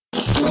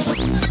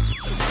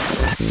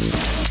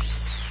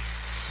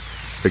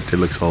Victor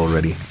looks all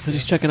ready.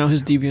 He's checking out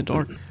his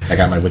DeviantArt. I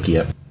got my wiki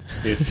up,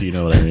 if you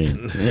know what I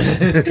mean.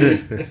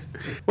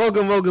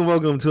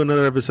 Welcome to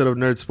another episode of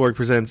Nerd Sport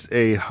Presents,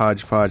 a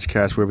hodgepodge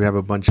cast where we have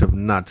a bunch of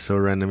not so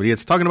random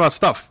idiots talking about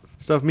stuff.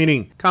 Stuff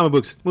meaning comic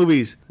books,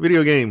 movies,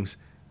 video games,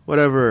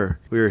 whatever.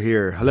 We're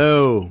here.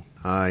 Hello.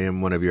 I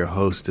am one of your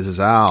hosts. This is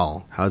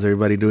Al. How's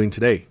everybody doing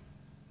today?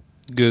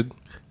 Good.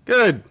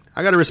 Good.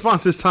 I got a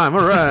response this time.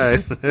 All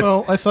right.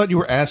 Well, I thought you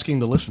were asking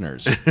the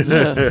listeners. I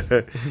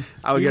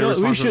would get a response.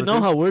 We should know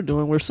how we're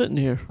doing. We're sitting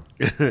here.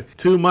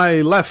 To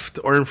my left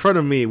or in front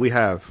of me, we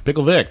have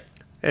Pickle Vic.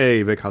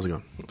 Hey, Vic. How's it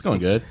going? It's going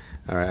good.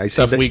 All right. I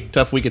see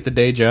Tough week at the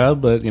day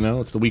job, but you know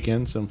it's the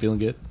weekend, so I'm feeling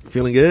good.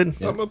 Feeling good?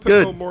 I'm a Good.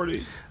 Pickle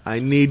Morty. I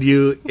need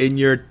you in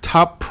your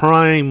top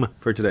prime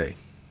for today.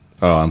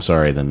 Oh, I'm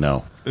sorry. Then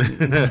no. We're gonna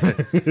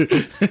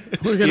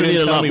You need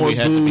didn't a tell lot me more we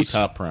had to be booze.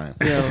 top prime.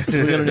 Yeah,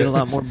 we're gonna need a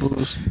lot more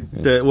booze.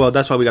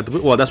 That's why we got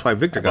the. Well, that's why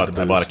Victor got the. I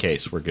booze. bought a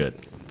case. We're good.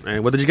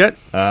 And what did you get?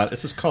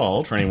 This is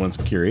called, for anyone's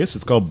curious,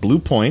 it's called Blue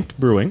Point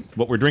Brewing.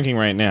 What we're drinking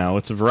right now,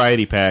 it's a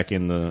variety pack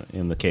in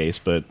the case,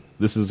 but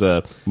this is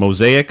a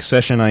Mosaic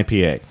Session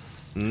IPA.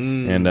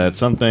 And it's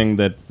something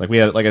that, like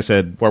I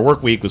said, our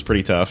work week was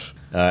pretty tough.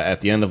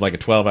 At the end of like a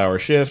 12-hour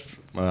shift,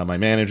 my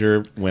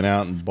manager went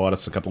out and bought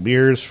us a couple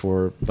beers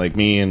for like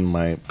me and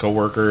my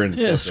coworker. And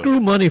Yeah, screw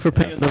money for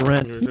paying the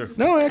rent.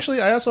 No, actually,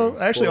 I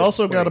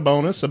also got a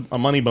bonus, a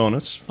money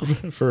bonus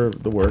for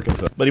the work and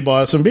stuff. But he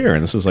bought us some beer,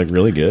 and this was like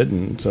really good.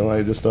 And so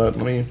I just thought,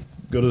 let me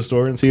go to the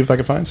store and see if I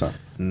could find some.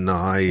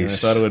 Nice. And I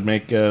thought it would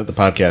make the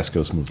podcast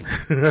go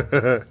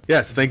smoothly.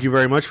 Yes, thank you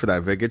very much for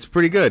that, Vic. It's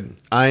pretty good.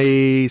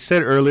 I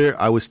said earlier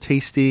I was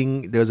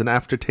tasting. There's an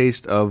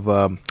aftertaste of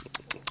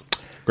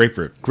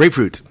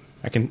grapefruit.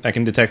 I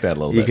can detect that a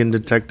little bit. You can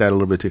detect that a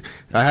little bit too.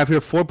 I have here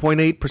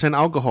 4.8%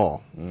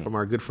 alcohol from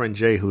our good friend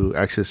Jay, who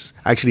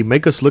actually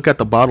make us look at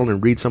the bottle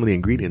and read some of the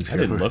ingredients. I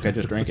didn't look. I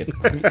just drank it.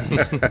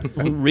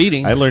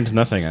 Reading. I learned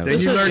nothing. Then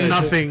you learn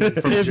nothing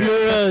from If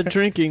Jay. you're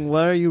drinking,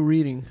 why are you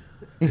reading?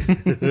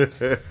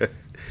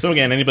 So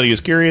again, anybody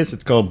who's curious,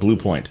 it's called Blue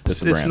Point.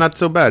 That's the It's brand. not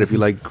so bad if you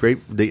like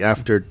the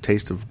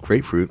aftertaste of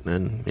grapefruit.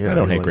 Then yeah, I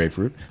don't hate like-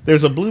 grapefruit.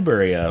 There's a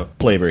blueberry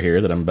flavor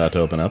here that I'm about to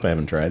open up. I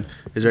haven't tried.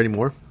 Is there any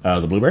more?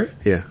 The blueberry?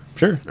 Yeah.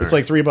 Sure. It's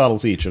like 3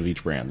 bottles each of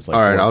each brand. It's like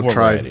All right, four I'll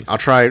varieties.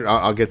 try.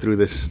 I'll get through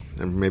this,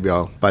 and maybe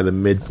by the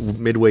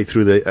midway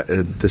through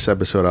this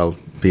episode, I'll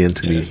be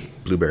into the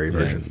blueberry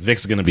version.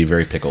 Vic's going to be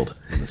very pickled.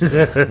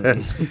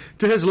 To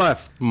his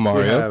left,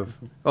 Mario. we have.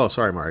 Oh,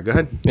 sorry, Mario. Go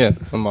ahead. Yeah,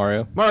 I'm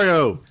Mario.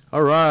 Mario.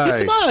 All right.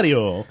 It's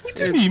Mario.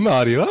 It's me,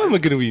 Mario. I'm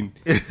gonna win.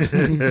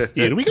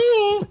 Here we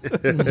go.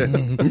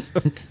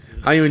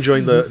 How are you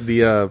enjoying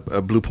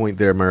the Blue Point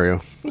there,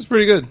 Mario? It's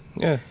pretty good.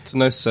 Yeah, it's a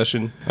nice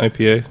session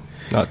IPA.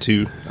 Not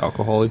too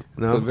alcoholic.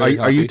 No, but very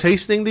are you hoppy.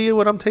 tasting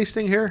what I'm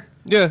tasting here?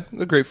 Yeah,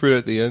 the grapefruit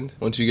at the end.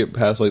 Once you get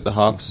past like the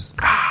hops.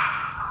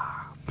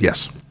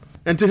 Yes.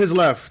 And to his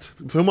left,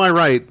 to my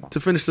right, to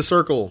finish the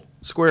circle,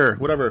 square,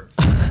 whatever,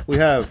 we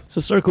have It's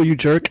a circle, you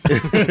jerk.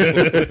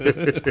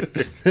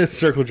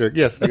 circle jerk.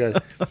 Yes, I got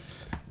it.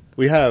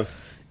 We have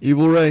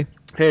Evil Ray.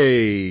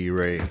 Hey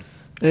Ray.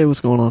 Hey,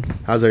 what's going on?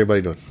 How's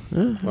everybody doing? Yeah,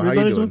 Well, how you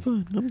everybody's doing?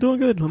 doing fine. I'm doing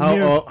good. I'm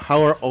here.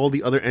 How are all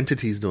the other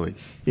entities doing?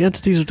 The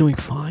entities are doing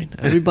fine.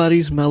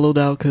 Everybody's mellowed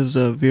out because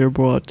Veer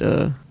brought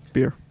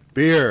beer.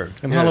 Beer.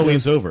 And Yeah.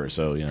 Halloween's over,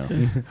 so, you know. I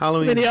mean,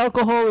 Halloween. the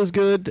alcohol is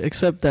good,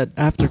 except that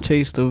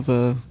aftertaste of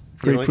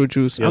grapefruit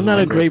juice. he I'm doesn't not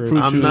a like grapefruit?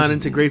 grapefruit I'm juice. not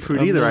into grapefruit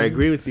I'm either. not- I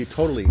agree with you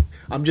totally.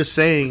 I'm just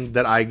saying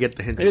that I get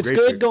the hint of It's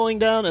grapefruit. good going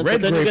down, and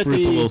Red but then you get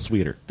grapefruit's a the little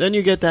sweeter. then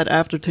you get that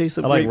aftertaste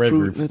of I like red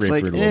grapefruit. and it's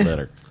grapefruit like, a little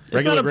better. It's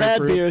Regular not a bad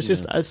grapefruit, beer. It's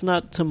just it's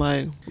not to my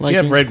If you liking.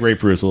 have red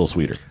grapefruit, it's a little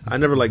sweeter. I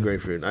never liked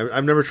grapefruit.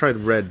 I've never tried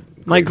red.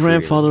 My grapefruit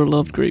grandfather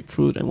loved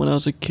grapefruit, and when I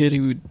was a kid, he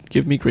would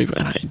give me grapefruit,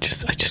 and I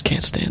just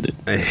can't stand it.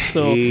 either. I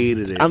So,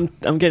 hated it. I'm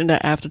getting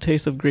that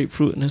aftertaste of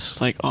grapefruit, and it's just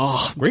like,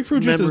 oh,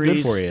 Grapefruit juice is good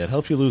memories. for you. It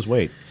helps you lose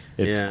weight.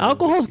 yeah.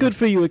 Alcohol's good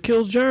for you. It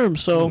kills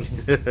germs. So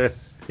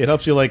It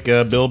helps you like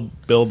build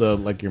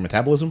like your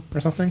metabolism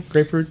or something.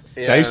 Grapefruit.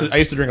 Yeah. I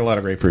used to drink a lot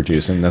of grapefruit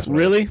juice, and that's what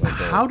Really?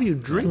 How do you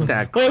drink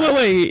that?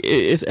 wait.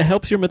 It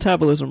helps your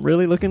metabolism.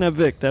 Really, looking at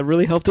Vic, that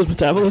really helped his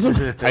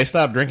metabolism. I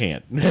stopped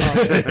drinking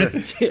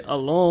it. A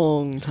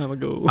long time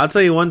ago. I'll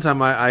tell you one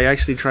time I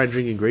actually tried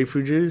drinking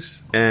grapefruit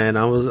juice, and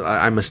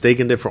I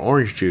mistaken it for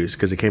orange juice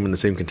because it came in the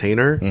same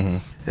container.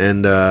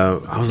 And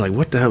I was like,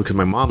 what the hell? Because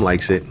my mom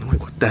likes it. I'm like,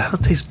 what the hell?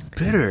 It tastes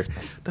bitter.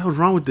 What the hell's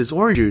wrong with this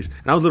orange juice?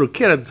 And I was a little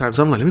kid at the time,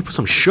 so I'm like, let me put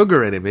some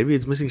sugar in it. Maybe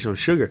it's missing some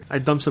sugar. I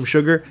dumped some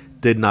sugar.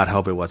 Did not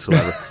help it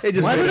whatsoever. It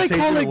just Why made do they taste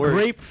call even it worse.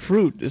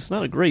 grapefruit? It's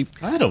not a grape.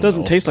 I don't It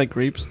doesn't know. taste like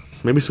grapes.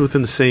 Maybe it's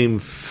within the same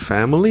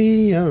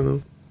family. I don't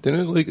know.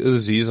 Didn't like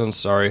Aziz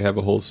Ansari have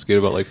a whole skit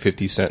about like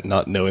 50 Cent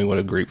not knowing what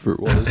a grapefruit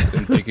was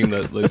and thinking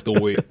that like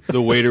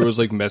the waiter was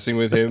like messing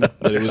with him,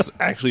 that it was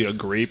actually a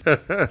grape?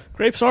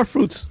 Grapes are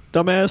fruits,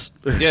 dumbass.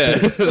 Yeah,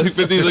 like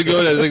 50's like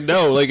going, like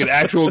no, like an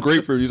actual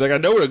grapefruit. He's like, I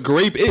know what a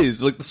grape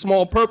is, like the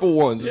small purple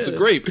ones. It's a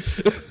grape.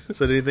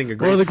 So did you think a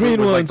Or the grapefruit green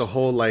was like ones. the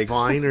whole like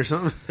vine or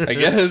something? I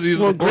guess he's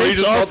Well, or he grapes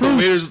just are thought the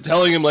fruits. waiter's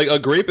telling him like a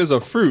grape is a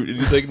fruit, and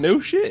he's like, no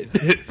shit.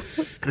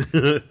 Maybe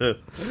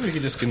we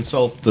could just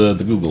consult the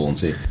Google and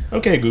see.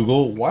 Okay,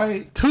 Google,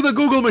 why? To the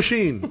Google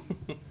machine.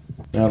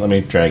 Now let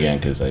me try again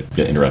because it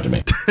interrupted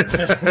me.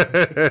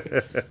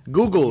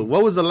 Google,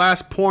 what was the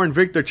last porn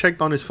Victor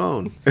checked on his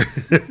phone?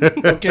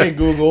 Okay,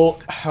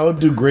 Google, how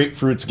do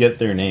grapefruits get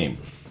their name?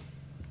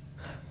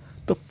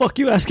 The fuck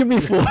you asking me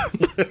for? I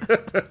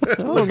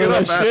don't know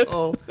that shit.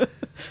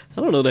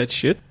 I don't know that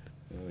shit.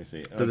 Let me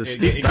see. Does it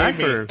speak back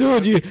or?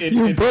 Dude, you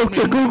broke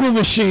the Google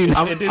machine.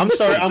 I'm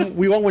sorry.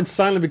 We all went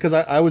silent because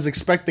I was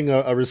expecting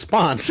a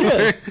response.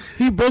 Yeah,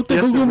 he broke the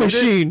Yes, Google they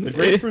did. machine. The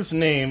grapefruit's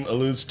name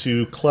alludes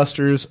to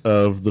clusters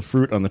of the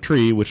fruit on the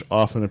tree, which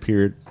often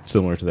appeared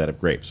similar to that of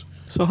grapes.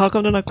 So how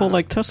come they're not called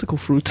like testicle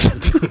fruits?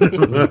 Maybe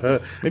I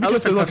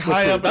because they look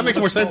high up. That makes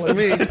more sense to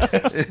me.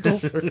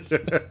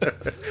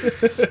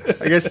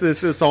 I guess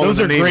it's all Those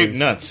in are the naming. grape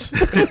nuts.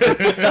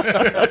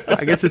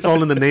 I guess it's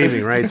all in the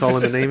naming, right? It's all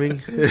in the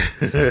naming.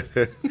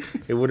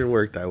 It wouldn't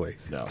work that way.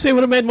 No. See, it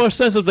would have made more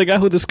sense if the guy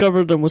who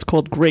discovered them was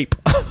called Grape.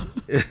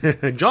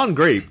 John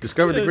Grape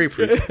discovered the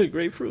grapefruit.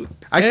 Grapefruit.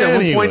 Actually, at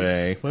one point,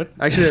 Anyway, what?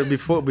 actually,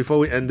 before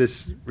we end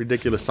this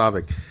ridiculous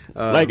topic,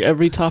 Like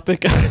every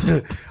topic.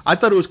 I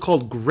thought it was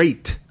called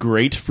great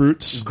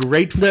Grapefruits? There's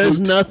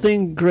grapefruit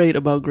nothing great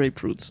about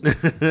grapefruits.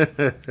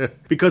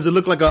 because it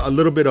looked like a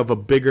little bit of a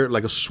bigger,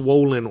 like a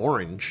swollen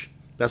orange.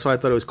 That's why I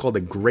thought it was called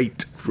a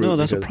grapefruit. No,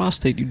 that's a because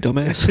prostate, you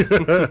dumbass.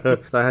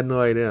 I had no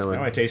idea.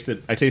 Now I taste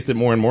it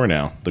more and more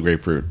now, the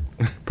grapefruit.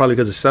 Probably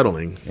because it's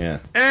settling. Yeah.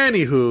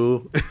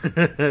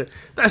 Anywho,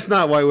 that's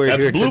not why we're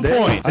That's here Blue today.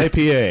 Point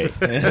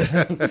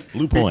IPA.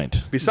 Blue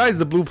Point. Besides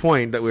the Blue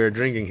Point that we're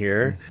drinking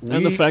here,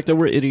 And the fact that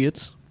we're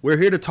idiots. we're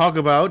here to talk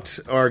about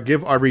or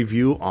give our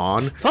review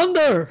on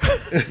Thunder!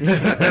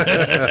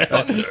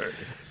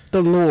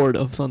 The Lord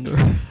of Thunder.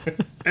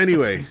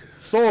 Anyway,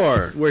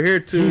 Thor. We're here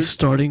to He's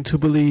starting to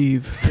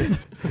believe.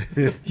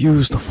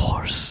 Use the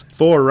Force.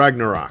 Thor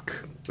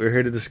Ragnarok. We're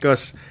here to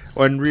discuss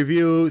and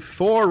review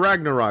Thor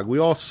Ragnarok. We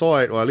all saw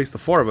it, or at least the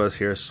four of us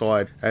here saw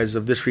it. As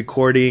of this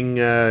recording,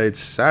 it's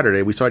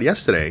Saturday. We saw it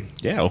yesterday.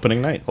 Yeah,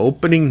 opening night.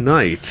 Opening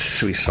night,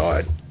 we saw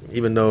it.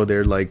 Even though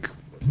they're like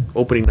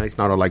opening nights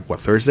not are like what,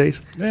 Thursdays?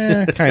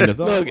 Kind of.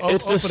 Look,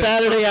 it's the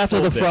Saturday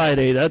after the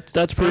Friday.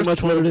 That's pretty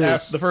much what it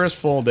is. The first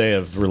full day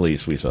of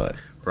release, we saw it.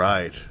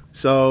 Right.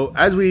 So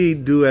as we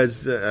do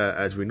as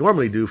we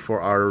normally do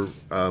for our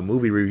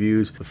movie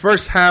reviews, the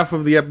first half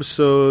of the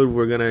episode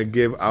we're gonna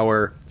give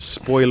our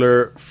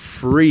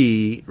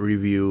spoiler-free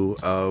review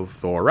of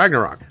Thor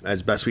Ragnarok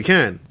as best we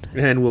can,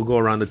 and we'll go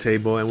around the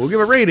table and we'll give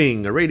a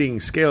rating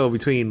scale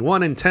between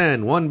 1 and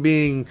 10. 1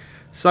 being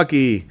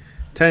sucky,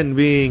 10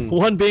 being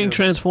One being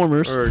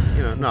Transformers. or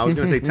no, I was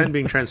gonna say 10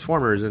 being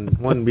Transformers and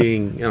 1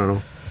 being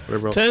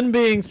whatever else. 10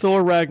 being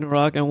Thor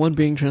Ragnarok and 1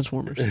 being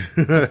Transformers.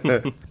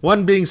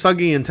 1 being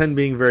sucky and 10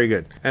 being very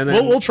good, and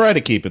then We'll try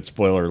to keep it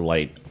spoiler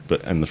light,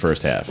 but in the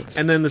first half.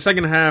 And then the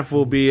second half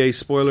will be a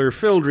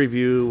spoiler-filled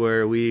review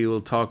where we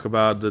will talk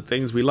about the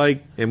things we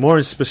like in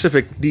more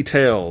specific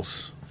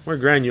details, more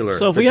granular.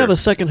 So if we have a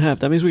second half,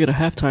 that means we get a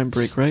halftime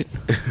break, right?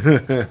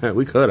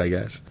 we could, I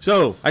guess.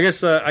 So I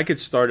guess I could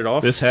start it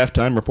off. This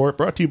halftime report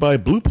brought to you by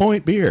Blue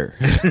Point Beer.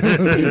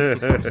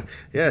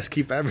 Yes,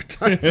 keep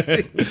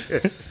advertising.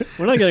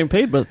 We're not getting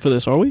paid for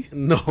this, are we?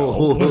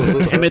 No.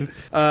 Damn it.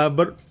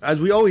 But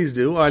as we always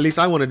do, or at least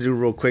I want to do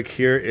real quick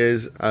here,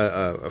 is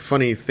a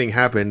funny thing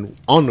happened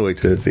on the way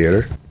to the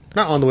theater.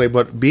 Not on the way,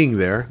 but being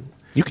there.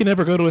 You can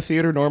never go to a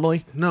theater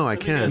normally? No, I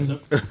can.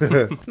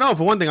 No,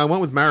 for one thing, I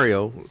went with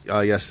Mario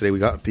yesterday. We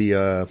caught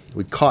the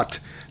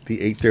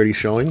 8:30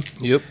 showing.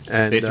 Yep.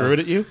 And They threw it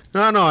at you?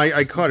 No,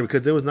 I caught it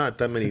because there was not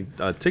that many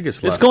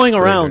tickets left. It's going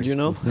for around,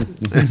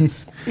 everything.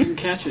 you can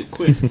catch it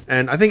quick.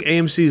 And I think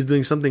AMC is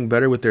doing something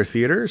better with their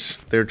theaters.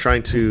 They're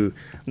trying to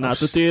Not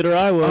the theater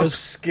I was.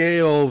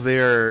 upscale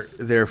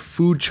their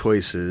food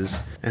choices,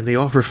 and they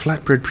offer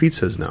flatbread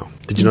pizzas now.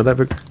 Did you know that,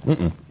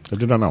 Victor? I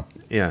do not know.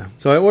 Yeah.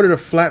 So I ordered a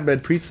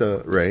flatbread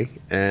pizza, Ray,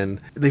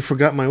 and they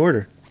forgot my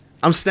order.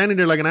 I'm standing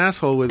there like an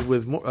asshole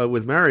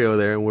with Mario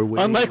there, and we're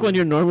waiting. Unlike when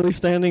you're normally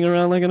standing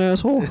around like an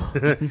asshole.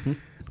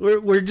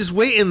 We're just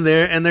waiting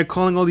there, and they're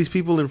calling all these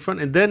people in front.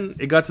 And then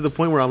it got to the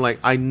point where I'm like,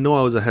 I know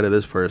I was ahead of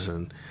this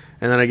person.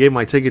 And then I gave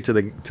my ticket to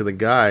the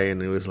guy,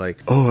 and it was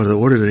like, oh, the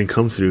order didn't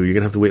come through. You're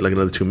gonna have to wait like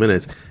another 2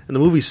 minutes. And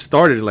the movie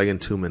started like in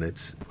 2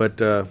 minutes.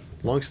 But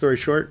Long story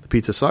short, the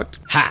pizza sucked.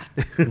 Ha!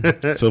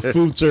 So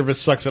food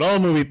service sucks at all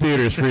movie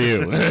theaters for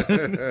you.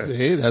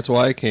 Hey, that's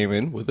why I came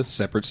in with a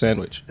separate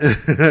sandwich.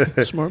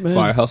 Smart man.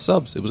 Firehouse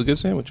Subs. It was a good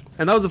sandwich.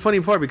 And that was the funny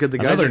part because the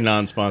guys. Another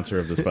non-sponsor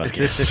of this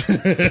podcast.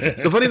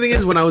 The funny thing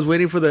is, when I was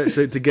waiting for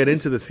to get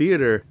into the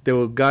theater, there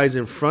were guys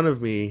in front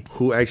of me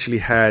who actually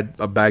had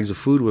bags of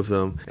food with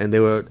them, and they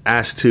were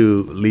asked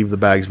to leave the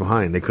bags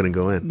behind. They couldn't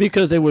go in.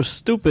 Because they were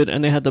stupid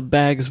and they had the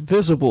bags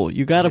visible.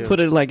 You got to put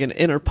it like an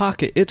inner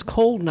pocket. It's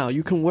cold now.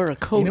 You can wear a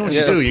coat. You know what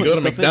and you do? You put go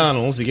to stuff in.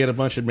 McDonald's, you get a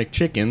bunch of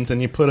McChickens,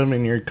 and you put them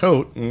in your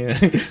coat.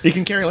 And you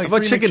can carry like How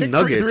about three chicken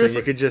nuggets? three or And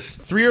you could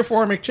just 3 or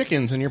 4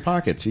 McChickens in your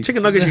pockets.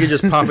 chicken nuggets you could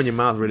just pop in your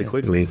mouth really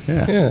quickly.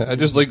 Yeah, I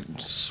just like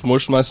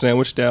smushed my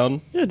sandwich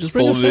down. Yeah, just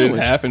bring a folded it in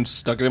sandwich. half and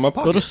stuck it in my Go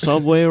pocket. to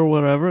Subway or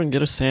whatever and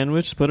get a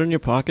sandwich, put it in your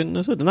pocket, and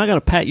that's it. They're not going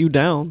to pat you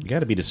down. You got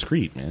to be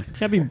discreet, man. You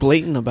can't be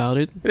blatant about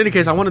it. In any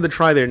case, I wanted to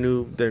try their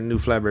new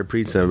flatbread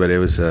pizza, but it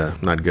was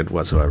not good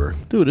whatsoever.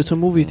 Dude, it's a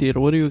movie theater.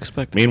 What do you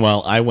expect?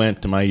 Meanwhile, I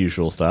went to my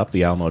usual stop,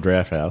 the Alamo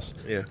Draft House.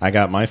 Yeah. I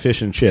got my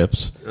fish and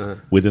chips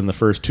within the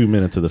first 2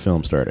 minutes of the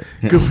film starting.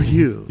 Good for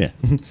you. Yeah.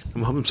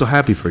 I'm so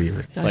happy for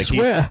you. I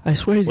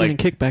swear he's like-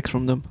 getting kickbacks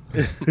from them.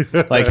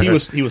 Like he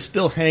was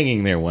still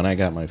hanging there when I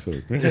got my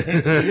food.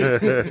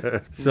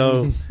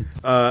 So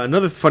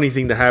another funny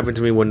thing that happened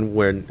to me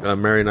when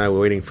Mary and I were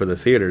waiting for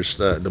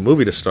the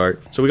movie to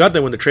start. So we got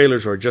there when the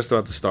trailers were just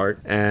about to start,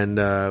 and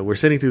we're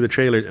sitting through the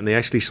trailers, and they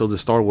actually showed the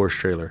Star Wars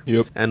trailer.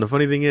 Yep. And the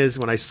funny thing is,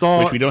 when I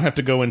saw Which we don't have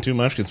to go in too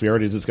much because we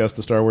already discussed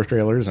the Star Wars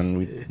trailers,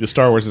 and the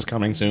Star Wars is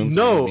coming soon. so we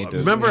no, don't need to-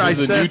 remember I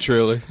There's a said new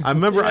trailer. I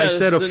remember I Yeah,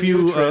 said it's the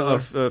new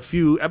trailer. a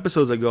few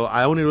episodes ago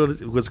I only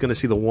was going to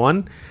see the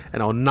one,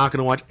 and I'm not going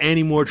to watch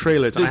any more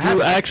trailers. Did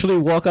you actually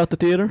walk out the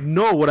theater?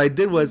 No, what I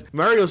did was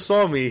Mario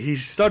saw me. He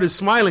started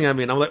smiling at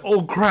me, and I'm like,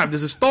 "Oh crap,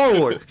 this is Star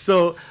Wars!"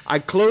 So I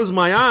closed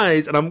my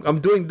eyes, and I'm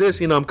doing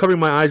this. I'm covering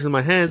my eyes with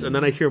my hands, and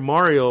then I hear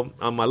Mario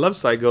on my left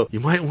side go, "You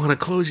might want to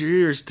close your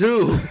ears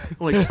too."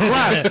 I'm like,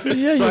 "Crap!"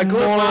 Yeah, so I you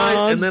close my eyes,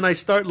 moron. and then I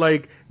start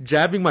like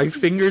jabbing my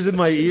fingers in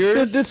my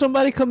ears. Did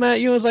somebody come at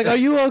you and was like, "Are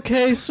you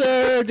okay,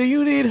 sir? Do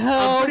you need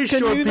help? I'm pretty Can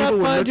sure you people not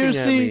were find your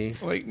looking at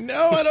seat?" me. Like,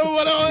 no, I don't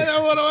want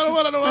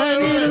to. I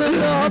need an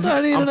adult.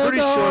 I need I'm an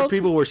pretty sure adult.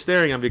 people were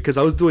staring at me because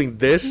I was doing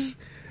this,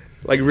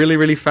 like really,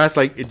 really fast,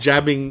 like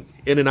jabbing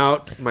in and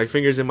out my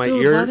fingers in my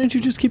Dude, ear. why didn't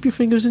you just keep your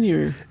fingers in your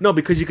ear? No,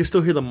 because you can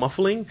still hear the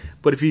muffling.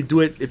 But if you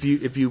do it, if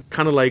you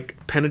kind of like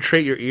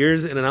penetrate your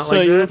ears in and out So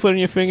like you were that. putting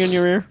your finger in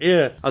your ear?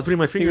 Yeah, I was putting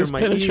my finger was in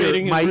my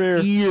penetrating ear. his My ear.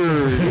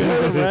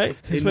 ears. Right?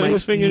 He's In putting my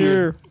his finger in your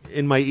ear.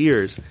 In my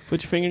ears.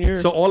 Put your finger in your ear.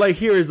 So all I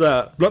hear is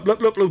the blah, blah,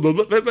 blah, blah, blah,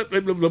 blah, blah, blah,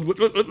 blah, blah,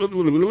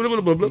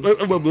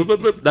 blah, blah, blah,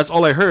 blah. That's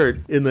all I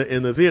heard in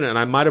the theater, and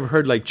I might have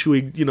heard like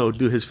Chewie,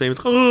 do his famous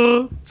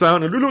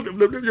sound, and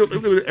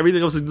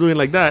everything else is doing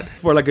like that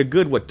for like a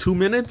good 2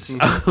 minutes.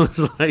 I was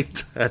like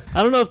that.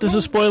 I don't know if this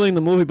is spoiling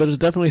the movie, but it's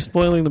definitely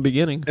spoiling the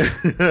beginning.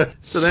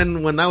 So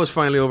then, when that was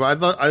finally over,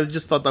 I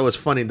just thought that was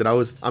funny that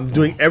I'm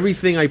doing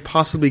everything I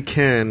possibly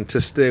can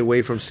to stay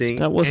away from seeing.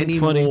 That wasn't any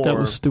funny. more. That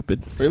was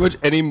stupid. Pretty much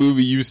any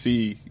movie you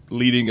see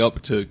leading up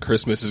to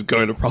Christmas is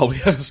going to probably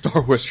have a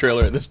Star Wars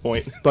trailer at this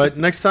point. But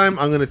next time,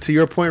 I'm gonna, to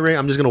your point, Ray,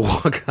 I'm just gonna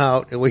walk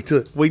out and wait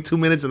 2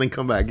 minutes and then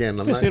come back in.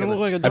 I'm Yeah, not so you don't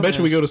gonna- look like a I bet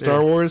you we dumbass. go to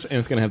Star Wars and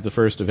it's going to have the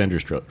first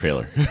Avengers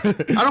trailer. I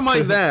don't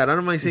mind that. I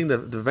don't mind seeing the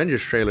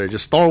Avengers trailer.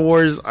 Just Star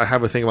Wars. I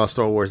have a thing about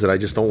Star Wars that I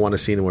just don't want to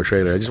see any more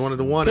trailer. I just wanted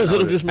the one. Because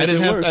and it'll that was just it.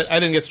 make it worse. I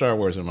didn't get Star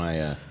Wars in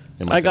my.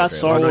 In my I got set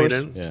Star trailer. no, you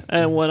Wars, didn't? Yeah.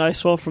 and when I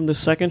saw from the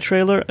second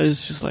trailer,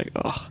 it's just like,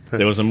 oh.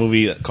 There was a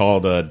movie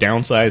called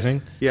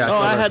Downsizing, Yeah, Oh,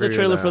 saw I that had the for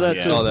trailer you, for that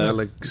Yeah. too. Saw that. That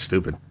looked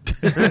stupid.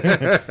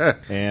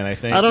 and I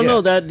think I don't yeah.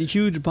 know, that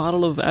huge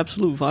bottle of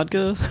Absolute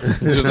vodka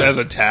Just as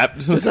a tap.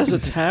 just as a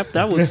tap,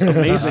 that was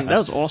amazing. That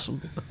was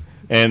awesome.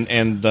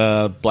 and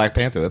Black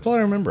Panther. That's all I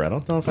remember. I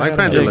don't know if I Black had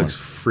Panther another looks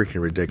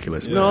freaking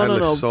ridiculous. Man. No, That no,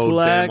 looks no. so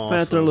Black damn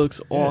Panther awesome.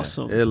 looks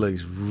awesome. It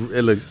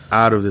looks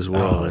out of this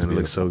world, man. It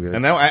looks so good.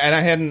 And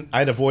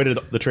I'd avoided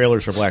the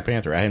trailers for Black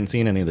Panther. I hadn't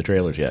seen any of the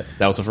trailers yet.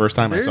 That was the first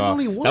time There's I saw.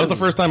 only That was the one.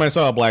 first time I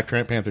saw a Black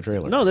Panther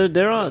trailer. No,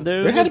 they're on.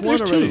 There There had to be- one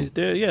there's already. two.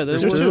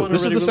 There's There's two. one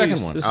This is already the second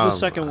released. one. This is the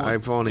second one.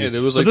 I've only. Yeah,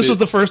 there was So like this the- was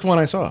the first one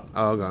I saw.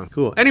 Oh, God.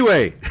 Cool.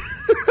 Anyway,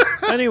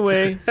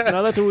 Anyway,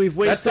 now that we've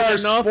that's wasted our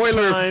enough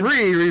time,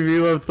 spoiler-free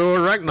review of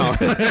Thor Ragnarok.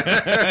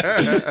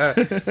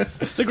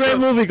 it's a great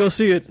movie. Go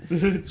see it.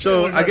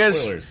 So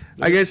Trailers are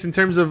I guess in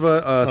terms of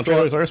Thor,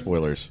 Trailers are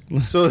spoilers.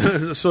 so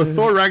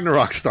Thor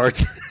Ragnarok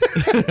starts.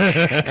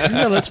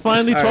 Yeah, let's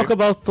finally talk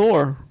about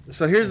Thor.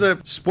 So here's a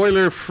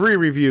spoiler-free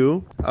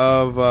review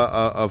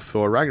of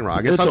Thor Ragnarok.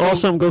 I guess It's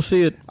awesome. Go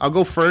see it. I'll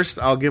go first.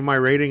 I'll give my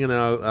rating, and then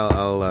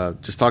I'll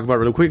just talk about it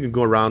real quick and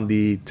go around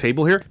the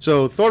table here.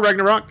 So Thor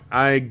Ragnarok,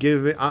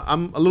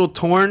 I'm a little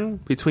torn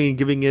between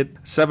giving it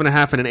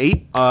 7.5 and an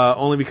 8,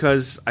 only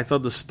because I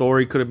thought the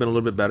story could have been a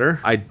little bit better.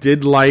 I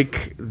did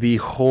like the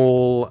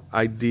whole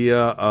idea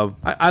of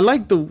I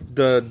like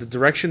the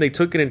direction they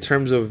took it in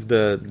terms of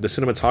the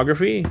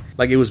cinematography.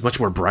 Like, it was much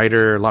more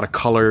brighter, a lot of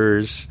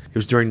colors. It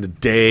was during the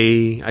day.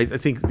 okay. I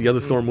think the other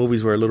Thor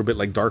movies were a little bit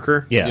like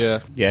darker. Yeah,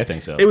 Yeah. I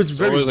think so. It was It's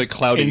very always like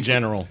cloudy in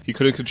general. He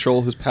couldn't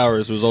control his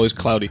powers. It was always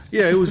cloudy.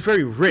 yeah, it was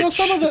very rich. Well,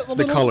 some of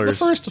the colors. The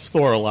first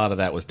Thor, a lot of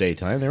that was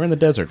daytime. They were in the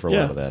desert for a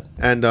Yeah. lot of that.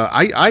 And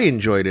I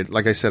enjoyed it.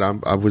 Like I said,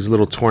 I was a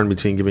little torn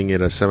between giving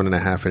it a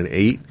 7.5 and an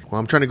 8. Well,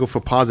 I'm trying to go for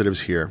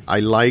positives here. I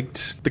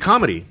liked the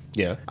comedy.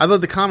 Yeah. I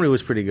thought the comedy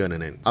was pretty good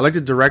in it. I liked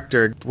the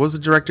director. What was the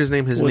director's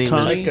name? His name is...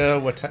 Watani?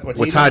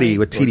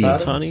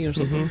 Watiti. Tony or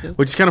something like that.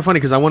 Which is kind of funny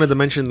because I wanted to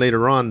mention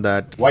later on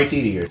that...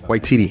 Waititi or something.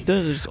 Waititi.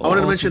 That is I wanted to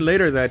awesome. mention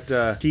later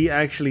that he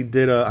actually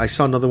did I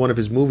saw another one of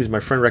his movies. My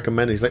friend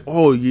recommended. He's like,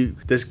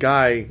 this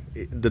guy,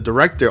 the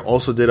director,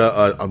 also did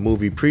a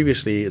movie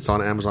previously. It's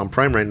on Amazon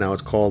Prime right now.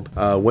 It's called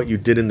What You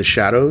Did in the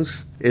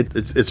Shadows.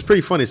 It's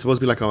pretty funny. It's supposed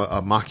to be like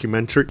a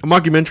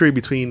mockumentary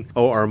between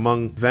or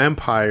among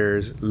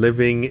vampires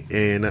living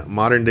in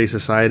modern day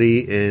society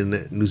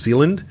in New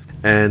Zealand.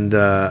 And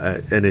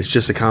it's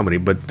just a comedy,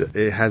 but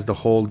it has the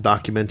whole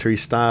documentary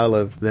style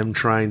of them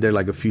trying. They're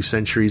like a few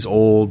centuries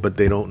old, but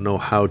they don't know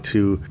how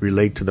to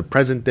relate to the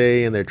present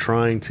day, and they're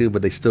trying to,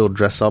 but they still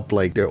dress up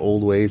like their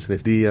old ways.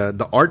 And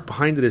the art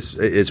behind it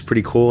is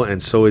pretty cool,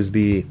 and so is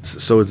the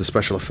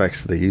special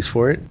effects that they use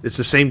for it. It's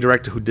the same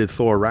director who did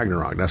Thor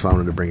Ragnarok. That's why I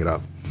wanted to bring it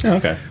up. Oh,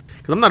 okay.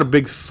 Because I'm not a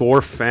big Thor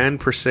fan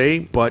per se,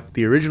 but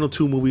the original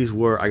two movies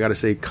were, I gotta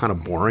say, kind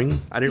of boring.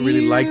 I didn't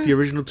really like the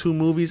original two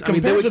movies.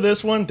 Compared I mean, they to were,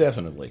 this one,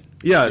 definitely.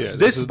 yeah,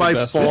 this is by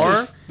best-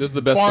 far. This is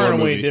the best Far Thor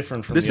and away movie.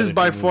 different from This the is other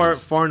by two far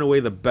movies. and away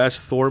the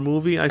best Thor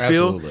movie, I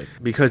feel, Absolutely.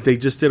 because they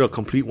just did a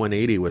complete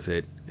 180 with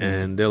it,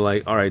 and they're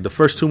like, all right, the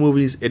first two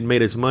movies it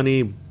made its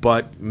money,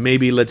 but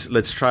maybe let's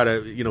try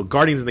to,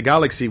 Guardians of the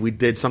Galaxy, we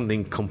did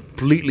something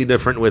completely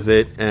different with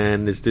it,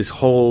 and it's this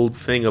whole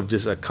thing of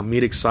just a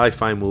comedic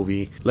sci-fi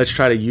movie. Let's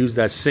try to use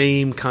that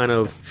same kind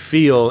of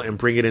feel and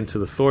bring it into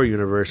the Thor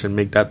universe and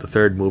make that the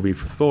third movie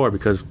for Thor,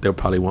 because they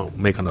probably won't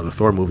make another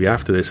Thor movie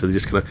after this, so they're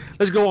just gonna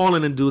let's go all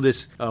in and do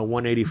this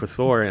 180 for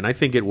Thor, and I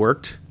think it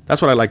worked.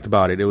 That's what I liked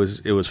about it. It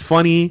was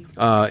funny,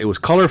 it was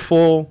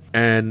colorful,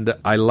 and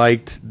I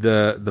liked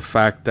the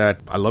fact that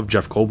I love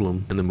Jeff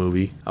Goldblum in the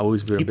movie. I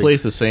always been a He big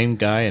plays the same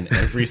guy in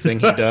everything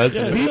he does.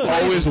 and It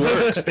always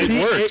works. It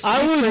works.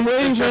 I was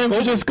waiting for him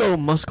to just go,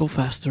 must go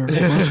faster,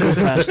 must go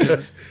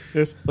faster.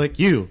 it's like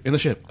you in the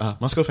ship.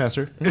 Must go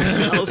faster.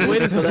 I was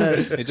waiting for that.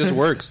 It just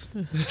works.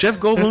 Jeff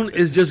Goldblum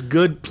is just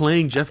good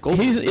playing Jeff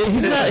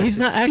Goldblum. He's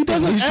not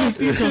acting.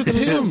 He's just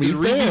him. He's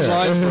Read these there.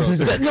 lines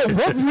for us. No,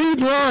 what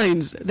read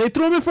lines? They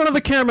threw him in front of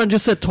the camera and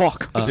just said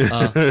talk.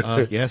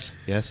 Yes.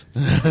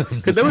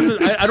 'Cause there was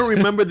I don't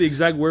remember the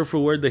exact word for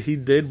word that he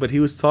did, but he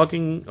was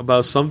talking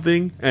about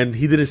something, and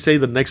he didn't say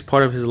the next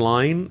part of his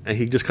line, and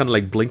he just kind of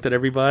like blinked at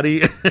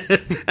everybody.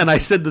 And I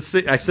said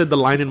the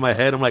line in my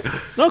head. I'm like,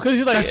 No, because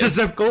he's like, that's just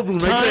Jeff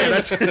Goldblum right there.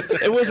 That's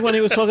it was when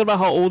he was talking about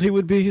how old he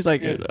would be. He's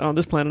like, on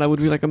this planet, I would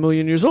be like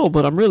 1,000,000 years old,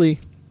 but I'm really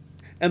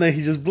and then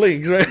he just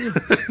blinks, right?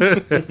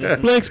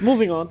 blanks.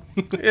 Moving on,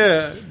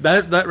 Yeah,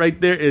 that right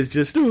there is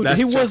just dude. that's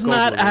He Jeff was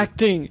not Goldblum.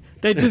 acting.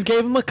 They just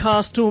gave him a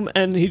costume,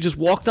 and he just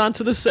walked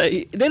onto the set.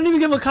 They didn't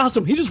even give him a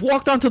costume. He just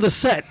walked onto the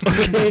set,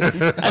 okay?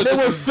 And they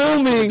were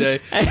filming.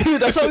 day.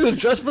 And that's how he was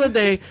dressed for the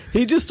day.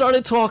 He just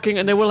started talking,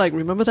 and they were like,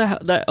 "Remember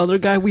that other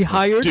guy we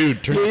hired?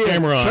 Dude, turn the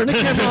camera on." Turn the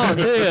camera on.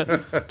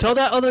 Yeah. Tell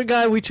that other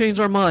guy we changed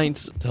our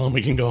minds." Tell him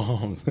we can go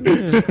home.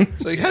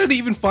 It's like, how did he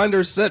even find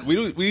our set?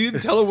 We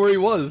didn't tell him where he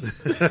was.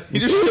 He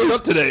just showed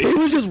up He today.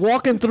 was just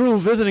walking through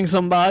visiting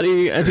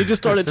somebody, and he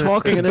just started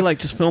talking, and they're like,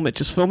 "Just film it.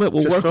 Just film it.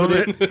 We'll Just work film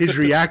with it." it. He's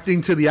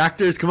reacting to the actors.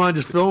 Come on,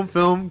 just film,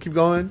 keep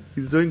going.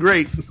 He's doing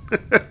great.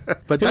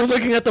 But He was that's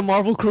looking at the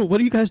Marvel crew.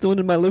 What are you guys doing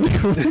in my living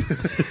room?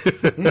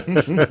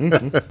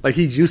 like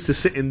he's used to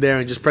sitting there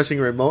and just pressing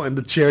a remote, and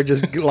the chair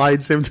just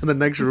glides him to the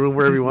next room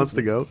wherever he wants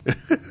to go.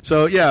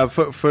 So yeah,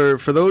 for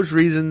those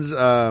reasons,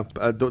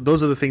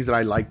 those are the things that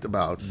I liked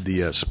about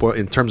the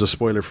in terms of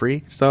spoiler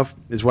free stuff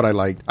is what I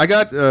liked. I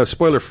got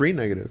spoiler free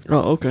negative.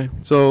 Oh, okay.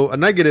 So a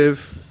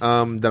negative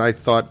that I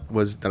thought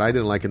was that I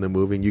didn't like in the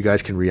movie, and you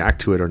guys can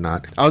react to it or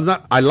not.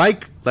 I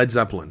like Led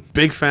Zeppelin.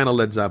 Big fan of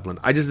Led Zeppelin.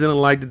 I just didn't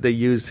like that they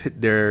used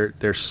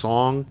their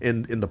song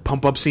in the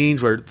pump up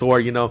scenes where Thor,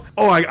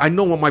 I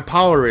know what my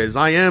power is.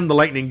 I am the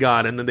lightning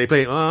god, and then they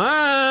play.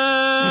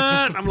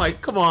 I'm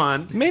like, come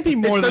on. Maybe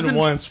more It than doesn't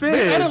once. fit.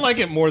 I didn't like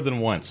it more than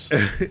once.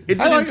 It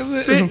didn't I like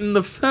fit in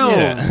the film.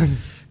 Yeah.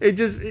 It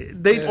just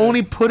they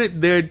only put it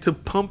there to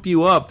pump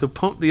you up, to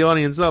pump the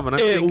audience up, and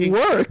I'm It thinking,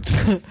 worked.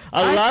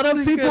 A lot of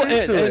couldn't people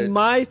get into it. in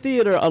my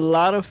theater, a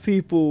lot of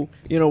people,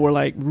 were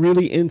like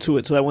really into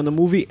it. So that when the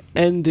movie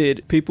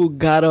ended, people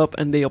got up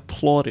and they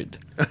applauded.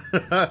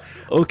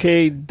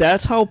 Okay,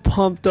 that's how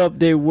pumped up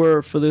they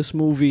were for this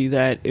movie,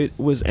 that it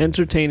was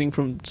entertaining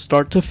from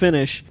start to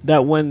finish.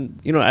 That when,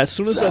 as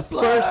soon as the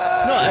first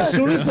as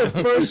soon as the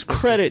first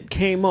credit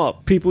came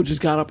up, people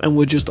just got up and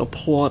would just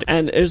applaud.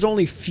 And there's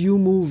only few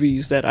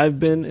movies that I've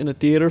been in a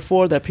theater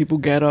for that people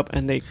get up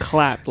and they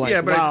clap. Like,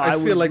 Yeah, but wow, I I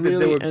feel was like that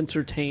really they were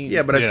entertained.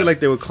 Yeah, but I Yeah. feel like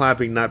they were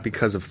clapping not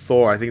because of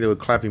Thor. I think they were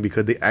clapping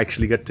because they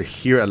actually got to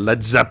hear a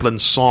Led Zeppelin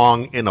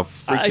song in a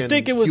freaking I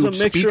think it was a huge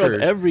mixture speakers.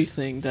 of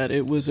everything. That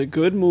it was a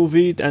good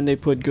movie and they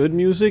put good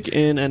music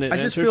in and it I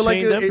just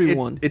entertained feel like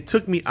everyone. it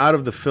took me out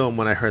of the film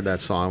when I heard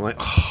that song. I'm like,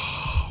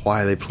 oh,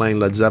 why are they playing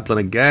Led Zeppelin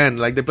again?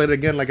 Like they played it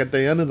again, like at the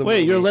end of the movie.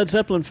 Wait, you're a Led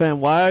Zeppelin fan.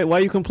 Why are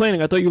you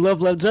complaining? I thought you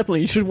loved Led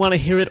Zeppelin. You should want to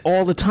hear it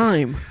all the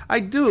time. I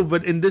do,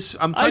 but in this,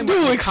 I'm I talking do,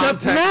 about the except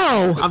context,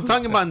 now. I'm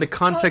talking about in the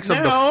context of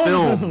now. the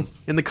film.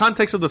 In the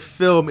context of the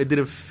film, it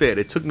didn't fit.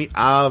 It took me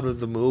out of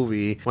the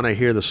movie when I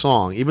hear the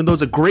song. Even though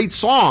it's a great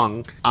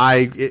song,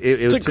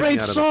 It's a took me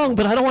great out of song,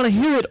 but I don't want to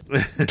hear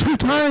it 2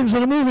 times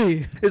in a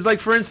movie. It's like,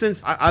 for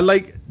instance, I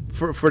like,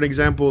 for an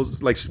example,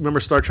 like, remember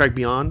Star Trek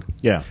Beyond?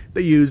 Yeah.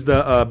 They used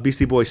the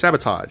Beastie Boys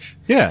Sabotage.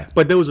 Yeah.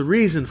 But there was a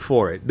reason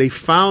for it. They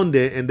found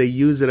it and they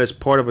used it as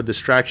part of a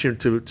distraction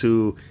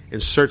to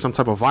insert some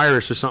type of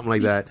virus or something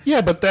like that.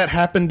 Yeah, but that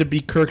happened to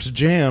be Kirk's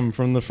jam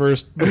from the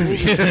first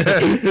movie.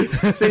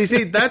 So you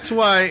see, that's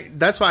why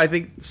I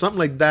think something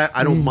like that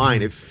I don't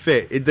mind. It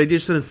fit. They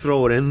just didn't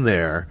throw it in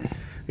there,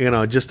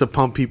 just to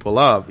pump people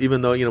up.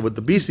 Even though with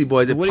the Beastie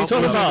Boys, it What are you pumped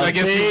talking them up. about? I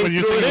guess They what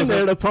you're threw it thinking in is there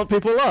that- to pump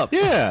people up.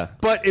 Yeah.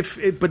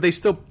 But they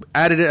still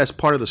added it as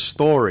part of the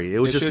story. It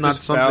was They just should've not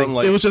just something. found,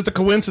 like- It was just a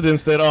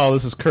coincidence that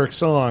this is Kirk's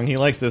song. He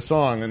likes this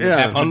song, and Yeah. it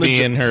happened On to the be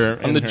ju- in her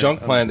on in the her-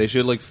 junk plan, they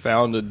should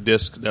found a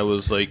disc that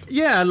was like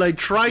Yeah,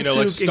 try to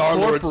like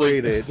Star-Lord's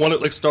incorporate it. one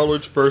of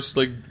Star-Lord's first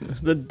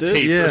The disc,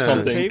 tape Yeah. or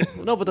something. tape?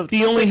 No, but the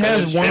He only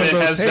has one and of it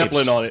those has tapes.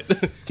 Zeppelin on it.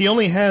 He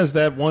only has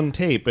that one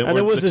tape, And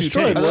it was the two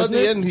destroyed, tapes. I thought at Wasn't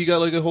the it? end he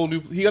got a whole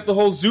new. He got the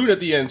whole Zune at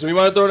the end, so he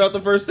might have thrown out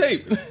the first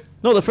tape.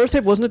 No, the first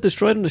tape wasn't it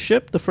destroyed in the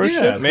ship? The first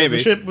Yeah, ship. Maybe.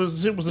 the ship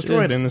was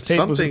destroyed, and the tape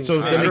Something- was.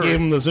 So I then they don't- gave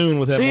him the Zune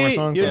with that more See,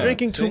 songs. you're on it.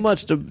 drinking too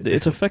much.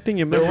 It's affecting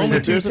your There were memory. only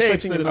two Beer's tapes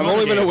affecting that your his I've memory.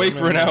 only been gave awake him,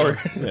 for an and- hour.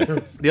 Yeah.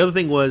 The other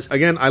thing was,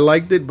 again, I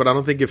liked it, but I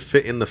don't think it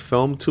fit in the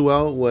film too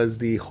well. Was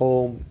the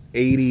whole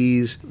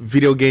 80s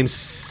video game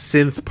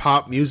synth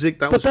pop music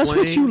that But was that's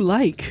playing. what you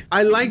like.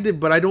 I liked it,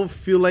 but I don't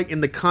feel like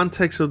in the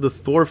context of the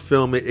Thor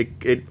film,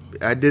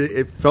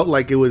 it felt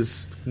like it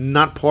was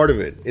not part of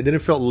it. It didn't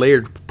feel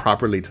layered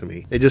properly to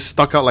me. It just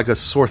stuck out like a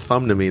sore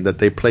thumb to me that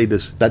they played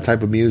that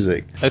type of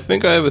music. I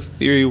think I have a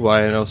theory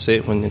why, and I'll say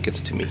it when it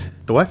gets to me.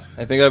 The what?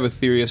 I think I have a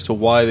theory as to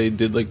why they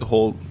did the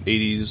whole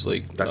 '80s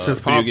That synth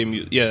video pop? game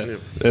music.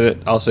 Yeah,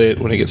 I'll say it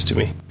when it gets to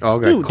me. Oh,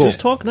 okay, Dude, cool. just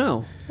talk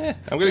now.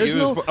 I'm gonna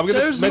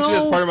There's mention it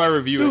as no- part of my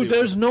review. Dude, anyway.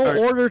 there's no All right.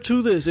 order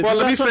to this. If Well, you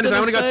let got me finish. something I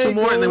only to got say, 2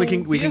 more, and then we go.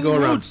 can He has go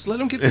around. notes.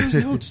 Let him get those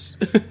notes.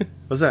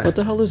 What's that? What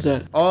the hell is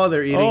that? Oh,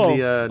 they're eating Oh,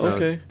 the. No.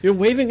 okay. You're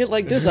waving it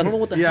like this. I don't know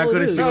what the Yeah, I hell it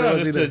couldn't is. see what No, it no,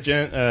 was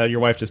just either.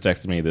 your wife just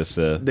texted me this.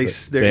 They're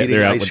they're eating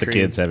out ice with the cream.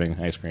 kids having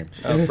ice cream.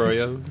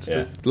 Froyo.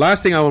 Yeah.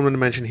 Last thing I wanted to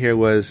mention here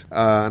was,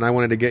 and I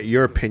wanted to get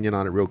your opinion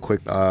on it real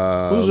quick.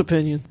 Whose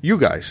opinion? You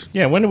guys.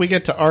 Yeah, when do we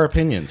get to our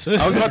opinions?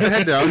 I was about to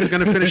head there. I was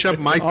going to finish up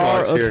my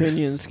Our thoughts here.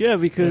 opinions. Yeah,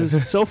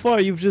 because so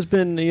far you've just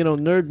been,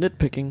 nerd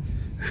nitpicking.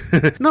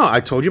 No, I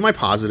told you my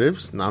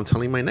positives. Now I'm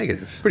telling you my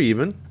negatives. Pretty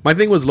even. My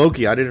thing was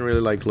Loki. I didn't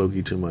really like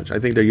Loki too much. I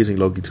think they're using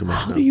Loki too much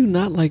How now. do you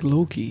not like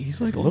Loki?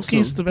 He's like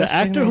Loki's awesome. the best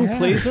actor thing who they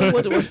plays have.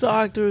 him. What's the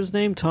actor's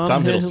name?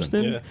 Tom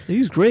Hiddleston. Yeah.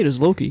 He's great as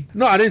Loki.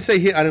 No, I didn't say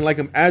I didn't like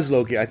him as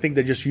Loki. I think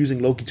they're just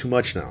using Loki too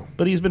much now.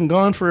 But he's been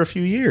gone for a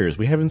few years.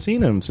 We haven't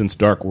seen him since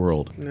Dark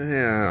World.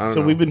 Yeah, I don't So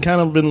know. we've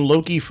been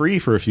Loki free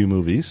for a few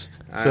movies.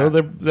 So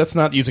that's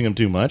not using him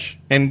too much.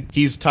 And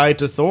he's tied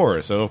to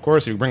Thor. So of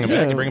course you bring him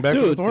back. You bring him back to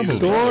the dude, Thor movie.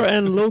 Thor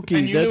and Loki.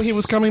 And you knew that's he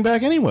was coming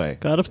back anyway.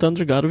 God of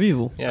Thunder, God of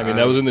Evil. Yeah, I mean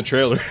that was in the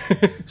trailer.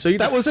 So you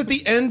That was at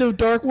the end of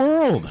Dark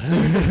World. so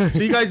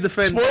you guys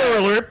defend. Spoiler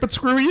alert, but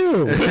screw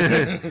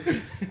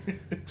you.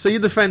 So you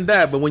defend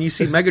that, but when you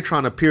see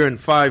Megatron appear in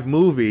 5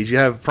 movies, you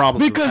have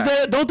problems. Because with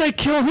that. don't they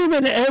kill him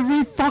in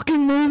every fucking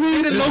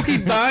movie? Didn't Loki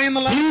die in the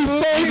last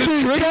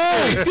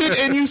movie? He did,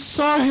 and you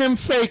saw him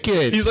fake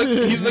it.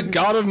 he's the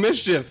god of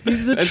mischief.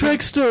 He's a That's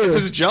trickster. It's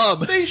his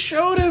job. They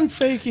showed him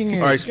faking it.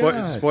 All right,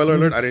 God. spoiler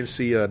alert. I didn't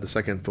see the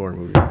second Thor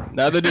movie.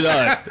 Neither did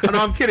I. Oh, no,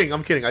 I'm kidding.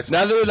 I saw.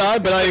 Neither did I.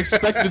 But I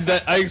expected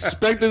that. I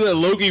expected that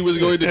Loki was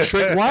going to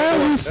trick. Why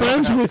are we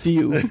friends with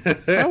you?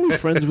 Why are we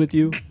friends with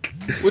you?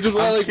 Which is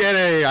why, I'm like,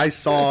 kidding. I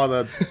saw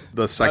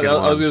the second I was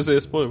one. going to say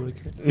a spoiler. But I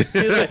can't.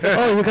 He's like,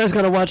 oh, you guys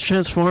gotta watch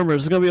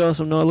Transformers. It's gonna be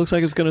awesome. No, it looks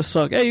like it's gonna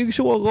suck. Hey, you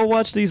should go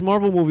watch these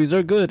Marvel movies.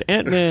 They're good.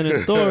 Ant-Man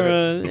and Thor.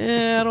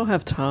 I don't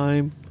have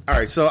time. All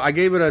right, so I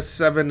gave it a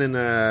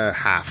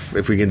 7.5.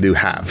 If we can do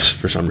halves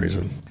for some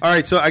reason. All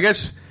right, so I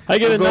guess I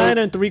give it we'll go-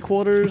 9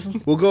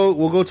 3/4.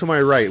 We'll go to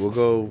my right. We'll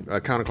go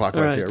counterclockwise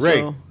All right, here. Ray,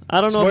 so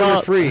I don't know spoiler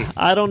about free.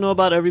 I don't know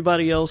about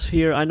everybody else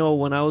here. I know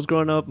when I was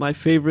growing up, my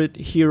favorite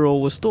hero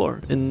was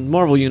Thor in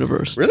Marvel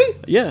Universe. Really?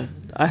 Yeah,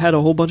 I had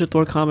a whole bunch of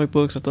Thor comic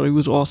books. I thought he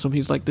was awesome.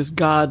 He's like this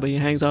god, but he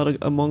hangs out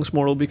amongst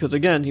mortal because,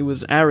 again, he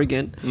was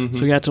arrogant.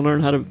 So he had to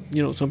learn how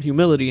to, some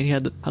humility. And he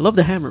had I love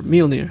the hammer,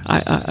 Mjolnir.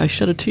 I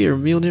shed a tear.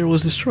 Mjolnir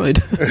was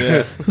destroyed.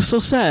 Yeah. It was so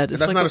sad. It's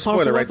that's like not a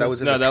spoiler, right? That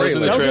was in the trailer. That was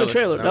in the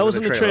trailer. That was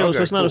in the trailer, okay,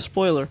 so it's not a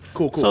spoiler.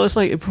 Cool. So it's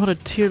like, it brought a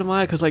tear to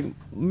my eye because, like,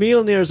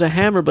 Mjolnir is a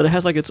hammer, but it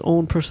has, like, its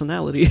own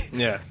personality.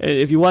 Yeah.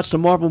 If you watch the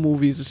Marvel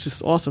movies, it's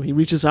just awesome. He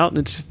reaches out and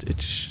it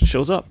just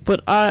shows up.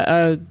 But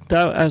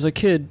as a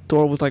kid,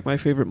 Thor was, like, my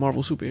favorite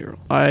Marvel superhero.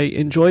 I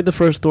enjoyed the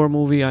first Thor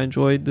movie. I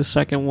enjoyed the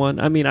second one.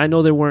 I mean, I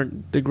know they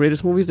weren't the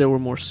greatest movies. They were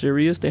more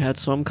serious. They had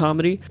some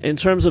comedy. In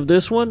terms of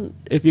this one,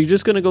 if you're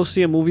just going to go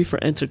see a movie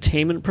for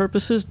entertainment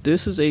purposes,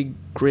 this is a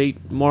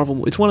great Marvel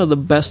movie. It's one of the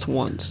best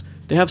ones.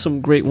 They have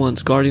some great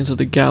ones. Guardians of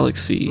the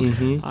Galaxy.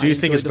 Do you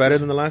think it's better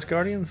than the last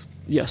Guardians?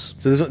 Yes.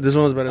 So this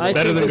one was better than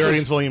Better than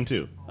Guardians Volume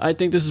 2. I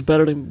think this is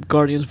better than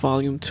Guardians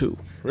Volume 2.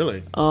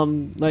 Really?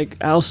 Like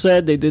Al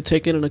said, they did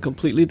take it in a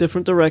completely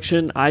different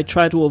direction. I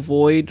tried to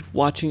avoid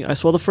watching. I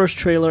saw the first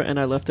trailer and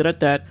I left it at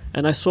that.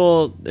 And I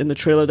saw in the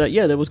trailer that,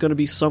 there was going to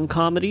be some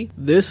comedy.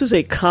 This is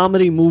a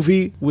comedy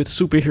movie with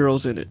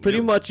superheroes in it. Pretty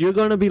much, you're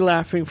going to be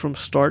laughing from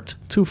start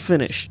to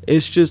finish.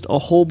 It's just a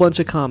whole bunch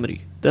of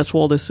comedy. That's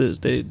all this is.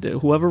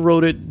 Whoever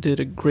wrote it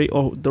did a great.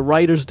 The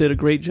writers did a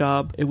great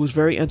job. It was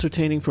very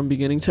entertaining from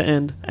beginning to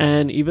end.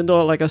 And even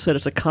though, like I said,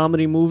 it's a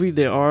comedy movie,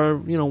 there are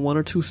one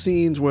or two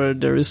scenes where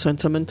there is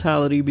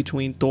sentimentality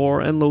between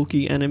Thor and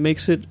Loki, and it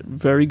makes it a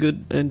very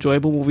good,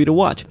 enjoyable movie to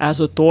watch.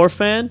 As a Thor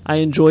fan, I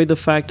enjoyed the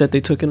fact that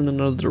they took it in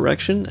another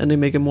direction and they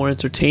make it more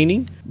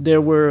entertaining. There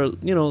were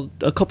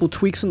a couple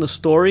tweaks in the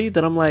story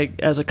that I'm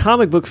like, as a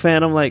comic book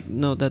fan, I'm like,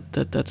 no,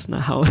 that's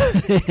not how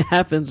it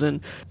happens,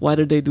 and why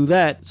did they do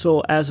that?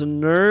 So as a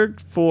nerd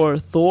for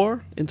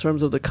Thor, in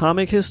terms of the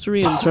comic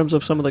history, in terms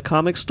of some of the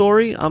comic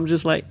story, I'm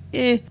just like,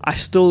 I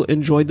still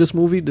enjoyed this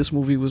movie. This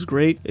movie was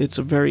great. It's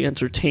a very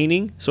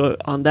entertaining. So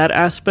on that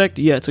aspect,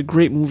 it's a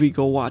great movie.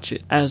 Go watch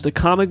it. As the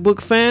comic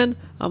book fan,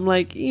 I'm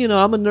like,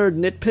 I'm a nerd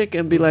nitpick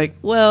and be like,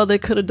 well, they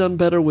could have done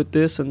better with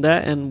this and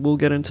that, and we'll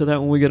get into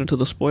that when we get into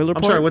the spoiler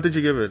part. I'm sorry, what did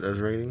you give it as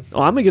rating?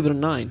 Oh, I'm going to give it a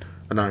 9.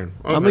 A 9.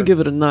 Okay. I'm going to give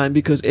it a 9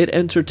 because it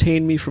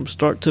entertained me from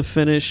start to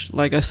finish.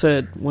 Like I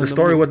said, when the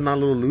story was not a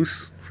little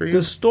loose for you?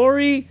 The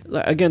story,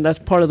 again, that's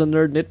part of the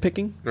nerd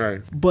nitpicking.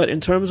 Right. But in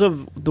terms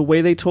of the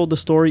way they told the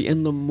story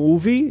in the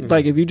movie,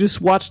 like if you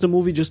just watch the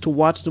movie just to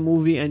watch the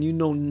movie and you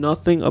know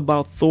nothing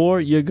about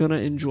Thor, you're going to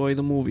enjoy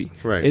the movie.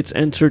 Right. It's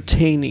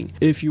entertaining.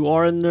 If you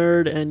are a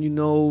nerd and you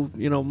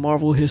know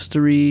Marvel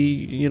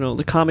history,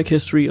 the comic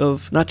history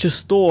of not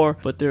just Thor,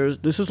 but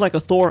this is like a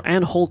Thor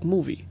and Hulk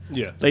movie.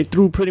 Yeah. They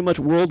threw pretty much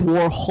World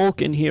War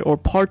Hulk in here, or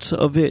parts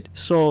of it.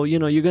 So,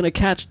 you're going to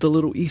catch the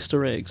little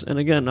Easter eggs. And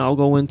again, I'll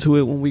go into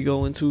it when we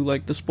go into,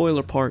 like, the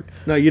spoiler part.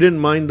 No, you didn't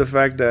mind the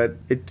fact that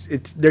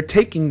they're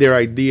taking their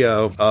idea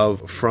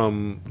of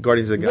from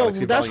Guardians of the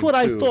Galaxy. No, that's Volume what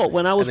I 2, thought.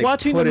 When I was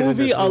watching the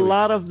movie, a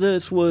lot of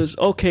this was,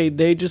 okay,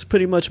 they just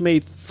pretty much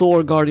made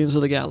Thor Guardians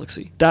of the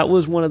Galaxy. That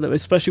was one of them,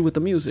 especially with the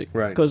music.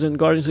 Right. Because in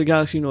Guardians of the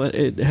Galaxy,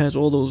 it has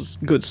all those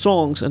good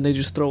songs, and they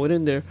just throw it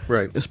in there.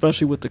 Right.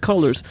 Especially with the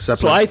colors. Zeppelin.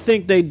 So I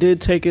think they did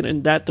take it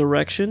in that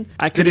direction.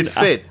 Did it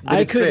fit?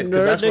 I could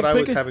nerd that's what I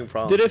was nitpick it. having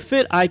problems. Did it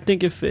fit? I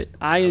think it fit.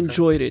 I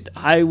enjoyed it.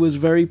 I was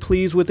very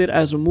pleased with it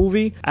as a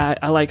movie.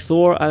 I like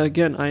Thor. I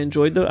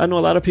enjoyed I know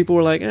a lot of people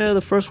were like, the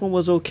first one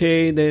was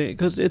okay.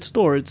 Because it's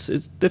Thor. It's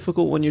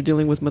difficult when you're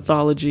dealing with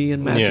mythology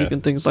and magic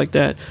and things like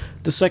that.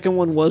 The second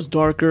one was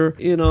darker.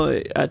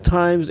 At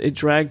times it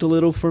dragged a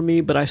little for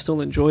me, but I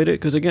still enjoyed it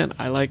because, again,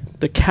 I like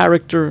the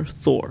character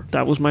Thor.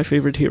 That was my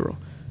favorite hero.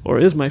 Or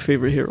is my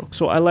favorite hero.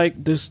 So I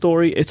like this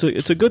story. It's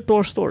a good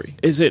Thor story.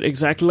 Is it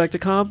exactly like the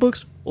comic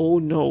books? Oh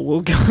no,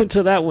 we'll get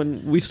into that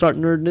when we start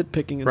nerd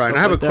nitpicking and right, stuff and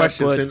I have like a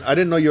question. that, Since I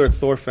didn't know you were a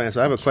Thor fan, so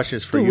I have a question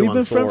for dude, you we've on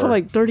been Thor. friends for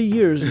like 30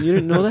 years, and you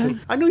didn't know that?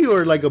 I knew you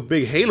were like a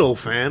big Halo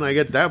fan. I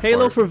get that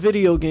Halo part. for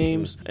video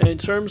games. In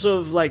terms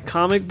of like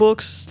comic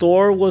books,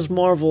 Thor was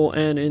Marvel,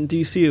 and in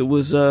DC it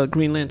was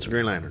Green Lantern.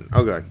 Green Lantern.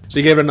 Okay, so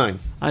you gave it a 9.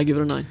 I give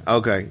it a 9.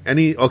 Okay,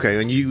 and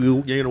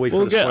you're gonna wait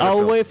for the spoiler. I'll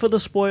film. wait for the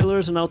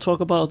spoilers, and I'll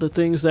talk about the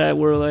things that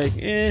were like,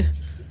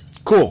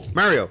 Cool,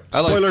 Mario.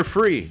 Spoiler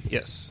free.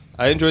 Yes.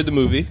 I enjoyed the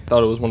movie.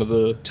 Thought it was one of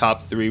the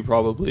top 3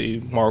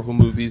 probably Marvel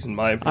movies in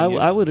my opinion.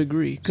 I would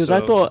agree because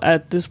I thought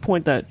at this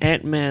point that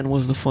Ant-Man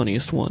was the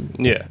funniest one.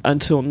 Yeah.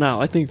 Until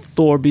now, I think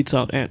Thor beats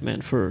out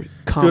Ant-Man for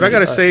comedy. Dude, I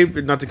gotta say,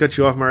 not to cut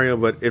you off, Mario,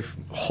 but if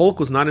Hulk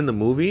was not in the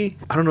movie,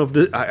 I don't know if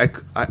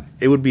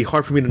it would be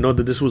hard for me to know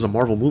that this was a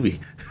Marvel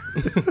movie.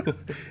 He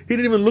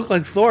didn't even look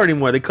like Thor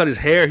anymore. They cut his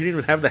hair. He didn't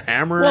even have the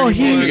hammer. Well,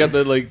 anymore. He got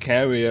the like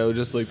cameo,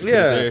 just like his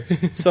hair.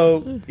 So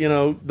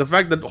the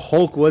fact that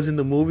Hulk was in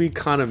the movie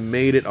kind of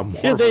made it a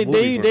Marvel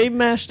movie. They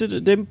mashed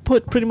it. They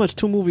put pretty much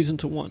 2 movies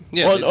into one.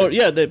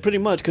 Yeah, they pretty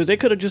much because they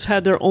could have just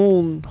had their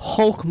own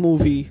Hulk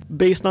movie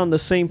based on the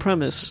same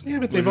premise. Yeah,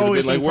 but they've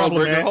always been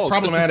like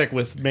problematic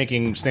with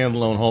making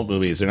standalone Hulk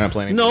movies. They're not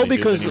planning. No, to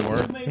because do it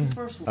anymore. who made the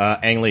first one?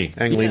 Ang Lee.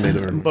 Ang Lee made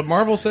it. But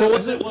Marvel said,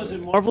 Was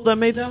it Marvel that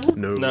made that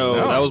one? No,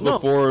 that was was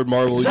before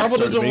Marvel. even Marvel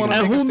started doesn't making wanna it.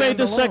 And make who a made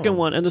the standalone. second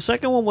one? And the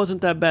second one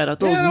wasn't that bad. I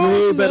thought Yeah, it was way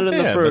wasn't better that than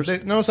the bad, first.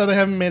 But notice how they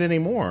haven't made any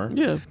more.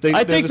 Yeah. They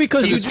I think just-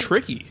 because It's you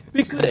tricky.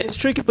 Because it's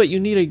tricky, but you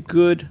need a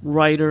good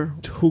writer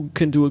who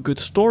can do a good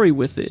story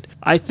with it.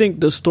 I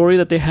think the story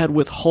that they had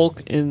with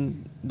Hulk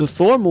in the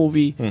Thor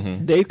movie,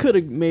 they could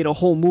have made a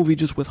whole movie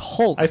just with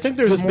Hulk. I think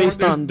there's just more.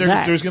 based on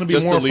that. There's going to be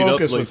Just to more lead up,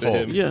 focus like, with to Hulk.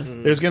 him. Yeah.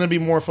 There's going to be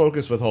more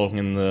focus with Hulk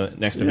in the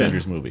next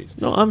Avengers movies.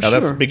 No, I'm now,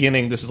 That's sure. the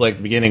beginning. This is like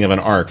the beginning of an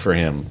arc for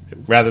him,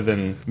 rather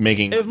than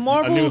making If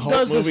Marvel a new Hulk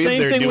does the movie, same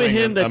they're thing with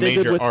doing him a that they did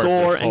major with arc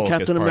Thor with and Hulk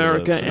Captain as part of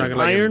America the- It's not and gonna,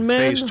 like, Iron in Man,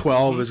 Phase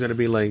 12 is going to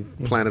be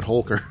like Planet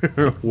Hulk or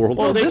World well,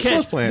 War. they this can't.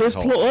 was Planet This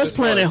Hulk. was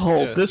Planet was,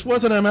 Hulk. yeah. This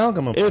was an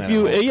amalgam of If Planet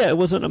you, Hulk. yeah, it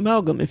was an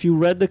amalgam. If you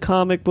read the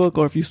comic book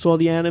or if you saw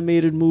the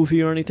animated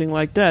movie or anything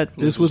like that,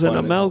 this was an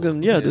Planet amalgam.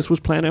 Hulk. Yeah, this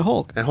was Planet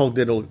Hulk. And Hulk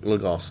did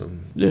look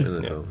awesome. Yeah. in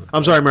the film.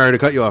 I'm sorry, Mario, to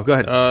cut you off. Go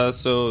ahead.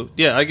 So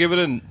yeah, I give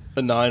it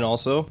a 9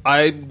 also.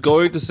 I'm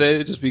going to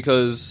say it just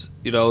because,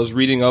 you know, I was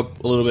reading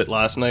up a little bit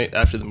last night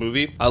after the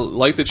movie. I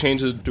like the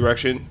change of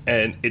direction,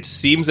 and it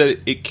seems that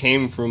it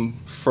came from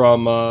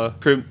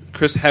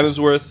Chris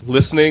Hemsworth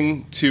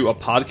listening to a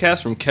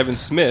podcast from Kevin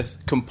Smith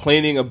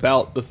complaining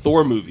about the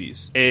Thor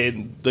movies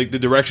and like the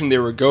direction they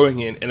were going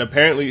in, and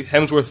apparently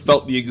Hemsworth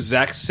felt the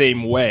exact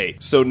same way.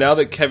 So now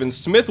that Kevin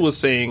Smith was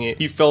saying it,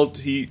 he felt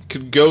he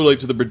could go like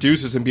to the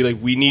producers and be like,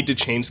 "We need to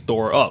change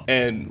Thor up."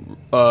 And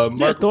Yeah,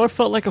 Mark Thor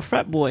felt like a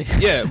frat boy.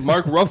 yeah,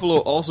 Mark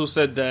Ruffalo also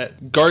said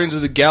that Guardians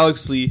of the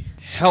Galaxy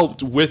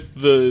helped with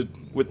the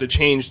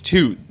change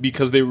too,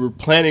 because they were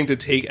planning to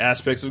take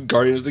aspects of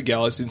Guardians of the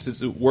Galaxy, and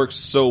since it works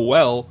so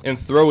well, and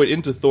throw it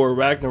into Thor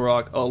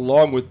Ragnarok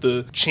along with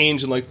the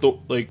change in like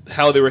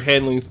how they were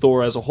handling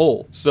Thor as a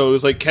whole. So it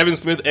was like Kevin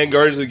Smith and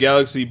Guardians of the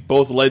Galaxy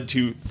both led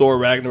to Thor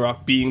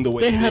Ragnarok being the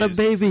way They it had a is.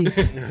 baby.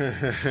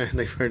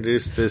 They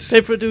produced this.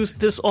 They produced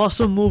this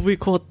awesome movie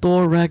called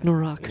Thor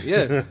Ragnarok.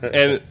 Yeah,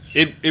 and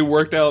it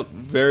worked out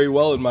very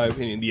well in my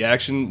opinion. The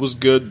action was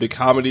good. The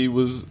comedy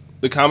was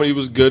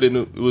good, and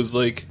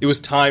it was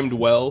timed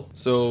well.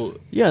 So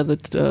Yeah,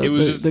 It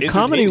was just the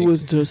comedy entertaining.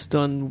 was just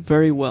done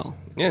very well.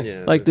 yeah.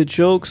 Yeah. Like the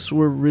jokes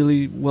were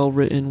really well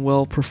written,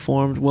 well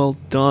performed, well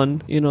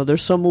done. You know,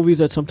 there's some movies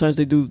that sometimes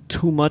they do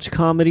too much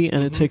comedy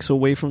and it takes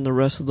away from the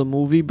rest of the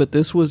movie. But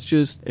this was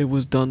just, it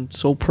was done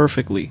so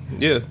perfectly.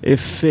 Yeah. It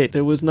fit.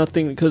 There was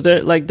nothing, because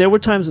there were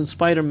times in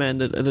Spider-Man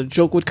that the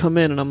joke would come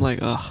in and I'm like,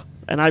 ugh.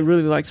 And I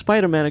really like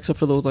Spider-Man, except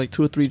for those like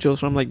 2 or 3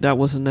 jokes where I'm like, that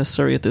wasn't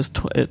necessary at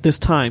this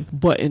time.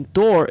 But in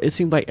Thor, it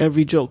seemed like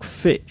every joke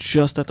fit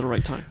just at the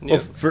right time.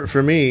 Yeah. Well,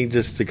 for me,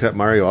 just to cut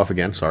Mario off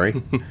again,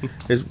 sorry,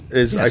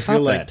 is Yeah, I stop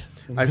feel like that.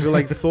 I feel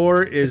like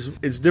Thor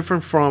it's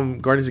different from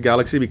Guardians of the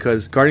Galaxy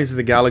because Guardians of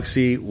the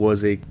Galaxy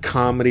was a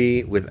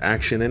comedy with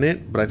action in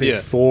it, but I think Yeah.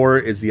 Thor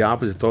is the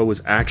opposite. Thor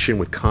was action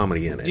with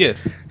comedy in it. Yeah.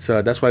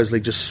 So that's why it was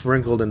like just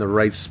sprinkled in the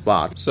right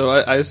spot. So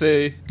I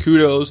say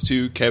kudos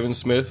to Kevin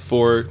Smith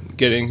for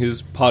getting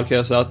his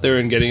podcast out there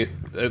and getting it,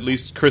 at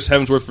least Chris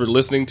Hemsworth for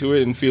listening to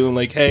it and feeling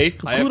like, hey,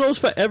 Kudos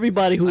for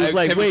everybody who I was have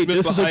like, Kevin wait, Smith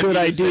this is a behind good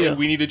me to say idea.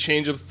 we need to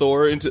change up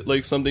Thor into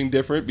like something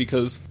different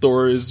because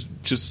Thor is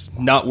just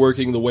not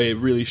working the way it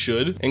really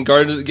should. And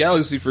Guardians of the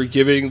Galaxy for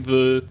giving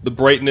the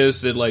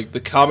brightness and like the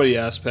comedy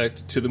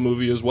aspect to the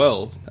movie as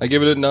well. I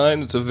give it a 9.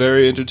 It's a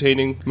very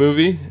entertaining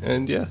movie,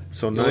 and yeah.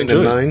 So you'll 9 enjoy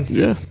and it. 9.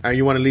 Yeah. And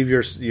you want to leave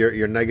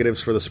your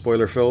negatives for the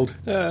spoiler filled?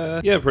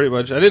 Yeah, pretty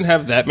much. I didn't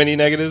have that many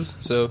negatives,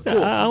 so Yeah,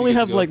 I only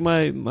have like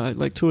my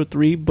like 2 or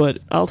 3, but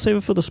I'll save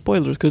it for the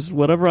spoilers because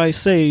whatever I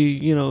say,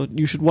 you know,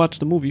 you should watch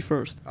the movie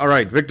first. All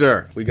right,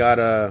 Victor. We got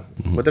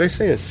what did I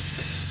say?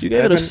 You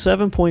gave it a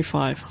 7.5.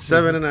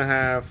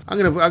 7.5.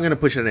 I'm gonna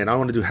push it in. I don't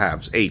want to do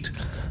halves. 8.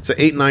 So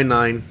 8, 9,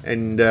 9.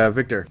 And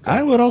Victor,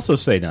 I would also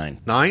say 9.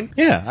 9.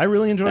 Yeah, I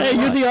really enjoyed Hey, it. a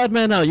you're lot. the odd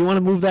man out. You want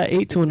to move that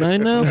 8 to a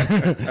 9 now? I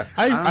think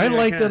I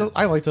liked can. it.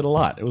 I liked it a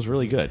lot. It was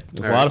really good. It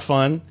was All a lot right. of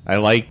fun. I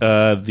liked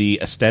the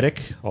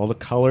aesthetic, all the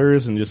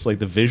colors, and just like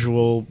the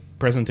visual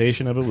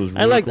presentation of it was. Really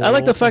I like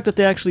cool. the fact that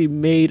they actually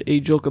made a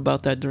joke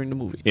about that during the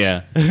movie.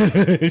 Yeah,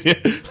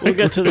 We'll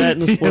get to that in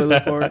the spoiler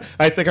part.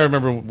 I think I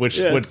remember what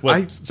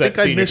I set think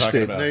I scene you're missed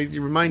talking it. about. Now,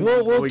 you remind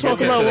We'll when we talk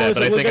get about to that, what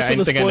but I we'll think get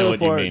to the I know spoiler what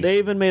you part. mean. They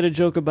even made a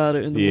joke about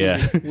it in the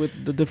Yeah. movie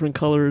with the different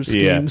color Yeah,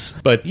 schemes.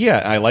 but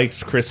yeah, I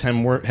liked Chris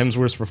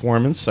Hemsworth's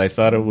performance. I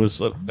thought it was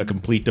a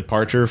complete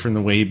departure from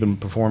the way he'd been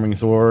performing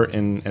Thor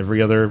in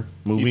every other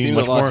movie. seemed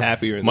much a lot more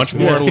happier in much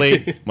this more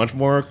movie. much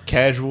more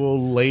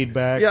casual, laid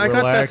back. Yeah, I got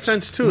that relaxed.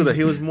 sense too that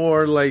he was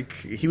more like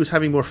he was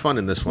having more fun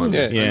in this one.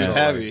 yeah, Yeah. he was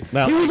happy.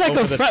 Now, He was like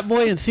over a frat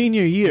boy in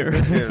senior year.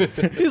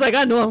 He was like,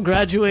 I know I'm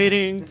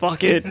graduating.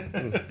 Fuck it.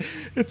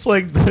 It's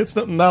like it's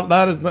not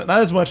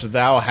as much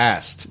thou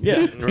hast.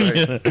 Yeah.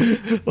 Right.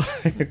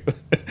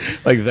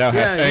 Like thou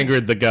hast he-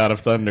 angered the god of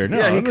thunder. No,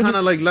 Yeah, he kind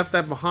of like left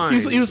that behind.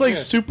 he was like Yeah.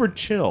 super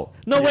chill.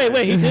 No, wait.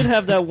 He did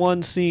have that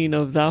one scene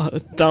of thou,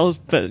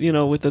 you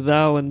know, with the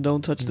thou and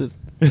don't touch the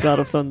God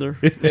of Thunder.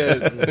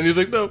 Yeah, and he was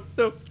like, no.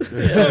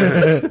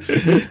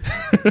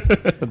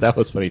 That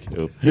was funny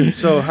too.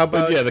 So how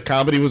about But yeah, the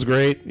comedy was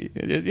great.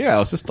 Yeah, it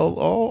was just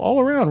all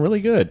around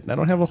really good. I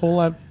don't have a whole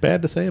lot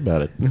bad to say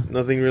about it.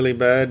 nothing really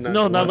bad?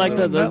 No, not like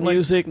the not like-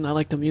 music, not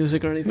like the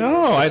music or anything.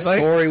 No, I The like.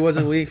 story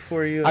wasn't weak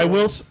for you. I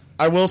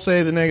will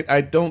say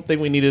I don't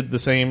think we needed the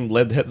same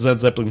Led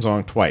Zeppelin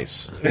song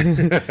twice.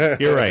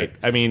 You're right.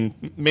 I mean,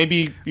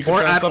 maybe you could Or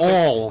have at found something-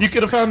 all. You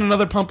could have found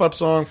another pump up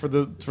song for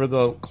the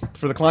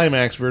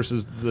climax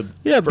versus the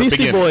for Beastie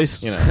beginning,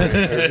 Boys. You know,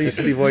 Or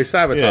Beastie Boys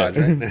Sabotage.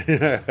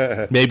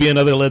 Right? maybe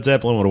another Led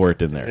Zeppelin would have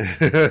worked in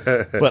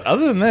there. But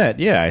other than that,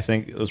 yeah, I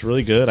think it was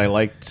really good. I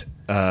liked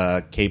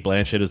Kate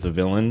Blanchett as the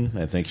villain.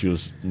 I think she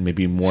was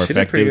maybe more She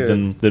did pretty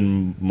effective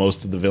than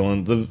most of the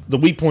villains. The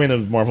weak point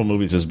of Marvel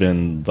movies has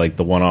been like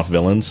the one-off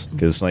villains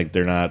because like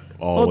they're not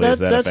always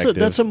that effective.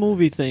 that's a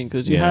movie thing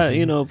because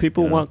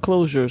people want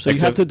closure, so you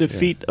Except- have to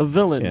defeat a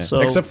villain. Yeah. So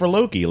Except for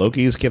Loki.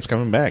 Loki just keeps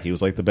coming back. He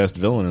was like the best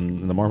villain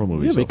in the Marvel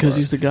movies. yeah, because so far.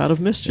 he's the god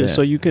of mischief. Yeah.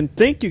 So you can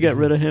think you get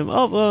rid of him.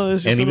 Oh, well,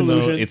 it's just And an even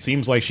though illusion. it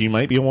seems like she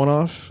might be a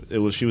one-off,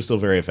 she was still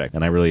very effective,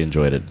 and I really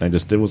enjoyed it.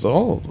 It was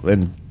all.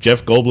 And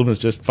Jeff Goldblum is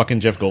just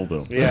fucking Jeff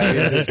Goldblum. Yeah,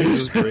 He's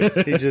just great.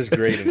 he's just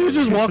great. He was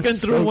just walking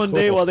through So one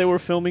day cool. while they were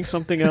filming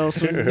something else.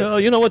 And, no,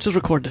 you know what? Just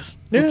record this.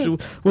 Yeah.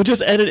 We'll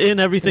just edit in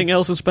everything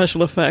else in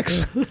special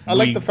effects. I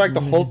like the fact the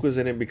Hulk was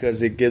in it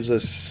because it gives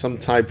us some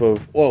type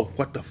of,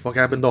 what the fuck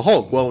happened to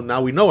Hulk? Well,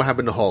 now we know what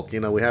happened to Hulk.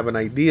 We have an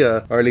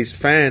idea, or at least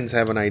fans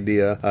have an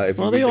idea. If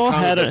Well, you they read the all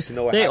comic had books, you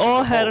know what they happened all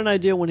to had Hulk. an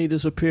idea when he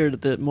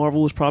disappeared that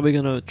Marvel was probably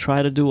going to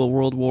try to do a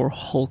World War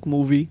Hulk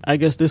movie. I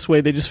guess this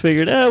way they just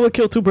figured, we'll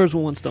kill two birds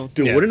with one stone.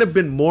 Dude, Yeah. wouldn't it have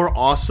been more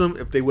awesome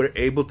if they were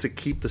able to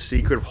keep the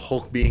secret of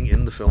Hulk being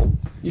in the film?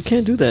 You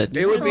can't do that.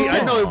 It would be. I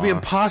know it would be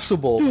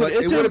impossible, Dude, but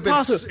it's it would have been.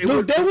 impossible. It Look,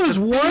 would, there was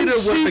the one theater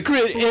would have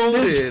secret in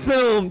this exploded.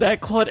 film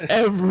that caught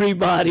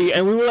everybody,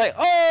 and we were like,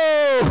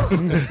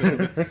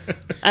 "Oh!"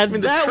 And the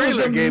that was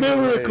trailer a gave it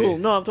miracle. away.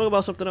 No, I'm talking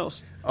about something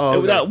else. Oh,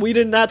 okay. That we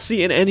did not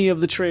see in any of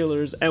the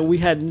trailers, and we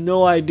had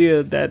no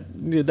idea that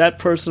that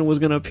person was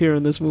going to appear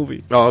in this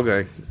movie. Oh,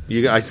 okay.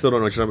 I still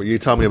don't know what you're talking about. You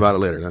tell me about it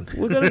later, then.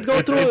 We're going to go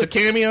through It's a it.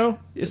 cameo.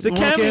 It's the More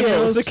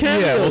cameos. The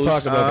cameos. Yeah, we'll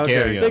talk about the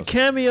okay. cameos. The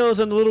cameos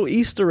and the little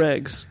Easter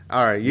eggs.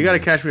 All right, you got to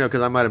catch me up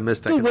because I might have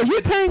missed that. Dude, were you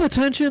paying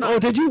attention, or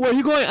were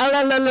you going la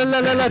la la la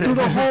la la through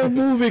the whole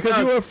movie because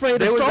you were afraid the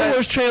There was Star that-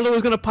 Wars trailer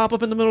was going to pop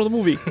up in the middle of the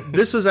movie?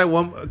 This was at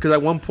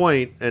one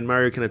point, and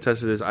Mario can attest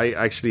to this. I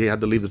actually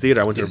had to leave the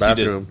theater. I went to the Yes, you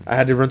did. bathroom. I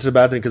had to run to the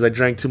bathroom because I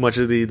drank too much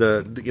of the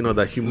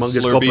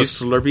humongous gulp of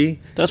Slurpees. Slurpee.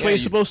 That's why Yeah,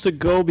 you're supposed to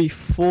go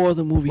before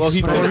the movie Well, he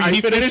starts. finished-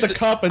 He finished the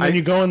cup, and then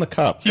you go in the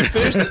cup. He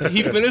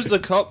finished the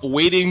cup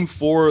waiting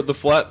for the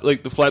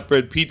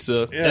flatbread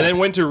pizza, and then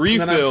went to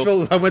And then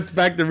refill. I went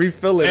back to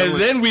refill it. And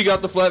then we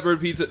got the flatbread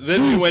pizza.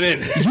 Then we went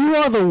in. You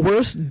are the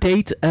worst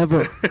date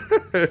ever.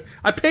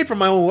 I paid for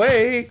my own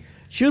way.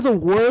 You're the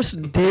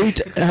worst date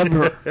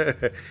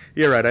ever.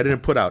 You're right. I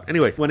didn't put out.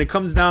 Anyway, when it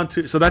comes down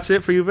to, so that's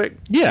it for you, Vic.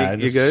 Yeah,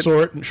 you just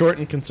good? short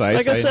and concise.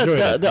 Like I said, enjoyed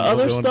it. the And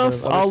we'll other go into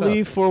stuff other I'll stuff.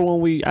 leave for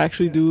when we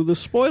actually do the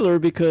spoiler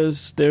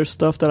because there's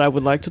stuff that I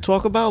would like to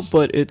talk about,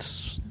 but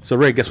it's So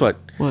Ray, guess what?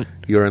 what?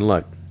 You're in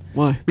luck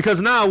Why?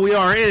 because now we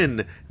are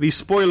in the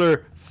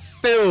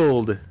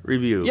spoiler-filled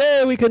review.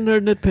 Yeah, we can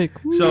nerd nitpick.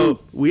 Woo. So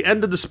we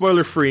ended the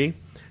spoiler-free.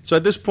 So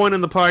at this point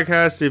in the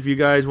podcast, if you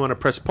guys want to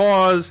press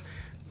pause,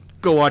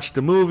 go watch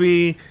the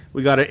movie.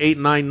 We got an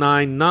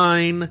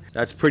 8.999.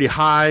 That's pretty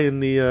high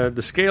in the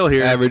scale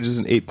here. Average is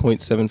an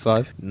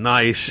 8.75.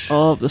 Nice.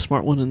 Oh, the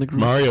smart one in the group.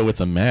 Mario with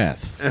the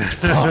math.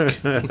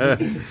 Fuck.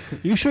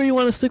 You sure you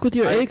want to stick with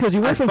your 8? Because you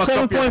went from fucked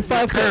up your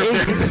 7.5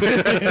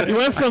 to 8. You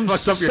went from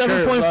fucked up your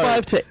curve,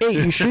 7.5 to 8.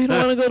 You sure you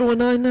don't want to go to a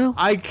 9 now?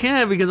 I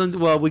can because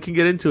we can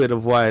get into it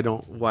of why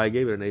I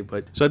gave it an 8.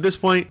 But so at this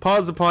point,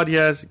 pause the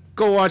podcast,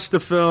 go watch the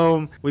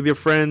film with your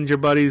friends, your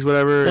buddies,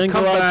 whatever. Then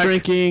come go out back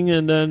drinking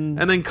and then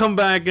and then come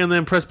back and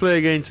then press play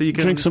again so you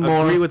can Drink some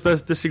agree more. with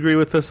us, disagree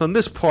with us on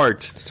this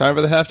part. It's time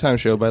for the halftime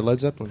show by Led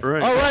Zeppelin.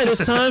 Right. all right,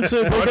 it's time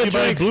to go Brought to get you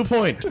by drinks. Blue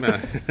Point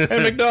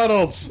and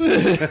McDonald's.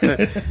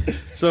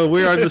 So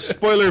we are in the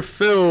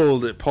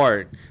spoiler-filled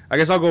part. I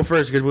guess I'll go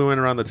first because we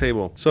went around the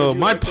table. So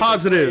my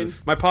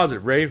positive,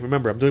 Ray,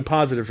 remember, I'm doing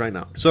positives right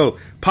now. So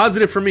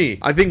positive for me,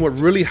 I think what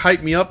really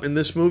hyped me up in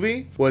this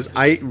movie was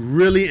I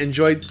really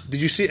enjoyed, did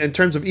you see, in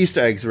terms of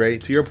Easter eggs, Ray,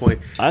 to your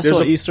point. I there's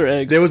saw a- Easter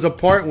eggs. There was a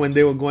part when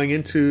they were going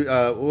into,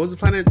 what was the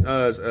planet?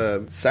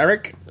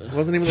 Sarek? What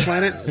was the name of the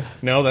planet?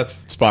 No, that's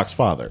Spock's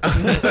father.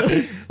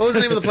 What was the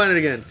name of the planet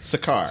again?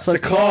 Sakaar.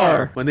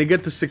 Sakaar. When they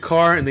get to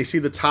Sakaar and they see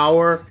the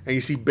tower and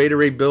you see Beta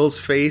Ray Bill's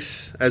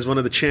face as one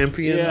of the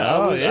champions. Yeah,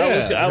 Oh, I was yeah.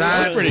 I was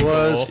That pretty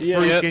was cool. Yeah.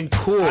 freaking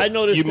cool. I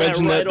noticed You that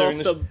mentioned right that off during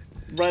the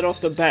right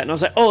off the bat, and I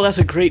was like, "Oh, that's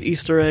a great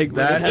Easter egg." When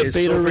That they had is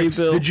Beta so Ray freak-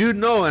 Bill. Did you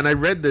know, and I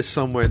read this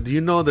somewhere, do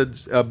you know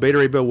that Beta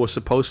Ray Bill was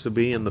supposed to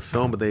be in the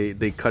film, but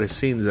they cut his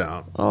scenes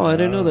out? Oh, I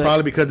didn't know that.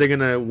 Probably because they're going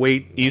to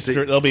wait.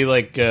 Easter, there'll be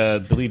like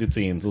deleted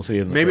scenes. We'll see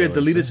it in the Maybe a trailers.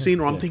 deleted scene,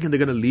 or I'm thinking they're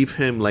going to leave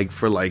him like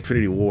for like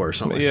Infinity War or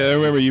something. Yeah, I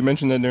remember you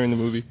mentioned that during the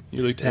movie.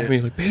 You like tagged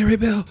me like Beta Ray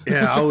Bill.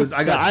 Yeah,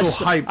 I got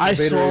so hyped. I for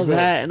Beta saw Ray Bill.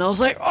 that, and I was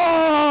like,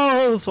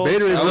 "Oh!" So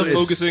Beta Ray I was Bill is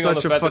focusing on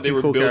the such a fact that they fucking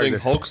were cool building character.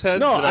 Hulk's head.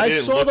 No, but I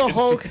didn't saw look the and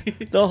Hulk, see.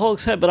 the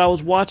Hulk's head, but I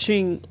was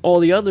watching all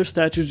the other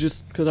statues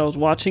just because I was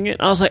watching it.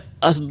 I was like,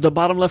 the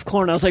bottom left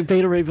corner. I was like,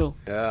 Beta Ray Bill.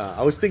 Yeah,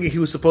 I was thinking he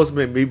was supposed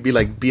to maybe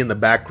like be in the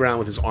background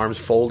with his arms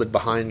folded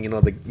behind,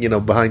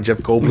 behind Jeff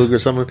Goldblum or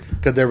something,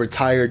 because they're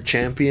retired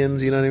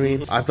champions. You know what I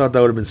mean? I thought that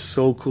would have been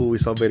so cool. We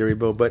saw Beta Ray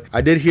Bill, but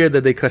I did hear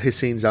that they cut his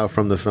scenes out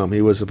from the film.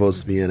 He was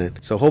supposed to be in it.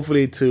 So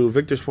hopefully, to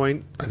Victor's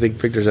point, I think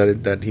Victor said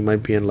it, that he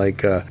might be in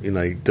like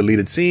like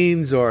deleted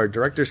scenes or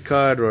director's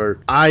cut, or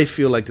I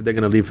feel like that they're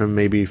going to leave him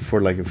maybe for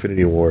like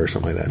Infinity War or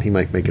something like that. He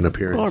might make an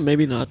appearance, Or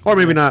maybe not. or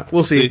maybe not.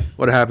 We'll see see.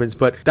 what happens.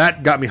 But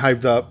that got me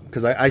hyped up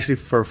because I actually,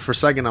 for a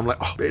second, I'm like,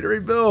 oh, Beta Ray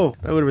Bill.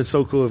 That would have been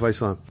so cool if I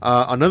saw him.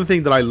 Another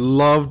thing that I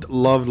loved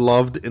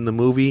in the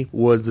movie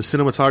was the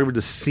cinematography,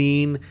 the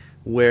scene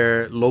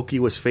where Loki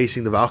was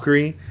facing the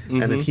Valkyrie,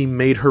 and then he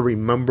made her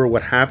remember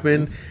what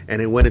happened, and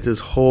it went into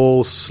this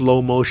whole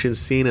slow motion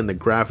scene, and the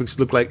graphics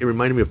looked like, it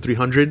reminded me of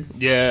 300,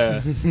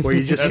 Yeah, where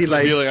you just that's see the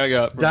like, feeling I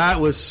got. that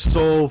was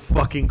so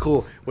fucking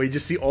cool, where you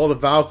just see all the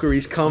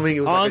Valkyries coming.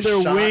 It was On like a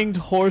their shot. winged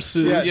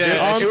horses.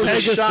 Yeah, On it was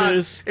Pegasus. a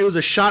shot. It was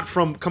a shot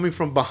from coming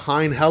from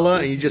behind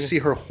Hela, and you just see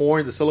her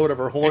horns, the silhouette of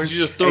her horns. And she's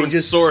just throwing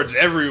swords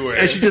everywhere.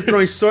 And she's just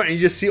throwing swords, and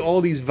you just see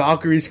all these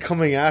Valkyries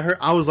coming at her.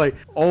 I was like,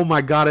 "Oh my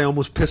god!" I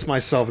almost pissed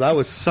myself. That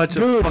was such a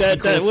Dude, fucking that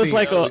cool was scene.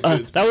 like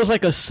That was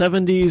good. a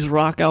 70s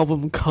rock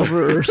album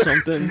cover or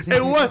something.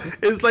 It was.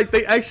 It's like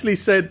they actually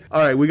said,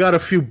 "All right, we got a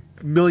few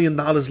 $1 million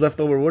left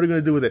over. What are we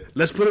gonna do with it?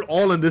 Let's put it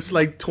all in this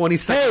like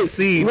 20-second Hey,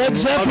 scene." Led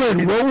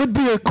Zeppelin, what would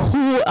be a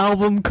cool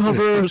album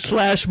cover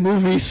 /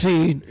 movie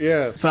scene?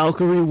 Yeah.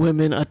 Valkyrie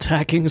women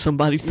attacking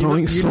somebody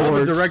throwing You know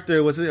swords. the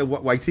director, was it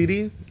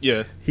Waititi?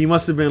 yeah, He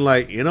must have been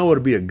like, what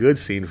would be a good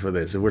scene for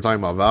this? If we're talking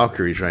about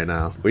Valkyries right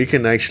now, we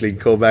can actually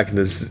go back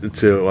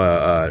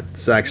to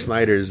Zack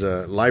Snyder's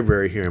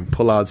library here and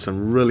pull out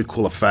some really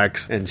cool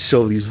effects and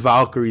show these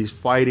Valkyries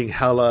fighting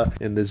Hela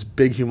in this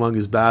big,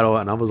 humongous battle.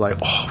 And I was like,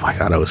 oh my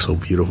god, that was so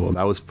beautiful.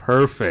 That was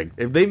perfect.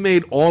 If they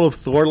made all of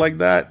Thor like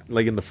that,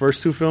 like in the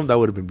first two films, that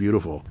would have been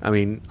beautiful. I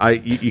mean,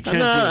 you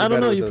can't. I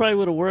don't know. You probably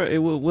would have worked. It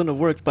wouldn't have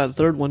worked. By the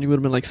third one, you would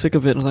have been like sick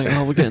of it. And like,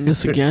 oh, we're getting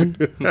this again.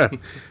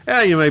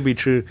 Yeah, you might be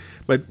true,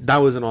 but that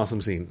was an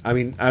awesome scene. I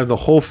mean, out of the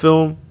whole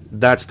film,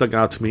 that stuck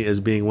out to me as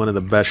being one of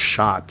the best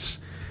shots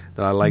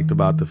that I liked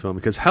about the film,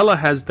 because Hela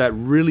has that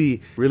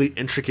really, really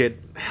intricate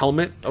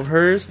helmet of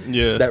hers,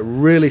 Yeah. that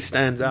really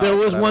stands out. There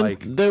was that I one.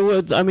 like. There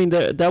was. I mean,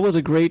 that was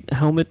a great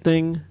helmet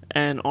thing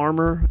and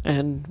armor.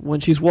 And when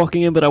she's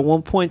walking in, but at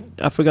one point,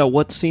 I forgot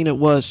what scene it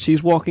was.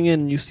 She's walking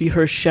in, and you see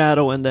her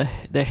shadow, and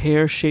the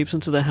hair shapes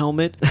into the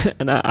helmet.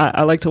 And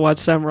I like to watch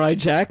Samurai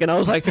Jack, and I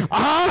was like,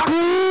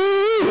 ah.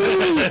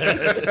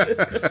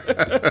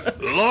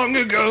 long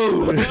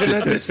ago.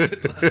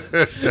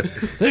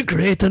 The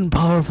great and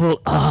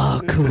powerful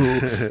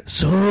Aku,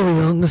 so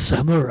young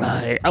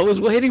samurai. I was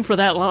waiting for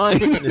that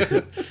line.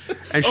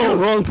 And she, Oh,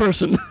 wrong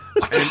person.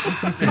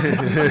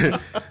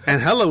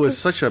 and Hela was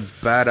such a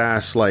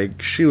badass.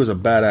 Like, she was a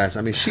badass.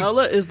 I mean, she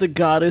Hela is the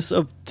goddess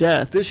of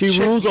death. This She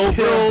chick rules over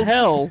killed-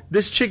 hell.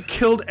 This chick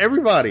killed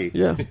everybody.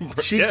 Yeah.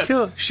 She Yeah.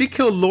 killed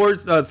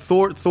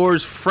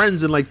Thor's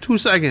friends in like 2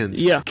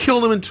 seconds. Yeah.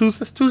 Killed him in 2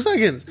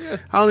 seconds.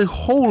 I mean,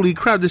 holy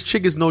crap, this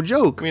chick is no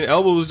joke. I mean,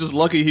 Elba was just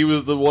lucky he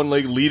was the one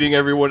like leading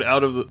everyone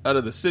out of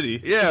the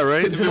city. Yeah,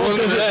 right? If it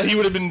wasn't for that, he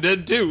would have been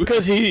dead too.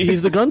 Because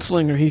he's the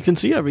gunslinger. He can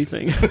see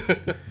everything.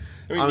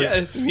 I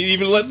mean, he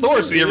even let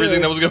Thor see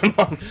everything that was going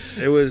on.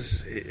 It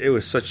was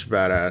such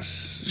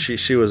badass.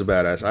 She was a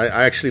badass. I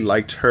actually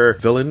liked her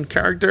villain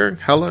character,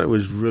 Hela. It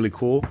was really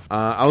cool.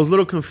 I was a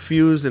little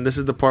confused, and this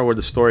is the part where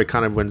the story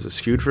kind of went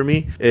skewed for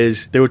me,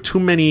 is there were too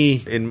many,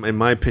 in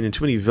my opinion,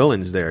 too many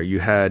villains there. You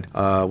had,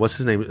 what's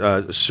his name?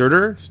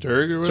 Surtur?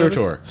 Sturg or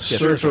whatever?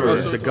 Surtur.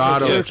 Surtur, the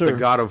god of Surtur. the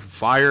god of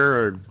fire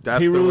or death.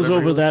 He or rules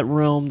whatever over that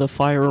realm, the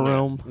fire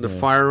realm. the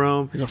fire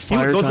realm. He's a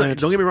fire don't giant.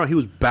 get me wrong, he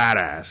was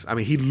badass. I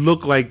mean, he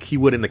looked like he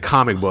would in the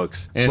comic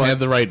books. And had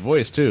the right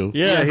voice, too.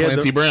 Yeah, he had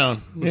Clancy the-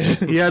 Brown.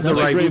 He had the That's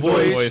a right great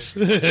voice, voice.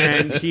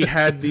 and he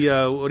had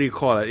the what do you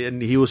call it?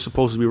 And he was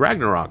supposed to be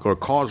Ragnarok or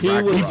cause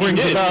Ragnarok. brings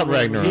did. about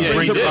Ragnarok. He Yeah,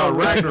 brings he did. about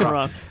Ragnarok.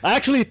 Ragnarok.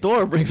 Actually,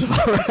 Thor brings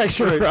about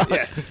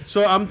Ragnarok.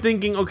 So I'm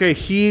thinking, okay,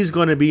 he's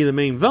going to be the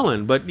main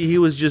villain, but he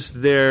was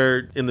just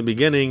there in the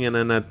beginning and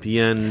then at the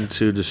end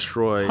to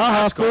destroy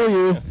Haha, Asgard. for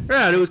you.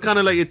 Yeah, it was kind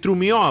of like, it threw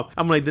me off.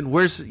 I'm like, then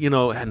where's,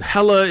 and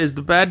Hela is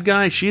the bad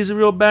guy. She's a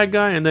real bad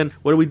guy. And then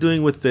what are we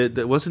doing with the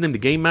what's his name? The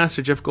Game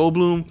Master, Jeff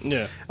Goldblum?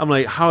 Yeah. I'm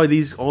like, how are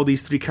all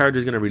these three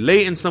characters going to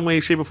relate in some way,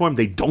 shape, or form?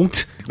 They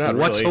don't Not really.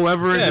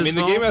 whatsoever in Yeah, I this mean,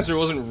 the film. Game Master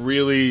wasn't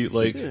really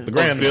like the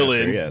Grandmaster,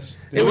 villain. yes.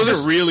 It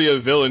wasn't really a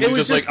villain. He's was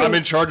just like, just I'm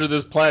in charge of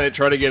this planet,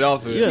 try to get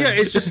off of it. Yeah. Yeah,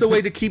 it's just a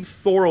way to keep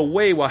Thor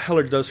away while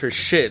Heller does her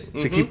shit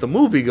to keep the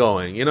movie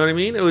going. You know what I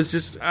mean? It was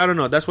just, I don't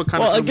know. That's what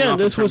kind of. Well, threw me again, off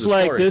in this terms was of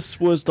like story. this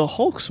was the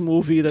Hulk's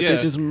movie that Yeah.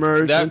 they just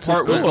merged. That into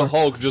part was Thor. the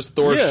Hulk, just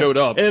Thor Yeah. showed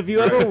up. If you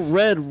ever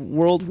read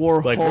World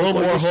War Like, Hulk, World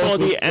or War you saw Hulk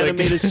was the like-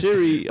 animated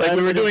series, Like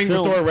we were doing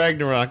film. Thor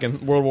Ragnarok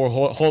and World War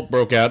Hulk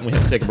broke out and we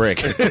had to take a break.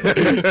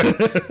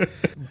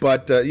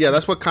 But yeah,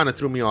 that's what kind of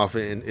threw me off.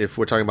 If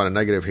we're talking about a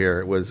negative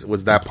here,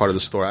 was that part of the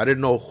story. I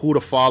didn't know who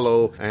to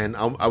follow, and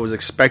I was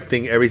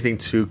expecting everything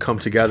to come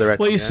together.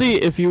 Well, you see,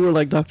 if you were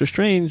like Doctor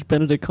Strange,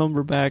 Benedict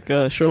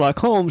Cumberbatch, Sherlock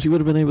Holmes, you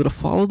would have been able to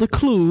follow the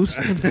clues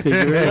and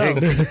figure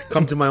it out.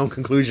 come to my own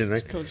conclusion,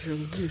 right? Come to your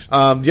conclusion.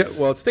 Yeah.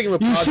 Well, sticking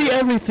with You positive- see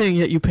everything,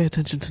 yet you pay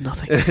attention to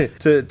nothing.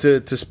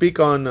 to speak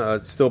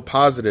on still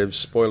positive,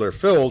 spoiler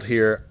filled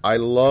here. I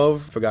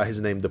forgot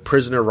his name, the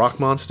prisoner rock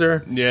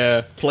monster.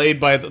 Yeah. Played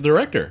by the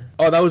director.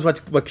 Oh, that was what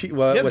Yeah,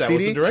 that was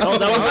the director. Oh,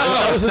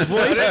 that was his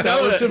voice.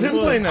 That was him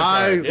playing that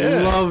I part.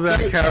 Yeah. love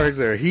that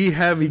character. He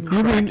had me You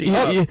mean, cracking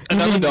up.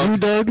 Another dog. you,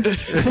 Doug?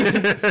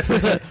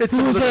 Who's that?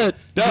 Who was that?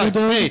 Doug,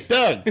 You, hey,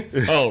 Doug.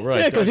 Oh, right.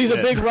 Yeah, because he's a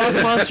big rock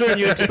monster, and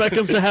you expect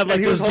him to have like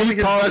And he was this holding deep,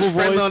 his powerful best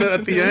friend voice. on it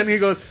at the end. He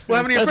goes, "What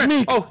happened to your That's friend?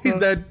 me. Oh, he's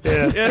dead.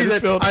 Yeah. He's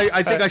dead. Felt-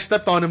 I think I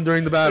stepped on him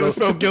during the I battle. just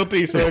felt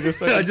guilty, so I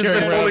just I just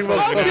been rolling for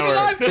both. an He's hour.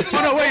 alive.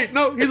 Oh no, wait,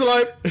 no, he's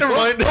alive. Never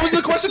mind. What was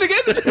the question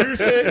again?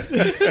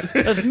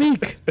 That's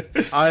Meek.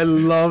 I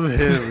love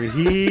him.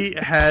 He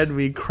had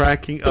me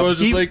cracking up. I was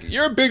just He- like,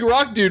 you're a big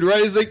rock dude,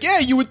 right? He's like, yeah,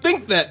 you would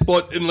think that.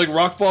 But, and like,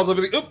 rock falls off,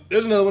 everything. Oh,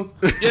 there's another one.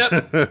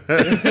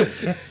 Yep.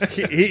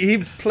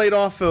 he played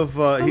off of.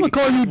 I'm gonna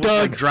call you was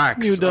Doug. like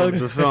Drax You Doug. of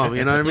the film.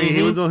 You know what I mean?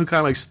 He was the one who kind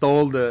of like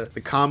stole the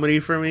comedy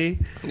for me.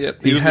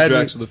 Yep. He He was the had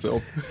Drax me- of the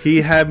film.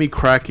 He had me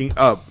cracking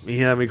up. He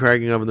had me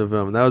cracking up in the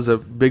film. And that was a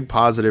big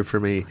positive for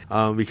me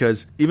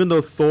because even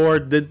though Thor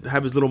did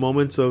have his little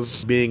moments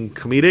of being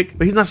comedic,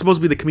 but he's not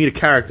supposed to be the comedic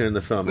character in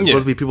the film. It's Yeah.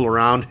 supposed to be people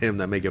around him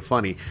that make it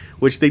funny,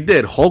 which they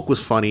did. Hulk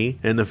was funny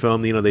in the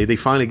film. You know, they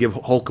finally give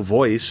Hulk a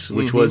voice,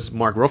 which was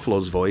Mark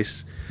Ruffalo's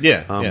voice.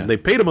 Yeah, They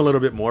paid him a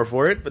little bit more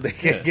for it, but they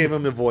gave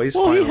him a voice.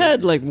 Well, finally. he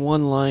had like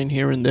one line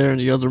here and there in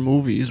the other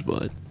movies,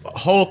 but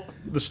Hulk.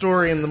 The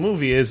story in the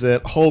movie is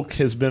that Hulk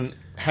has been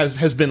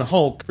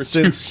Hulk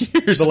since 2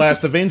 years. the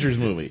last Avengers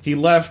movie. He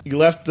left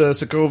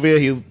Sokovia.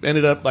 He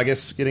ended up, I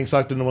guess, getting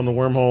sucked into one of the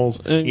wormholes.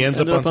 And He ends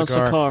up ended on up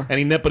on Sakaar, Sakaar.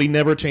 and but he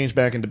never changed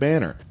back into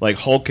Banner. Like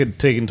Hulk had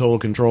taken total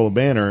control of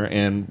Banner,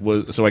 and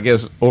was so I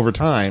guess over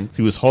time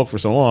he was Hulk for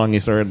so long he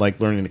started like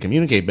learning to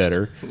communicate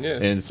better. Yeah.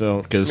 And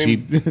so because I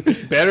mean,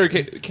 Banner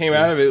came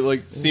out of it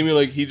like seeming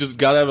like he just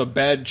got out of a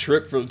bad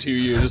trip for 2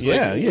 years. Just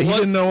Yeah, like, yeah, he what,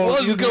 didn't know-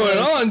 what he is didn't going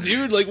know- on,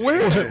 dude. Like,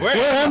 where where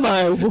am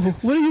I?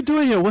 What are you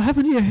doing here? What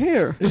happened to your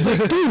hair? It's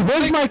like, dude,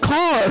 where's my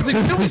car? Like,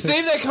 didn't we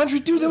save that country,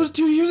 dude? That was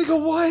 2 years ago.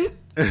 What?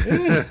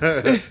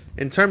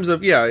 In terms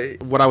of,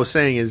 what I was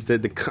saying is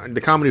that the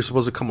comedy was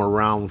supposed to come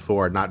around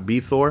Thor, not be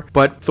Thor.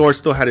 But Thor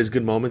still had his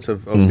good moments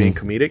of being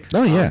comedic.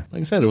 oh yeah,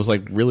 like I said, it was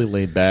like really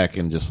laid back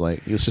and just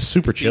like it was just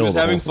super chill. was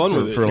the having whole- fun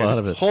for, with it. for a lot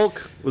of it.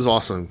 Hulk was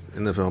awesome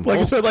in the film. Like,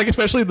 Hulk-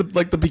 especially the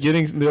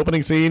beginning, the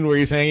opening scene where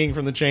he's hanging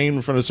from the chain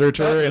in front of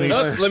Surtur, and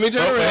he's Let me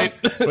turn around.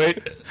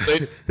 wait.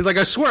 he's like,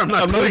 I swear I'm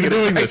not doing it.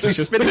 I'm this. actually It's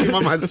just spinning him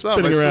on myself.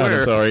 spinning I around. swear.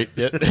 I'm sorry.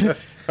 Yeah.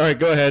 All right,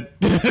 go ahead.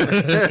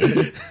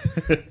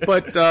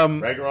 But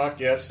Ragnarok,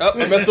 yes. Oh,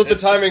 I messed up the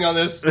timing on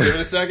this. Give it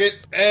a second.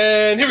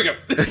 And here we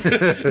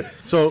go.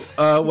 so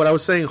what I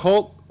was saying,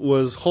 Hulk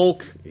was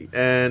Hulk,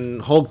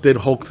 and Hulk did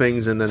Hulk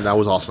things, and then that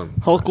was awesome.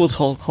 Hulk was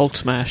Hulk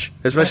smash.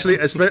 Especially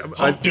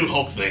Do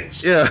Hulk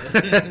things. yeah.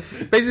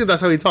 Basically,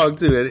 that's how he talked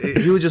too. And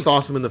he was just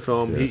awesome in the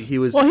film. He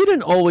was. Well, he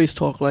didn't always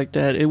talk like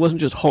that. It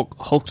wasn't just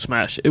Hulk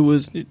smash. It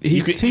was he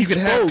You could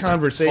have spoke.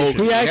 conversations.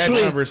 He You had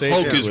actually-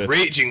 conversations Hulk is with-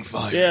 raging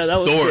fire. Yeah, that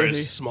was Thor crazy.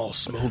 is small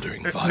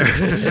smoldering fire.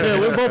 Yeah,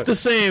 we're both the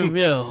same.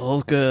 Yeah,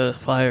 Hulk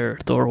fire,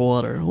 Thor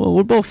water. Well,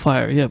 we're both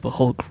fire. Yeah, but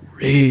Hulk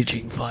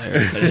raging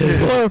fire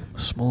or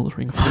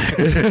smoldering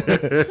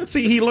fire.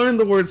 See, he learned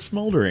the word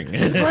smoldering.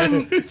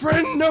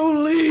 friend, no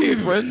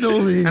leave.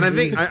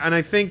 And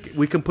I think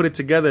we can put it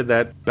together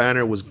that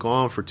Banner was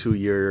gone for 2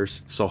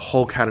 years, so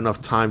Hulk had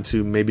enough time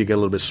to maybe get a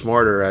little bit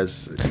smarter.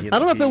 As you know, I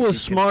don't know if it was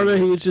he smarter.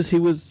 continued. He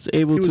was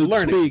able He was to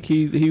learning. speak.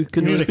 He could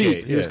Communicate,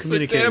 speak. He was yes.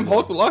 communicating. Damn,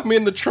 Hulk, lock me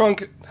in the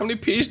trunk. How many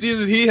PhDs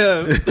did he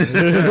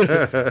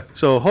have?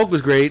 So Hulk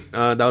was great.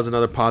 That was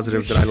another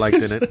positive that I liked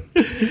in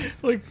it.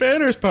 Like,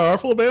 Banner's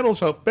powerful, Banner's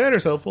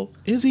helpful.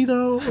 Is he,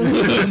 though?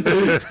 In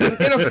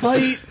a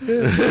fight.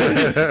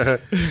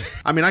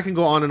 I mean, I can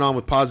go on and on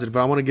with positive,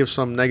 but I want to give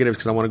some negatives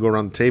because I want to go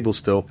around the table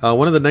still.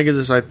 One of the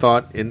negatives I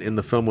thought in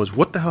the film was,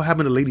 what the hell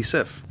happened to Lady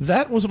Sif?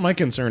 That was my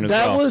concern as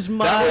That well. was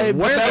my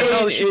where the hell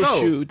main did she go?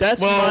 issue.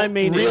 That's well, my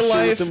main real issue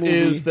life with the movie.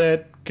 is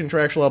that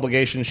contractual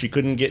obligations.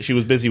 She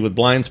was busy with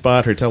Blind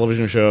Spot, her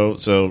television show,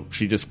 so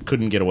she just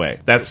couldn't get away.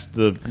 That's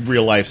the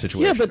real life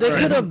situation. Yeah, but they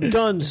could have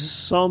done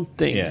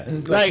something. Yeah.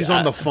 Like she's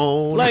on the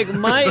phone. Like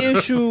my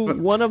issue,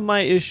 one of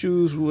my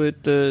issues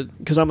with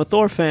because I'm a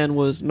Thor fan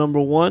was number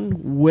one,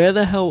 where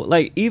the hell,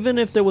 like even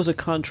if there was a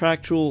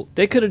contractual,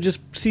 they could have just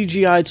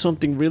CGI'd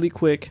something really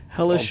quick.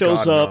 Hela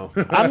shows God, up.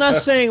 no. I'm not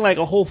saying like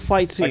a whole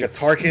fight scene, Like a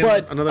Tarkin?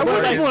 but Another I would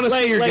Tarkin? I wanna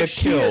see her get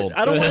killed.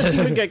 I don't want to see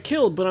her get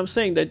killed, but I'm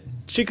saying that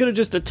she could have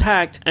just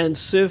attacked and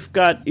Sif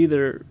got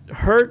either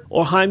hurt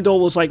or Heimdall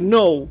was like,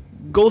 no.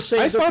 Go save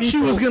I the thought she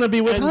people, was going to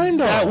be with and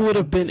Heimdall. That would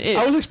have been it.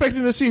 I was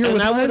expecting to see her And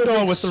with I would have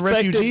Heimdall with the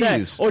expected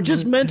refugees. that. Or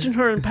just mention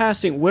her in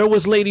passing. Where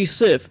was Lady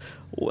Sif?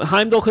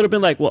 Heimdall could have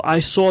been like, well, I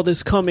saw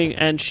this coming,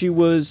 and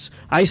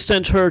I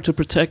sent her to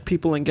protect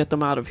people and get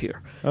them out of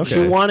here. Okay.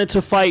 She wanted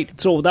to fight,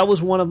 so that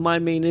was one of my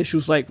main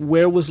issues, like,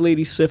 where was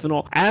Lady Sif and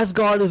all?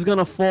 Asgard is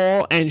gonna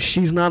fall, and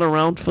she's not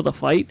around for the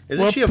fight.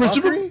 Isn't she a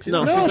Valkyrie?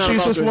 No, No, she's she's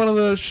not just Valkyrie. one of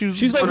the.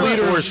 She's like one of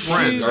leader, Thor's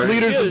friends, right?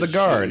 leaders of the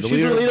guard.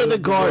 She's the leader of the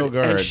guard,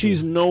 Royal and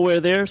she's nowhere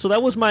there. So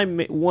that was my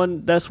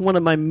one. That's one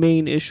of my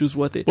main issues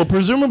with it. Well,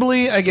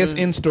 presumably, I guess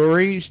in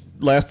story,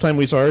 last time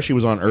we saw her, she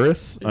was on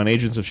Earth on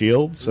Agents of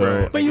Shield. So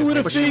Right. But you would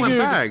have But she went figured.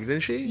 back, didn't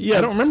she? Yeah,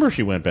 I don't remember if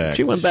she went back.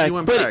 she went back.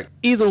 went but back.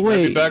 either Be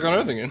way, back on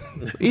Earth again.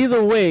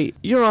 either way,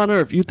 you're on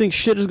Earth. You think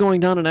shit is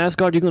going down in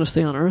Asgard? You're going to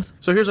stay on Earth?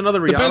 So here's another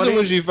Depends on when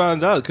reality. she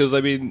finds out, because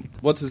I mean,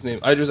 what's his name?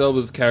 Idris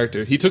Elba's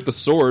character. He took the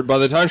sword. By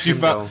the time she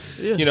found,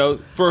 Yeah. you know,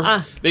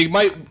 they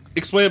might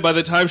explain it by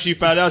the time she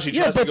found out. She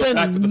Yeah, tries to but go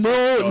back with the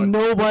then sword. going.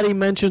 nobody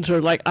mentions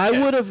her. Like I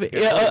would have,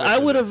 I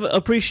would have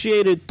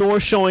appreciated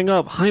Thor showing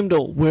up.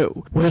 Heimdall,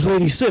 where's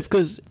Lady Sif?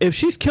 Because if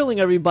she's killing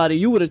everybody,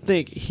 you would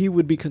think he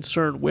would be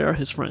concerned. Where are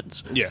his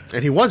friends? Yeah.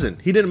 And he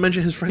wasn't. He didn't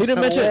mention his friends He didn't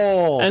at mention-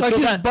 all. and Like so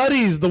his that-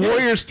 buddies, the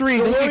Warriors 3,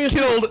 The they Warriors get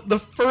killed the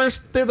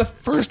first. They're the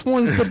first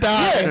ones to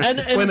die Yeah,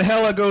 and when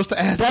Hela goes to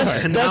Asgard.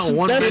 That's And not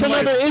one that's in,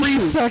 like, another 3 issue.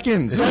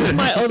 seconds. That's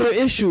my other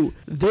issue.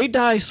 They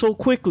die so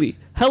quickly.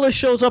 Hela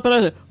shows up and I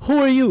said, "Who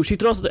are you?" She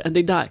throws it, and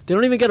they die. They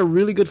don't even get a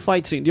really good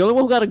fight scene. The only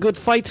one who got a good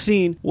fight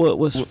scene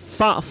was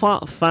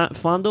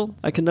Fandel.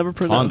 I can never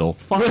pronounce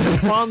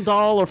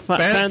Fandal or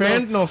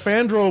Fandal.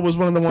 Fandral was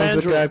one of the ones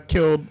that Fandral. got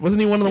killed. Wasn't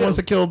he one of the Yeah. ones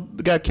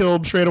that got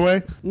killed straight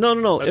away? No.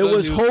 I It thought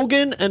was he was-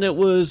 Hogan and it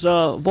was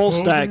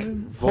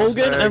Volstagg.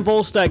 Hogan and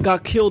Volstagg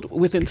got killed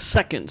within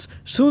seconds.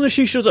 Soon as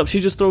she shows up, she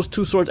just throws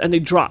two swords and they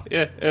drop.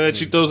 Yeah, and then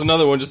she throws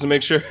another one just to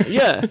make sure.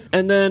 Yeah,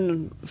 and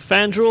then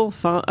Fandral,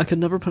 I can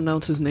never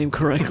pronounce his name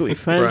correctly.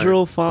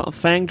 Fandral,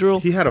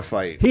 Fangdral. He had a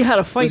fight. He had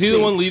a fight Was he the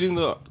scene. one leading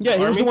the Yeah, he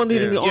was army? the one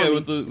leading the Yeah. army.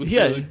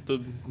 Yeah, with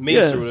the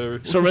mace or whatever.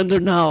 Surrender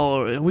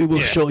now, and we will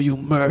show you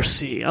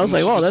mercy. I was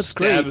like, oh, that's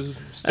great.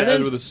 Stabs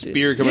then- with a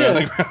spear coming out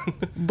of the ground.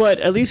 But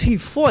at least he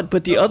fought.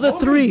 But the other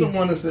three,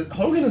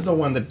 Hogan is the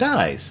one that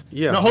dies.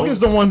 Yeah. no, Hogan's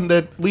the one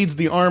that leads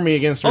the army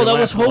against her. Oh, that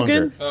last was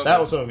Hogan? longer.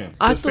 That was Hogan.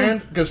 I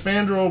Because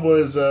Fandral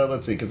was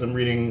let's see, because I'm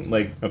reading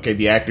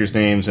the actors'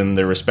 names and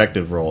their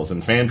respective roles,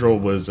 and Fandral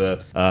was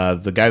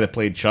the guy that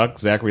played Chuck,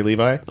 Zachary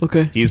Levi.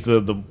 Okay. he's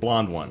the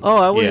blonde one. Oh,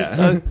 I was- yeah.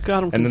 I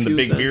got him And then the confused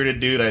big then. bearded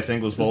dude, I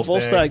think, was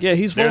Volstagg. Volstagg, yeah,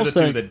 he's They're the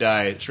Volstagg. two that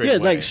die straight yeah,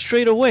 away. like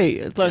straight away.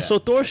 It's like, Yeah. So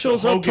Thor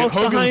shows up, Hogan- talks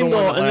to Hogan's the one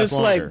Heimdall, that and lasts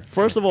it's like, longer.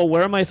 first of all,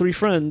 where are my three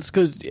friends?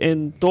 Because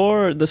in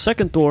Thor, the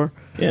second Thor,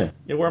 yeah.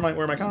 Where are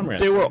my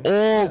comrades? they were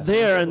all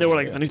there, and they were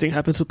like, if anything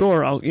happens to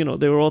Thor,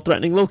 they were all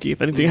threatening Loki.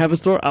 If anything happens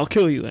to Thor, I'll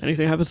kill you.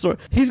 Anything happens to Thor,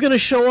 he's gonna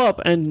show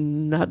up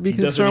and not be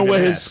doesn't concerned even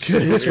where ask.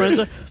 his friends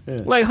are.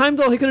 Like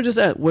Heimdall, he could have just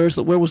asked, where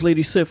was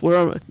Lady Sif?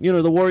 Where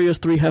are the Warriors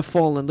 3 have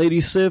fallen?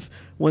 Lady Sif,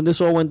 when this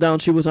all went down,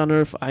 she was on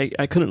Earth.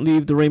 I couldn't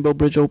leave the Rainbow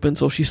Bridge open,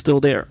 so she's still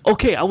there.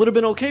 Okay, I would have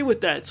been okay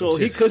with that. So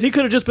because he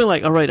could have just been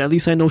like, all right, at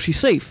least I know she's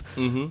safe.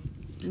 Mm-hmm.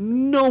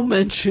 No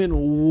mention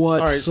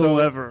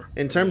whatsoever.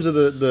 In terms of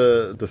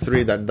the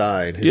three that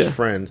died, his Yeah.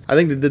 friends, I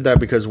think they did that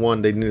because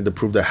one, they needed to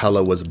prove that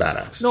Hela was a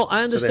badass. No, I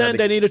So understand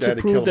they needed to had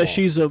prove kill that them all.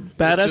 she's a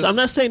badass. Just I'm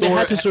not saying they Thor-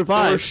 had to Thor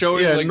survive.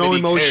 showing, Yeah, like, no that he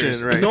emotion,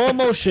 cares. right? No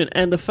emotion.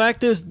 And the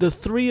fact is, the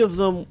three of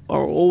them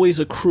are always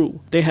a crew.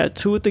 They had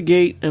two at the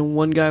gate, and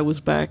one guy was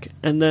back.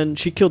 And then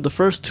she killed the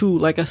first two,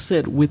 like I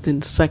said,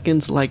 within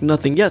seconds, like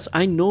nothing. Yes,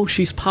 I know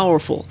she's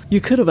powerful. You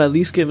could have at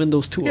least given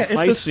those two Yeah, a if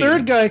fight the scene.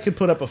 third guy could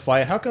put up a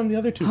fight, how come the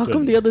other two How couldn't?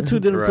 come the other two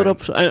didn't Right. put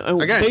up?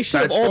 Again, They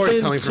should have bad all been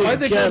storytelling for me. Why'd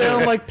they go together.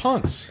 down like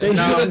punks? They should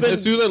have been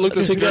As soon as I looked at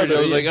the script, together,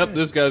 I was yeah. like, "Up,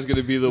 this guy's going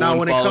to be the Now, one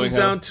when it following comes him."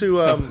 down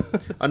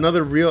to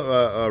another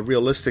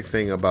realistic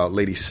thing about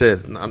Lady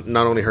Sith,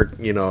 not only her,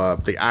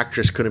 the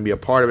actress couldn't be a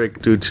part of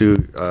it due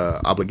to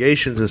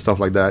obligations and stuff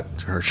like that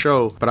to her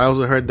show, but I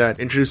also heard that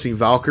introducing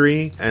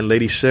Valkyrie and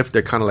Lady Sif,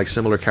 they're kind of like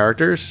similar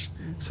characters.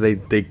 So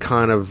they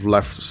kind of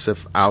left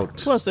Sif out.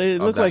 Plus, they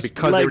of look that like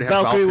because they already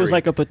have Valkyrie was Valkyrie.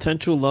 like a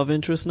potential love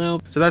interest now.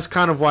 So that's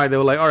kind of why they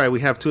were like, all right, we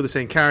have two of the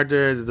same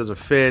characters. It doesn't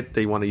fit.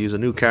 They want to use a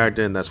new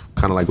character, and that's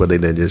kind of like what they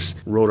did. Just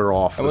wrote her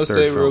off. I'm in the gonna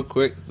third say film. real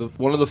quick,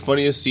 one of the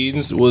funniest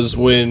scenes was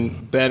when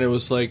Banner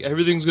was like,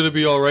 "Everything's gonna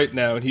be all right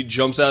now," and he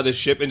jumps out of the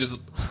ship and just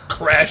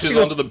crashes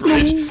onto the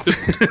bridge. Just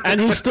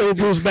And he's still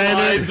Bruce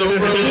Banner. slides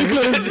over.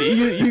 Because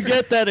you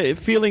get that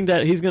feeling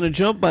that he's going to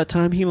jump. By the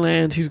time he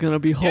lands, he's going to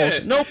be Hulk. Yeah.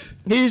 Nope.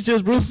 He's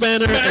just Bruce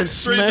Banner and Smacks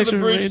straight to the smashing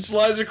bridge, range.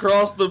 slides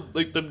across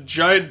the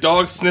giant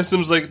dog sniffs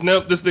him. Is like,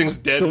 nope, this thing's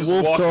dead. The Just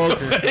wolf walks dog.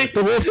 away.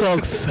 The wolf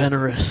dog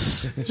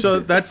Fenris. So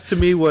that's to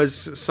me was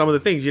some of the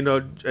things,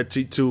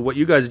 to what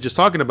you guys are just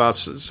talking about.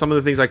 Some of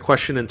the things I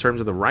question in terms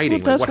of the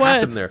writing. Well, Like, what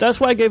happened there? That's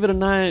why I gave it a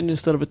 9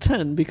 instead of a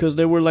 10, because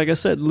there were, like I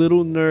said,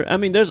 little nerd. I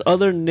mean, there's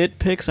other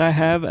nitpicks I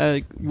have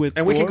with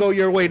And we can Thor. go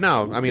your way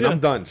now. I mean, Yeah. I'm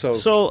done.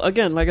 So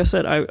again, like I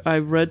said, I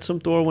read some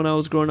Thor when I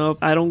was growing up.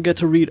 I don't get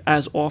to read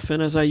as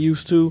often as I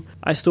used to.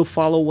 I still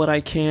follow what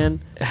I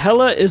can.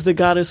 Hela is the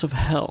goddess of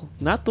hell,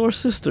 not Thor's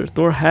sister.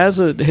 Thor has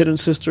a hidden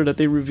sister that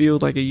they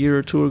revealed like a year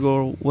or two ago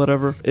or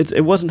whatever.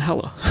 It wasn't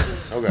Hela.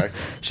 okay,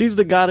 She's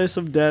the goddess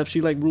of death. She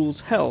like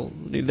rules hell.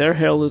 Their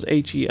hell is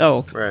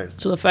Hel. right.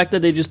 So the fact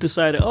that they just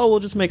decided, oh, we'll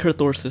just make her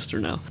Thor's sister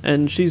now,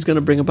 and she's going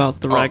to bring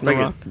about the thank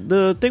Ragnarok.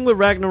 The thing with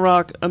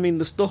Ragnarok, I mean,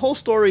 the whole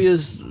story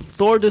is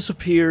Thor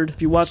disappeared.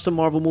 If you watch the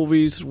Marvel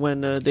movies,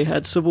 when they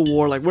had Civil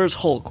War, like, where's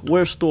Hulk?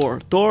 Where's Thor?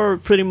 Thor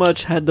pretty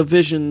much had the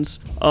visions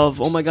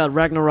of, oh my God,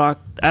 Ragnarok,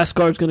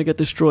 Asgard's going to get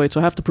destroyed, so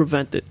I have to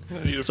prevent it.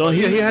 So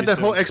Yeah, he had that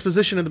whole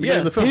exposition at the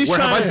beginning Yeah, of the film. he's Where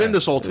have I trying- been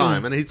this whole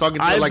time? And he's talking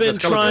to I've like been a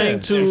skeleton. trying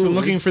to Yeah,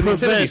 looking for the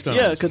Infinity prevent, Stones.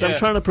 yeah, because I'm Yeah.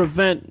 trying to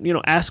prevent,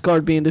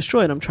 Asgard being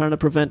destroyed. I'm trying to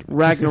prevent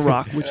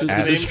Ragnarok, which is At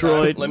the same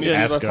destroyed. time, let me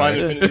Yeah. see if I find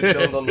Asgard. Infinity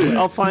Stones on the way.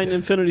 I'll find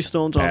Infinity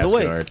Stones on the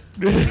way. Asgard.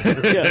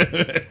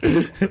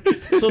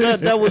 Yeah. So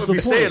that was the You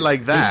point. say it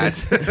like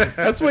that.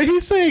 That's why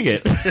he's saying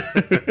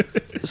it.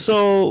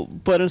 So,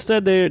 but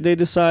instead they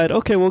decide,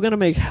 okay, we're gonna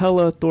make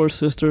Hela Thor's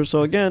sister.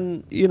 So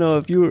again,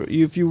 if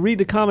you read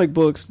the comic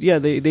books, yeah,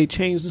 they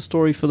changed the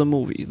story for the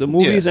movie. The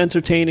movie is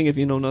entertaining if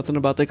you know nothing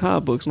about the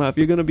comic books. Now, if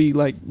you're gonna be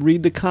like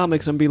read the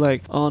comics and be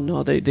like, oh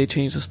no, they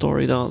changed the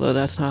story, no,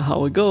 that's not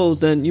how it goes,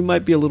 then you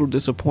might be a little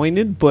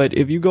disappointed. But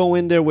if you go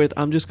in there with,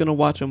 I'm just gonna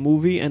watch a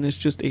movie and it's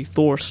just a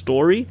Thor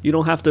story, you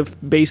don't have to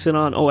base it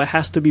on, it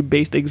has to be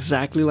based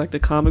exactly like the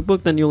comic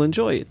book, then you'll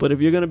enjoy it. But if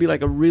you're gonna be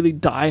like a really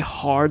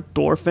die-hard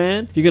Thor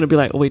fan, you're gonna be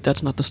like, oh wait,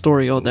 that's not the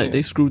story. Oh,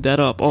 they screwed that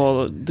up.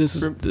 Oh, this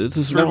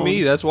is For wrong.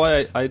 me, that's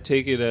why I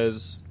take it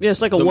as Yeah,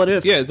 it's like a the, what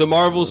if. Yeah, the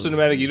Marvel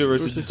Cinematic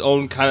Universe is its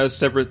own kind of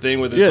separate thing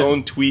with its Yeah.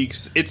 own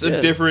tweaks. It's Yeah.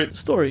 a different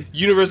Story.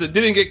 universe that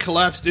didn't get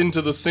collapsed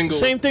into the single.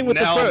 Same thing with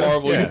the now first-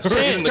 Marvel Yeah. universe.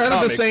 It's in the kind of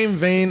the comics. same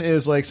vein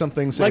as like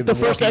something, say, Like the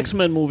first Walking-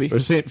 X-Men movie. Or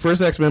say,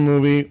 first X-Men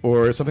movie,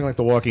 or something like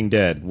The Walking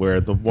Dead, where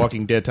the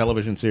Walking Dead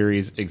television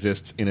series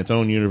exists in its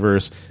own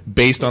universe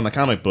based on the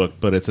comic book,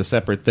 but it's a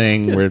separate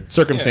thing where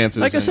circumstances.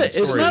 Like I and said,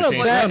 it's stories not a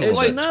change. bad, It's it's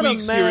slight not a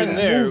tweaks here and mad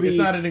there. movie. It's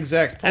not an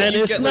exact. And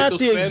You it's get, not those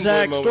the fanboy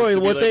exact moments story. to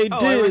be What like, they oh,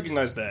 I did,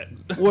 recognize that.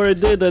 where it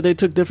did that, they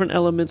took different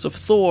elements of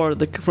Thor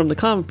from the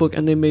comic book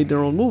and they made their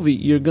own movie.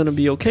 You're gonna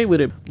be okay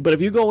with it. But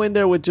if you go in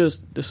there with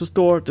just, this is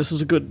Thor, this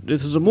is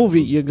a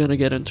movie, you're gonna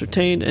get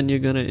entertained and you're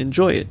gonna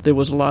enjoy it. There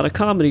was a lot of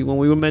comedy when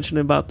we were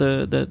mentioning about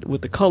the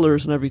with the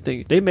colors and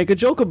everything. They make a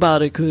joke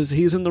about it because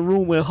he's in the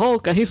room with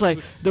Hulk and he's like,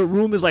 the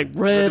room is like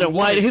red and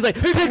white. And he's like,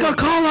 pick a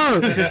color,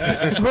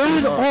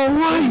 red or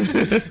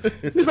white.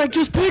 He's like,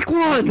 just pick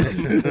one.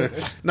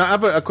 Now, I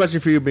have a question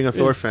for you, being a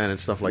Thor fan and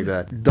stuff like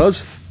that.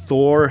 Does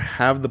Thor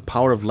have the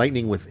power of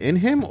lightning within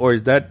him, or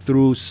is that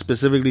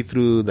specifically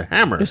through the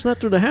hammer? It's not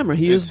through the hammer.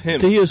 He It's is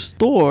him. He is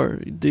Thor.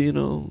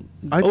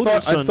 I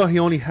Odin's thought son. he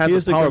only had He the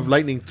is the power god. of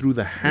lightning through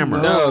the hammer.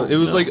 No, it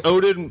was no. like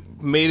Odin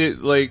made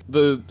it like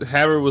the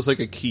hammer was like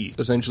a key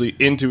essentially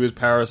into his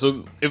power.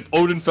 So if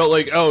Odin felt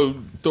like, oh,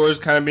 Thor's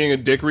kind of being a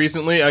dick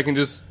recently, I can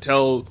just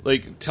tell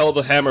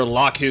the hammer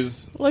lock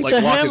his Like lock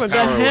the his hammer. The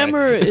power away.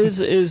 hammer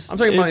is. I'm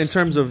talking about in is-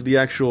 terms of the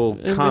actual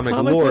in the comic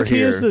lore book, he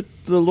here. is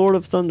the Lord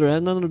of Thunder. It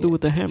had nothing to do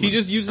with the hammer. He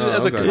just uses it Oh,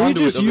 as a okay. He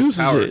conduit just of his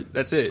uses power. it.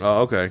 That's it.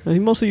 Oh, okay. He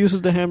mostly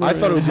uses the hammer. I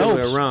thought it and was the other way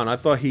helps. around. I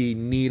thought he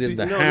needed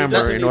the no, he hammer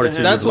doesn't in need order the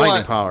to hammer. use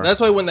lightning power.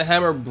 That's why when the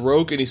hammer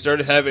broke and he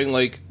started having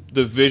like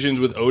the visions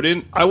with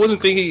Odin, I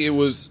wasn't thinking it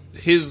was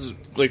his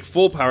like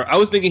full power. I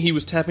was thinking he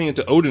was tapping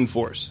into Odin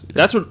force.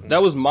 That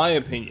was my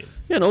opinion.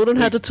 Yeah, and Odin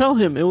had to tell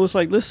him. It was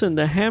like, listen,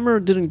 the hammer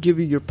didn't give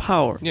you your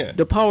power. Yeah.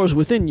 The power is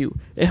within you.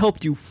 It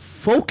helped you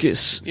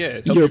focus Yeah,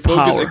 it helped your you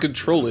focus power. and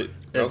control it.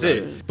 That's Okay.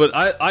 it. But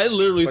I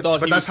literally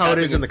thought but he that's was how it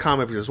tapping is in the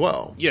comics as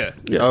well. Yeah.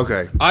 Yeah.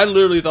 Okay. I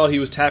literally thought he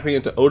was tapping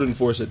into Odin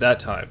force at that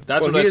time.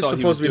 That's Well, what he I is thought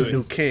he was supposed to be the doing.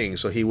 new king,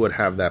 so he would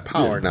have that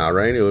power now,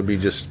 right? It would be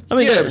just. I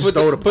mean, Yeah, bestowed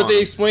but upon they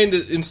him. explained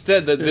it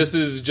instead that this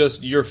is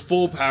just your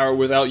full power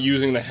without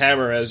using the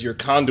hammer as your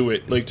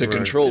conduit, like to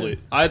control it.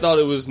 I thought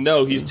it was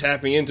no, he's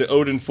tapping into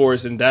Odin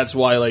force, and that's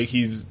why like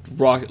he's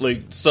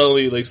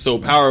suddenly like so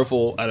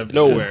powerful out of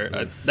nowhere.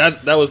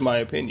 That was my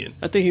opinion.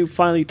 I think he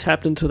finally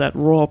tapped into that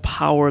raw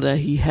power that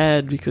he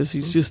had because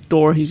he's just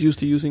Thor. He's used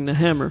to using the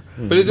hammer.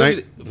 But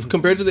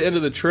compared to the end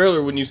of the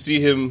trailer, when you see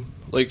him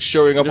like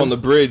showing up on the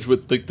bridge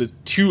with like the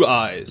two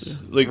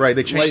eyes, like Right,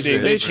 they changed lightning, it.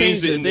 they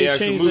changed it in the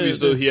actual movie,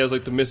 so he has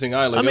like the missing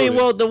eye. Like I mean, Odin.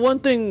 well, the one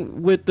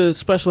thing with the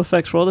special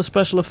effects, for all the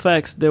special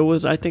effects, there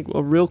was, I think,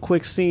 a real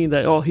quick scene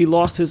that, he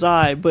lost his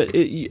eye, but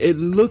it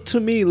looked to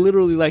me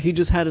literally like he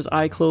just had his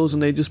eye closed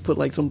and they just put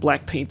like some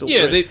black paint over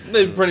it. Yeah,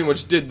 they pretty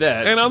much did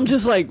that. And I'm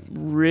just like,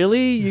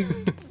 really?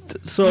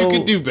 So You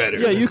could do better.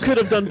 Yeah, you could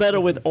have done better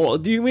with all.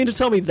 Do you mean to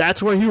tell me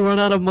that's where you run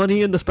out of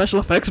money in the special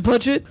effects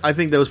budget? I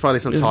think there was probably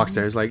some talks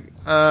there. It's like,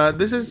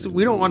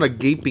 we don't want a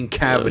gaping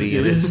cavity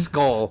in his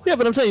skull. Yeah,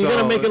 but I'm saying you're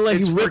gonna make it like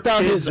it's he for ripped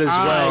out kids his as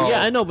eye. well.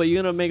 Yeah, I know, but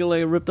you're gonna make it like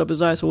he ripped up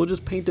his eye. So we'll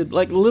just paint it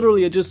like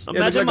literally. It just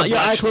imagine like a your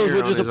black eye closed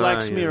smear with just a on black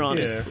his eye, smear yeah. on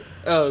it.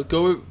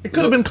 It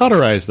could have been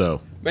cauterized,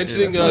 though.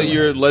 Mentioning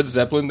your Led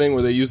Zeppelin thing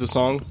where they used the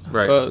song,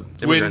 Right.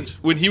 Immigrants.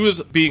 when he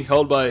was being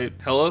held by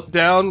Hela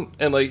down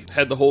and like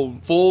had the whole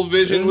full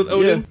vision with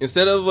Odin,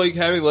 instead of like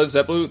having Led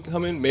Zeppelin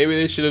come in, maybe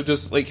they should have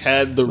just like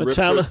had the riff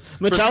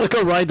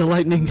Metallica Ride the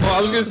Lightning. Oh,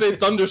 I was gonna say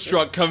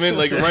Thunderstruck come in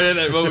like right at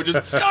that moment, just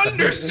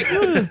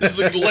Thunderstruck, just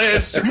like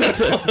Lance.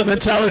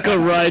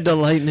 Metallica Ride the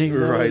Lightning.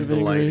 That Right, would've the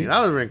been lightning. great. That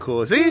would have been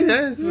cool. See,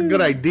 there's some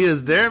good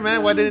ideas there,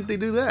 man. Why didn't they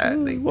do that?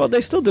 Well,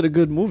 they still did a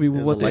good movie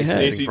with what a they had.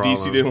 licensing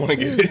AC/DC didn't want to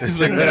give it. It's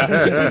like,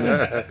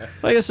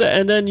 Like I said,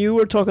 and then you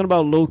were talking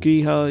about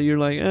Loki, how you're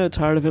like,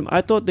 tired of him.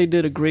 I thought they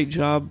did a great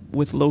job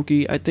with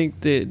Loki. I think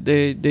they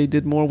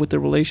did more with the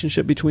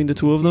relationship between the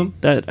two of them.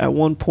 That at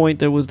one point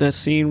there was that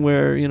scene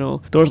where,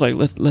 Thor's like,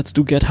 let's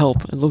do Get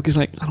Help. And Loki's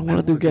like, I don't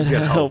want to do Get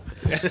Help.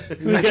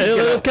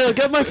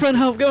 Get my friend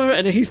help.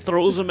 And then he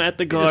throws him at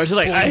the guards. He's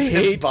like, I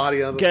hate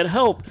Get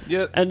Help.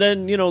 Yeah. And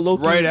then,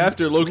 Loki... right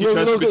after Loki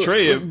tries to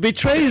betray him.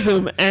 Betrays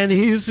him, and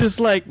he's just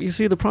like, you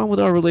see, the problem with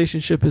our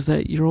relationship is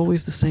that you're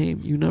always the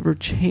same. You never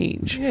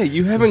change. Yeah,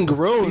 you haven't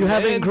grown. You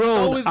haven't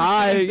grown. It's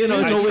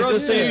always the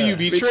same. You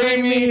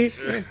betrayed me.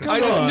 I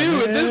just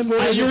knew at this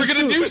point you were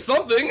going to do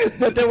something.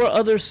 But there were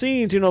other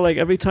scenes, like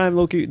every time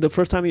Loki, the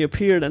first time he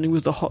appeared, and he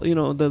was the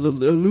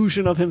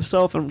illusion of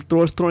himself, and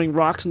Thor's throwing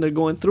rocks, and they're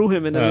going through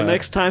him, and then the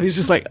next time he's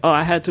just like, oh,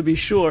 I had to be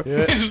sure.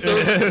 He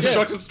just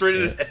chucks him straight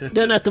in his head.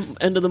 Then at the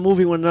end of the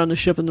movie, when they're on the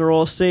ship and they're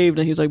all saved,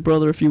 and he's like,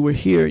 brother, if you were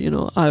here,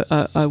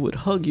 I would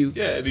hug you.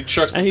 Yeah, and he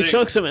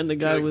chucks him, and the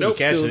guy was nope,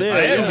 still there.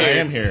 I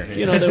am here.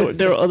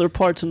 There were other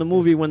parts in the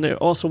movie when they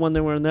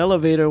were in the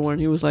elevator when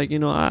he was like,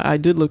 I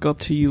did look up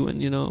to you,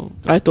 and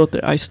I thought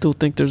that I still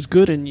think there's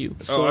good in you.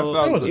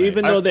 So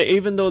even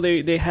though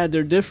they had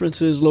their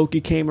differences,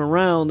 Loki came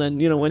around,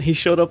 and when he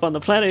showed up on the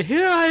planet,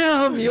 here I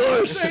am,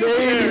 your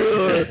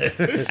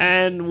savior.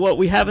 And what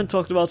we haven't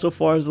talked about so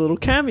far is a little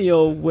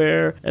cameo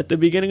where at the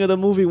beginning of the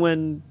movie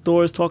when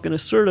Thor is talking to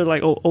Surtur,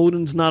 like, oh,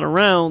 Odin's not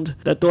around,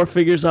 that Thor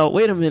figures out,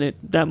 wait a minute,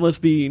 that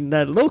must be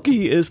that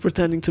Loki is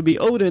pretending to be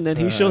Odin, and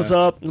he shows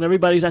up, and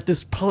everybody's at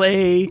this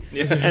play,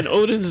 and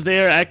Odin's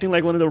there acting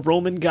like one of the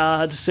Roman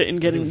gods, sitting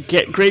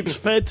get grapes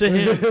fed to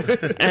him,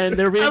 and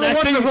they're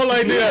reenacting. Wonderful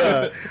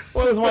idea.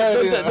 What was my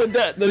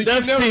idea? The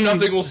death scene.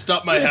 Nothing will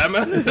stop my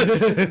hammer.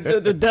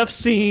 The death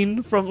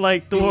scene from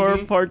like Thor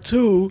Part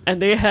 2,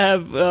 and they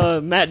have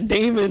Matt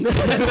Damon.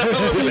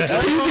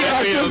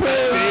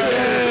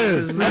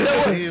 He's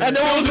the and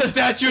there was a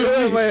statue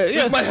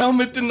with my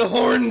helmet and the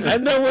horns.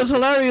 And then what's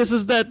hilarious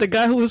is that the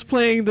guy who was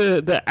playing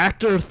the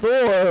actor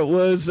Thor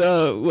was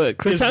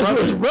Chris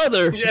Hemsworth's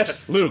brother. Yeah,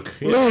 Luke.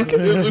 And then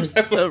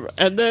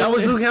That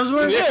was Luke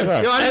Hemsworth?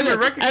 Yeah. Yo, I didn't even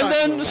recognize and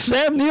then him.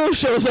 Sam Neill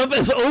shows up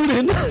as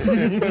Odin.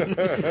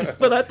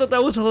 But I thought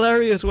that was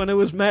hilarious when it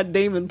was Matt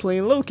Damon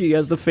playing Loki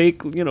as the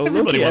fake, Everybody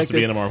Loki wants actor. to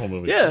be in a Marvel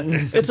movie. Yeah,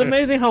 it's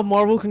amazing how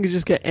Marvel can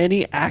just get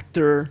any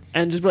actor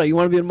and just be like, "You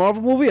want to be in a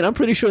Marvel movie?" And I'm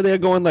pretty sure they're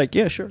going like,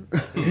 "Yeah, sure."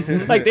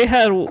 Like they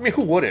had, I mean,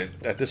 who wouldn't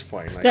at this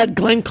point? Like, they had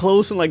Glenn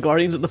Close in like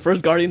the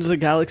first Guardians of the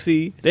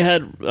Galaxy. They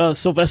had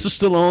Sylvester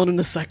Stallone in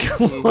the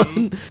second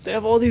one. They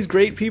have all these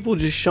great people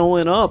just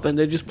showing up, and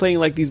they're just playing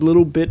like these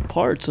little bit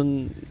parts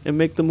and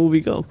make the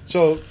movie go.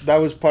 so that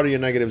was part of your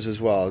negatives as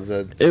well. Is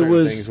that It certain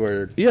was things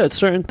where it's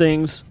certain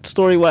things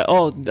story wise.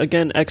 Oh,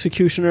 again,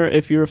 Executioner.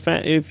 If you're a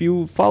fan, if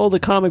you follow the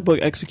comic book,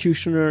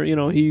 Executioner,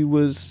 he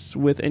was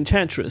with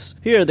Enchantress.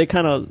 Here they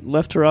kind of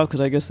left her out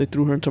because I guess they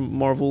threw her into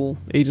Marvel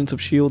Agents of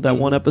S.H.I.E.L.D. that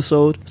one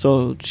episode.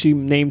 So she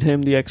named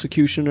him the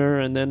Executioner,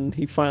 and then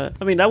he finally.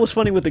 I mean, that was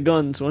funny with the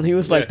guns when he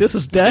was like, "This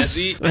is Death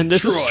and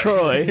this is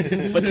Troy,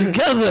 but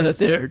together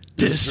they're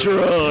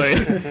destroy."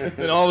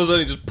 And all of a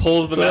sudden he just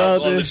pulls them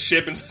out on the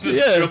ship and just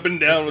jumping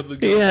down with the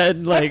gun. He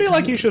had like. I feel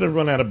like you should have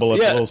run out of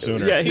bullets a little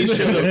sooner. Yeah, he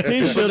should have.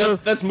 He should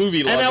have. That's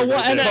movie logic. And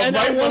right there. at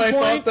Right one when I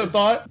point- thought the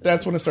thought,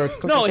 that's when it starts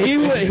clicking. No,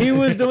 he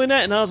was doing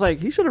that, and I was like,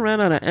 he should have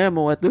ran out of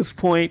ammo at this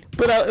point.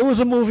 But it was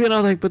a movie, and I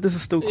was like, but this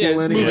is still cool Yeah,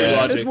 it's anyway. movie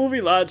logic. It's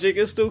movie logic.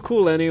 It's still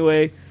cool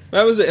anyway.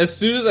 I was as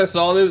soon as I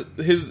saw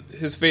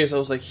his face, I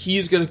was like,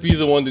 he's gonna be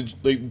the one to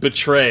like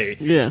betray.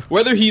 Yeah.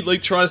 Whether he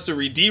like tries to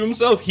redeem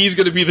himself, he's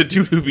gonna be the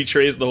dude who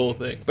betrays the whole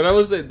thing. But I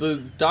was like, the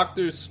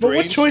Doctor Strange. But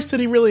what choice did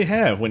he really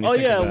have when you Oh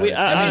think yeah, about it?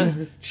 I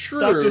mean, true.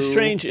 Doctor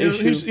Strange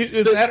issue.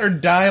 Is that or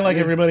die like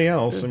everybody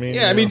else? I mean,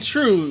 Yeah, I mean,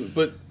 true,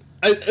 but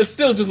I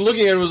still just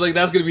looking at it was like,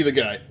 that's gonna be the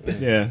guy.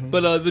 yeah.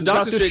 But the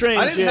Doctor Strange,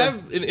 I didn't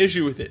have an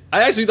issue with it.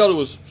 I actually thought it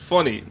was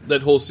funny,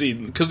 that whole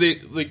scene, because they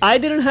like. I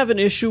didn't have an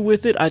issue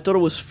with it. I thought it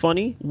was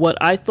funny. What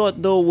I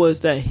thought though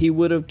was that he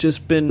would have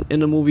just been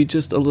in the movie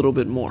just a little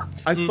bit more.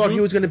 I thought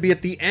he was going to be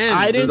at the end.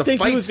 I didn't think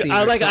he was.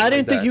 I didn't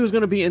think that. he was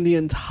going to be in the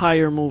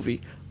entire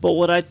movie. But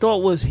what I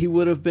thought was he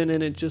would have been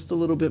in it just a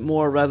little bit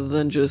more, rather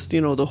than just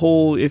the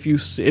whole. If you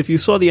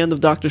saw the end of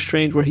Doctor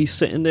Strange where he's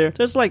sitting there,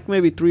 there's like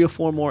maybe 3 or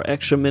 4 more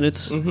extra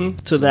minutes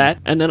to that,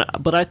 and then.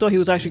 But I thought he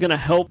was actually going to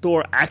help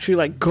Thor actually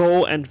like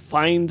go and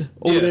find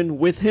Odin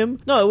with him.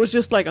 No, it was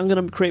just like, I'm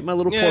going to create my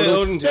little portal.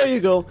 Odin there you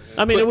go.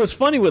 I mean, it was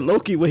funny with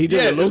Loki what he did.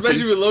 Yeah, with Loki.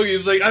 especially with Loki.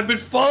 It's like, I've been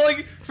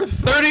falling for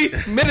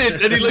 30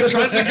 minutes, and he like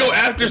tries to go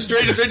after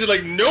Strange, and Strange is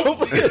like,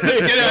 nope,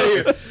 get out of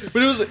here.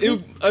 But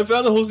I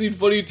found the whole scene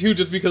funny too,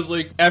 just because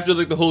like after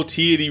like the whole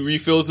tea and he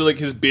refills like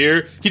his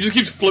beer, he just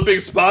keeps flipping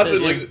spots,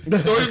 and like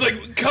Thor's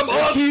like, come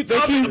on, They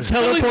stop keep it,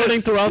 spilling teleporting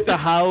this. throughout the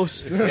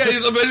house. Yeah,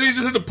 eventually he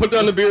just had to put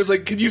down the beer. It's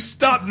like, can you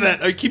stop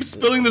that? I keep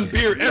spilling this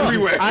beer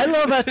everywhere. I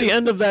love at the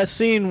end of that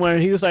scene where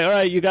he was like, all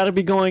right, you got to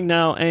be going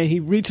now, and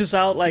he reaches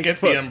out like Get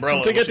the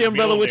umbrella, to get the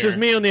umbrella, which is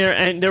Mjolnir. Mjolnir,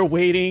 and they're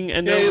waiting,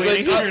 and they're he's like,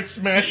 waiting. You heard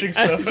smashing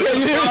stuff. Yeah,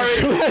 you hear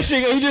him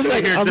smashing, and he just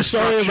like, I'm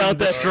sorry about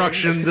that.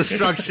 Destruction.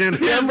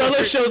 The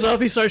umbrella shows up,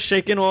 he starts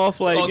shaking off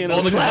like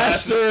All the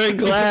plaster and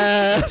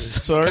glass.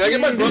 Sorry. Can I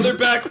get my brother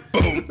back?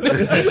 Boom.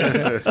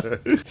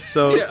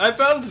 So Yeah,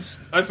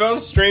 I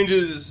found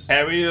Strange's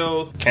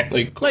cameo,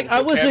 Like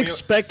I was cameo.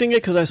 expecting it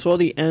because I saw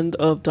the end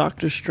of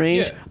Doctor Strange.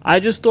 Yeah. I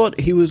just thought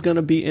he was going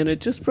to be in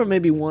it just for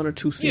maybe 1 or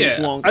 2 scenes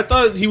Yeah, longer. I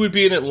thought he would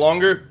be in it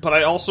longer, but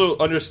I also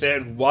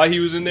understand why he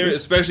was in there,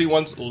 especially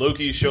once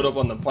Loki showed up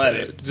on the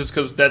planet, just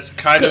because that's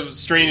kind of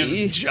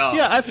Strange's job.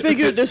 Yeah, I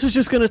figured this is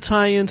just going to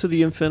tie into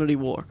the Infinity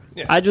War.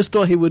 Yeah. I just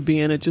thought he would be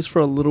in it just for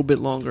a little bit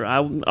longer. I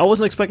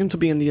wasn't expecting him to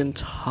be in the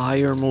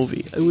entire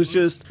movie. It was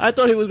just, I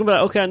thought he was going to be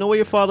like, okay, I know where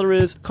your father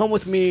is. Come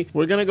with me.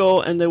 We're going to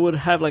go, and they would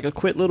have like a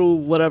quick little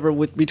whatever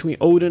between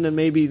Odin and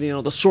maybe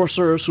the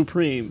Sorcerer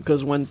Supreme.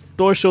 Because when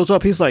Thor shows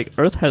up, he's like,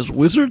 Earth has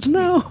wizards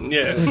now?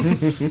 Yeah.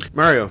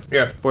 Mario,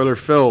 Yeah. spoiler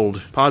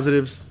filled.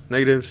 Positives,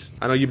 negatives.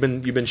 I know you've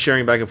been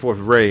sharing back and forth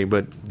with Ray,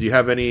 but do you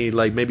have any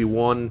like maybe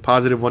one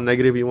positive, one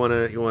negative you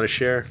wanna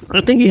share?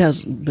 I think he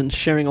has been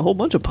sharing a whole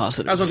bunch of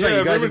positives. That's what I'm saying.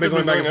 You guys have been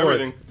going back and forth.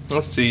 everything.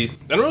 Let's see.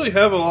 I don't really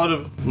have a lot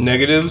of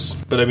negatives,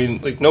 but I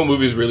mean, like, no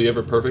movie is really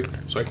ever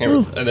perfect, so I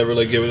can't. I never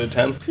like give it a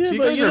 10. Yeah, So you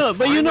but guys you are know,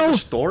 fine with the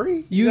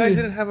story. You you- guys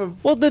didn't have a.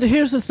 Well,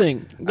 here's the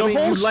thing. The I mean,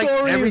 whole you like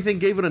story. everything,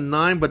 gave it a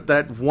 9, but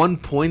that one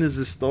point is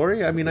the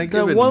story. I mean, I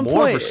give it one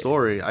more of a point-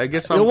 story. I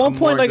guess At I'm one more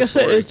point, like into I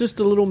said, story. it's just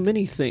the little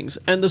mini things.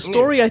 And the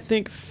story, I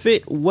think,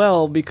 fit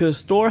well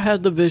because Thor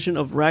had the vision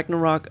of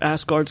Ragnarok,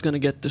 Asgard's going to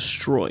get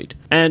destroyed.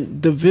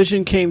 And the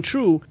vision came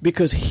true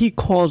because he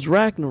caused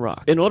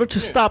Ragnarok. In order to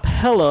stop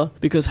Hela,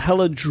 because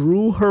Hela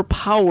drew her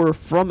power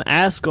from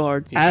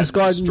Asgard, had to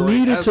Asgard destroy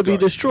needed to be Asgard.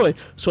 destroyed.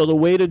 So the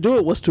way to do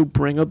it was to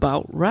bring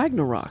about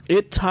Ragnarok.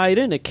 It tied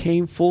in. It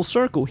came full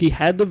circle. He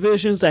had the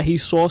visions that he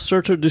saw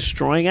Surtur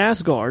destroying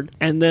Asgard.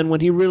 And then when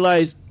he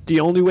realized the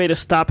only way to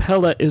stop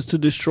Hela is to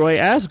destroy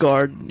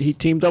Asgard, he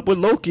teamed up with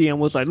Loki and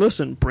was like,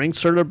 listen, bring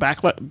Surtur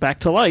back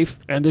to life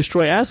and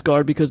destroy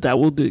Asgard because that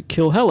will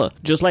kill Hela.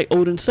 Just like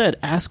Odin said,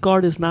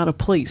 Asgard is not a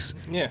place.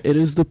 Yeah. It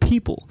is the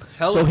people.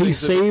 Hela so he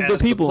thinks of it saved the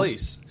as people.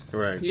 place.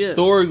 right. Yeah.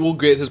 Thor will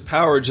get his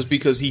power just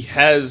because he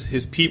has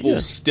his people Yeah.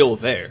 still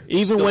there.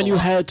 Even Still when you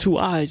alive. had 2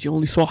 eyes, you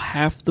only saw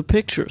half the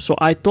picture. So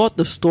I thought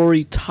the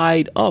story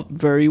tied up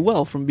very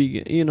well from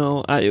beginning.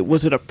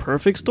 Was it a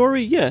perfect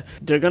story? Yeah.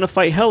 They're going to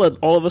fight Hela.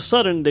 All of a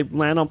sudden, they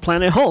land on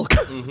Planet Hulk.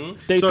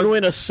 They So- threw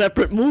in a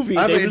separate movie.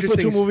 I have They an just put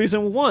 2 interesting- movies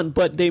in one.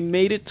 But they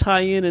made it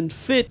tie in and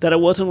fit that it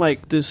wasn't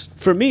like this.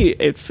 For me,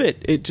 it fit.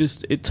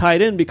 It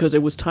tied in because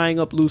it was tying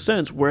up loose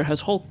ends. Where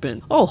has Hulk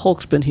been? Oh,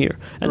 Hulk's been here.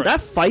 And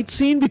that fight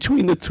scene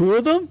between the 2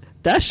 of them,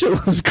 that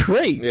shit was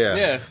great. Yeah.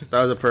 Yeah.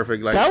 That was a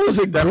perfect. Like, That was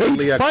a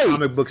definitely great a fight.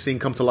 comic book scene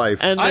come to life.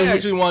 And I then-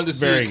 actually wanted to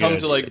see Very it come good.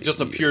 to like just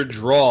a pure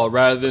draw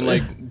rather than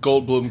like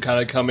Goldblum kind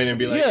of come in and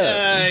be like,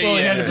 Yeah. Well,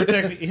 he yeah.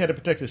 had to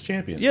protect his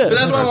champion. Yeah. But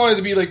that's why I wanted it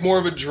to be like more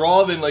of a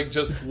draw than like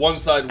just one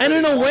side. And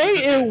in winning. a way,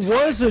 it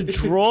was a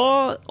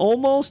draw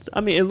almost. I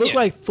mean, it looked Yeah.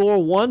 like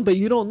Thor won, but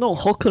you don't know.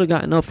 Hulk could have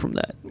gotten up from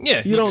that. Yeah,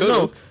 you he don't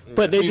know. could've.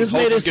 But they I mean, just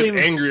Hulk made it just gets seem.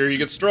 angrier, he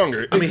gets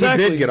stronger. I mean, he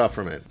Exactly. did get up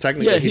from it.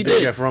 Technically, Yeah, he he did did.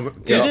 get up He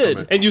from did.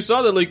 it. And you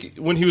saw that like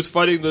when he was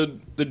fighting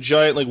the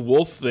giant like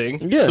wolf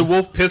thing. Yeah. The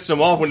wolf pissed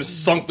him off when it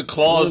sunk the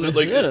claws,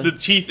 like Yeah. the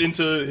teeth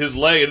into his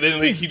leg, and then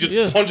like he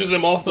just punches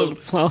him off the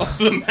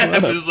map.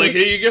 And it's like,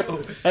 here you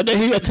go. And then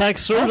he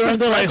attacks Surtur, and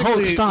they're like,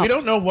 Hulk, stop. We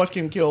don't know what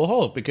can kill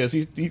Hulk because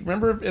he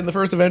remember in the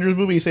first Avengers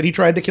movie he said he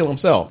tried to kill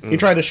himself. He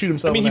tried to shoot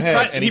himself in the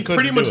head, and he couldn't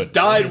pretty much do it.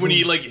 died when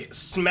he like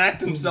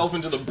smacked himself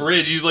into the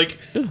bridge. He's like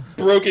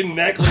broken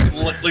neck,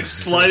 like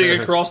sliding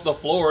across the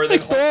floor. And then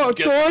Hulk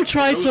just Thor gets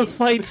tried to frozen.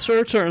 fight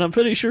Surtur, and I'm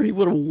pretty sure he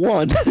would have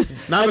won.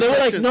 Now And the they were like,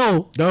 question-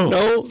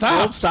 no,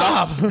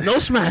 Stop. no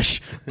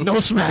smash, no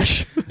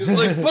smash. He's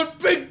like, but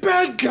big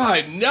bad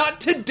guy, not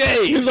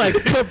today. He's like,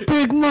 but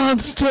big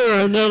monster,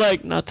 and they're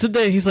like, not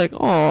today. He's like,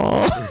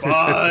 oh,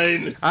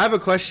 Fine. I have a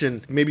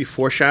question, maybe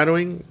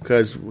foreshadowing,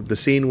 because the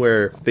scene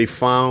where they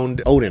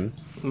found Odin,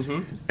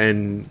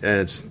 and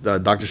it's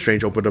Doctor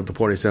Strange opened up the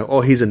portal and said, "Oh,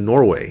 he's in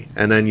Norway,"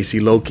 and then you see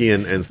Loki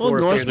and Thor.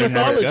 Norse they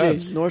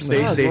mythology. Norse they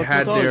mythology.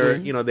 had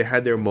their they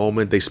had their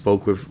moment. They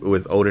spoke with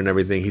Odin and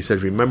everything. He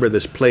says, "Remember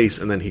this place,"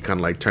 and then he kind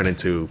of like turned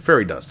into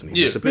fairy dust and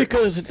he disappeared.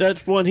 because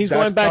that's when he's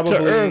That's going back to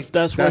probably- Earth.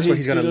 That's where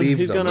he's gonna leave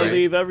He's them, gonna right?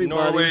 leave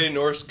everybody. Norway,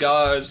 Norse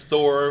gods,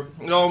 Thor.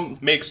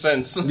 Makes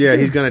sense. Yeah,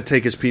 he's gonna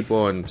take his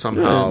people and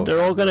somehow. And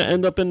they're all gonna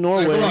end up in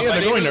Norway. Come on, Yeah, my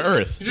they're name going is- to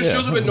Earth. He just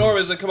shows up in Norway.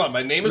 He's like, come on,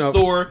 my name is No,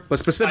 Thor. but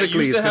specifically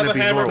I used it's to have gonna a be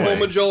hammer, Norway.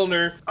 Homa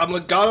Mjolnir. I'm the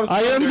god of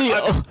I am thunder. the-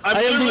 I'm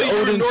I am the literally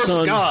your Odin's Norse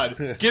son.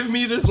 god. Give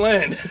me this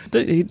land.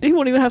 They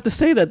won't even have to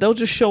say that. They'll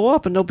just show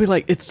up and they'll be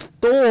like, "It's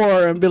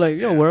Thor," and be like,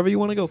 "Yo, wherever you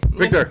want to go."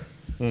 Victor,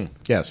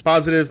 Yes.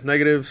 positive,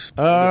 negatives.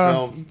 of the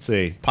film? Let's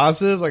see.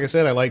 Positives, like I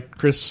said, I liked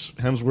Chris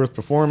Hemsworth's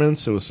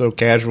performance. It was so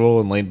casual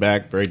and laid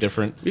back, very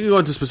different. You can go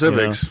into You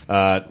know? specifics.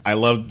 I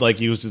loved like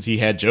he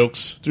had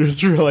jokes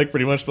through like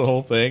pretty much the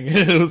whole thing.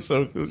 It was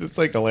just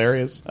like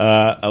hilarious.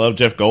 I love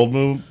Jeff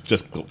Goldblum.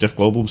 Jeff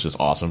Goldblum's just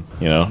awesome.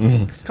 You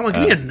know. Come on,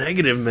 give me a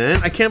negative,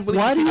 man. I can't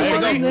believe Why do you I want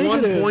a got 1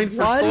 negative? point for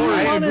Why do you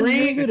story. want a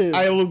agree. negative?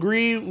 I will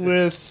agree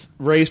with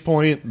Ray's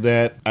point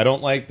that I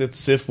don't like that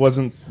Sif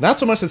wasn't. Not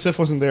so much that Sif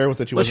wasn't there, was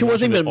that she But she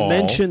wasn't even mentioned at all.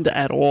 mentioned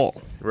at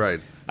all. Right.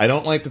 I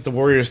don't like that the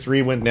Warriors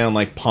 3 went down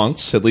like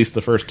punks. At least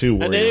the first two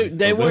And Warriors.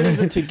 they weren't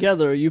even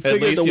together. You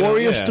figured least, the you know,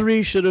 Warriors yeah.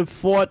 3 should have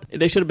fought.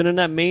 They should have been in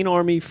that main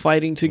army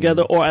fighting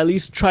together, or at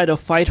least try to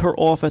fight her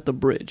off at the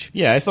bridge.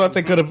 Yeah, I thought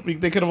they could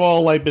have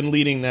all like been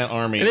leading that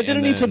army. And it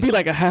didn't need to be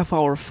like a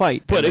half-hour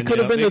fight, but it could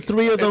have been the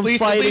three of them at least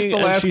fighting. the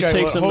and last she guy,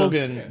 takes them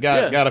Hogan,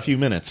 got a few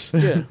minutes.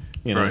 Yeah.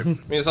 You know. Right. I mean,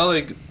 it's not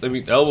like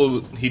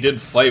Elbow. He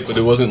did fight, but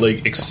it wasn't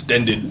like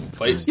extended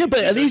fights. Yeah,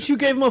 but at least you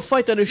gave him a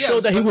fight that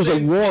showed that he was a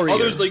warrior.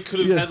 Others like could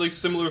have Yeah. had like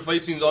similar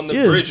fight scenes on the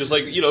Yeah. bridge, just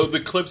like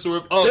the clips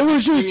were It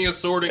was swinging a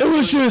just, sword. And it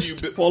was killing a just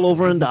few fall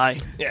over and die.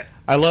 yeah.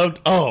 I loved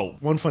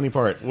one funny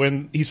part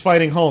when he's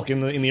fighting Hulk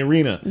in the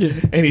arena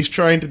and he's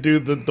trying to do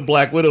the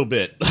Black Widow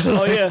bit.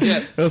 Oh yeah,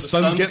 Yeah. The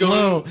sun's getting going-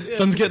 low. yeah.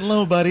 Sun's getting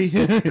low, buddy.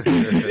 Yeah,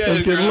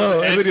 Sun's getting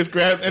low. And then just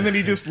and then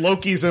he just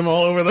Loki's him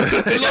all over the.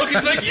 And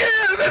Loki's like, yeah,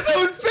 that's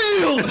how it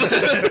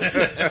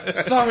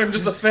feels. Sorry, I'm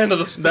just a fan of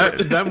the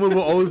sport. That move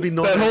will always be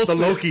known That as the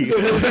whole Loki.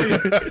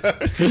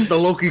 The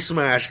Loki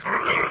smash.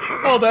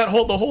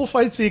 the whole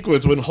fight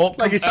sequence when Hulk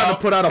Like comes he's trying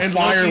to put out a and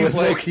fire Loki's with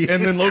like, Loki.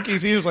 and then Loki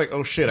sees him like,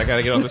 oh shit, I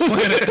gotta get on this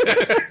planet.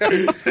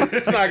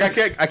 Like,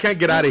 I can't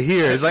get out of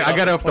here. It's like I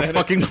got off the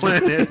fucking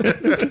planet.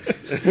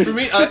 For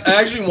me, I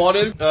actually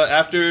wanted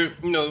after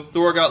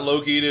Thor got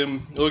Loki'd,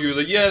 and Loki was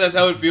like, "Yeah, that's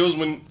how it feels."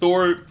 When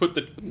Thor put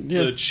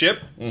the chip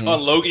on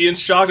Loki and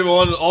shocked him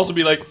on, and also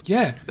be like,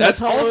 "Yeah,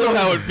 that's also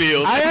how it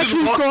feels." I And just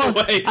actually walked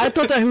thought away. I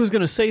thought that he was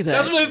gonna say that.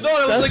 That's what I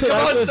thought. I was That's like, what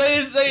 "Come I on,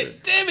 thought. say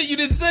it! Damn it, you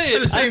didn't say At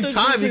the it." same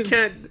thought time, you you said-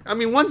 can't. I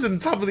mean, one's in the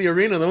top of the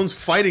arena, the one's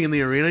fighting in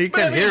the arena. You But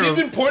I can't mean, hear he's him.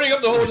 been pointing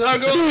up the whole time,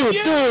 going,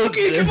 "Yeah,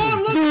 Loki, come on,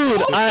 look."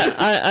 Dude,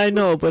 I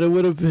know, but it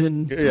would have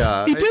been.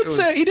 Yeah, He did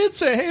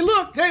say, hey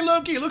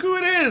Loki, look who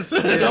it is.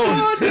 Come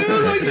on,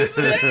 dude, like his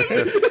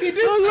name. He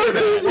did say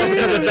that.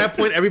 Because at that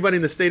point, everybody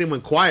in the stadium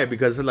went quiet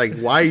because they're like,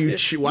 why are you?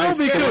 Why is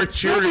Thor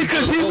cheering?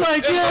 because he's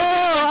like, yeah,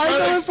 I Trying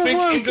know to it for sink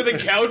work. into the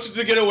couch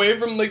to get away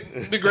from the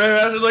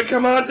Grandmaster. Like,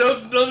 come on,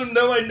 don't let him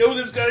know I know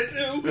this guy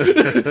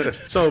too.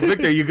 So,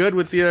 Victor, you good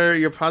with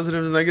your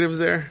positives and negatives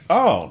there?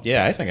 Oh,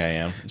 yeah, I think I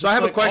am. So I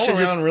have a question, All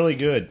just- around really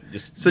good.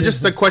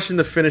 Just a question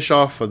to finish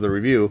off of the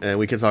review, and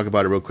we can talk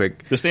about it real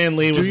quick. The Stan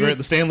Lee you-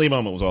 the Stan Lee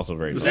moment was also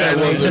very good. That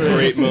was a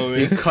great He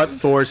moment. cut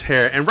Thor's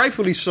hair, and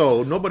rightfully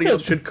so. Nobody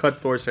else should cut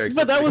Thor's hair.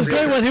 But that was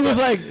great when he was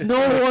like, "No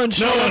one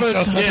shall ever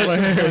touch my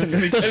hair.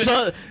 the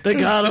son, the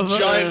god of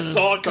Giant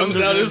saw comes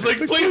out. It's like,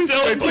 please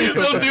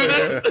don't do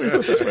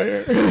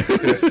this.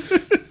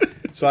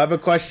 So I have a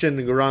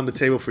question around the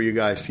table for you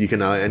guys. You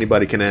can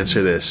anybody can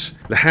answer this.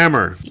 The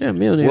hammer. Yeah,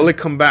 Mjolnir. Will it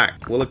come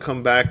back? Will it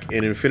come back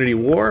in Infinity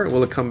War?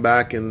 Will it come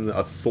back in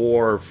a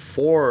Thor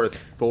 4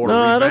 Thor No,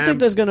 I don't think revamped.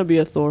 there's going to be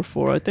a Thor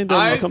 4. I think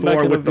they'll come back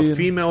Thor and with the reveal-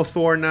 female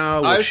Thor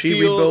now. Will she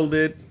rebuild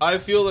it? I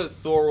feel that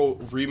Thor will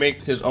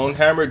remake his own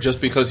hammer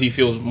just because he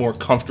feels more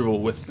comfortable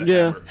with the Yeah.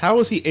 hammer. How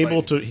is he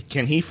able to?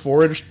 Can he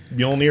forge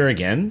Mjolnir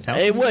again? How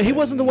Hey, well, he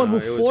wasn't the one who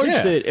it was- forged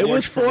yeah, it. It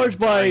was forged forged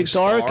from a by dying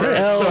Dark star.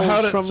 Elves So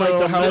how did- from so like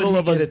the how did middle he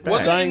of get a it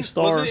back? dying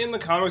star. Wasn't it in the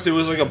comics there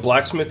was like a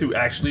blacksmith who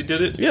actually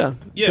did it? Yeah,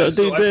 Yeah, The,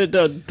 so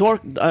the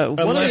Dark. One of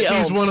Unless the he's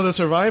elves. one of the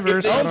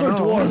survivors. I Elves don't or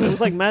know. dwarves. It was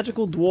like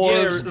magical Yeah,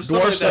 dwarves. or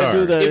stuff like that.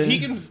 do that.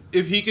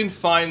 If he can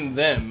find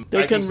them,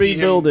 They I can see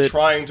rebuild him it.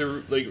 trying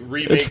to like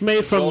remake. It's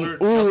made from Mjolnir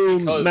just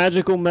because,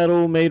 magical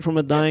metal made from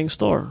a dying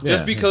star. Yeah.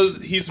 just because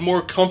he's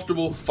more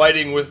comfortable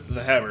fighting with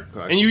the hammer.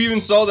 And you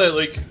even saw that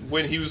like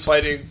when he was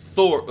fighting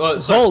Hulk.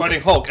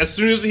 fighting Hulk. As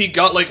soon as he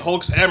got like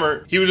Hulk's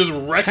hammer, he was just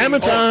wrecking Hammer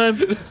Hulk.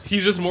 time.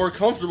 He's just more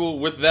comfortable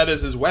with that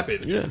as his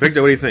weapon. Yeah.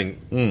 Victor, what do you think?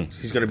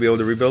 He's going to be able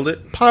to rebuild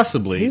it?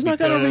 Possibly. He's not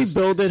gonna because-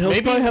 rebuild it.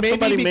 He'll probably have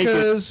somebody make it.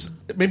 because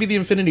maybe the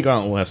Infinity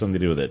Gauntlet will have something to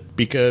do with it.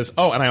 Because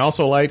and I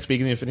also like,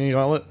 speaking of the Infinity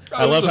Gauntlet,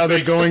 I it was love a how they're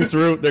fake. going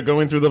through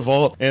the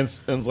vault and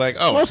it's like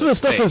Most of the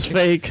stuff is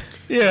fake.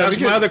 Yeah, That's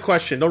because my other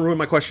question. Don't ruin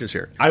my questions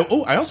here.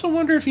 I also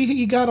wonder if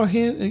he got a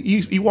hand.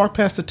 He walked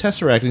past the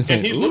Tesseract and he's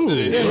And saying, he looked at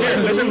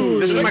it. "Ooh."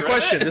 This is my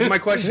question. This is my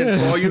question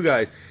for all you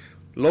guys.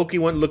 Loki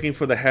went looking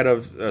for the head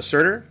of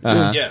Surtur.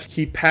 Uh-huh. Yeah.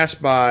 He passed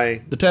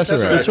by The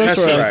Tesseract. Tesseract.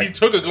 Tesseract. He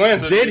took a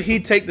glance at Did it. he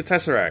take the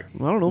Tesseract? I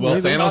don't know. Well,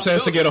 maybe. Thanos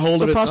has to get a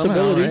hold of It's it a somehow,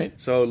 possibility. right?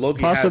 So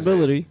Loki has it.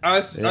 Possibility.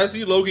 I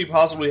see Loki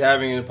possibly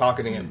having it and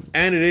pocketing it.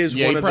 And it is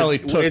Yeah, one he of probably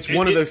the. took- It's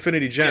one of it- the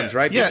Infinity Gems, yeah.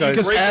 right? Yeah,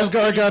 because Break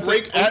Asgard open- got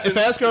break the. If open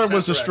Asgard the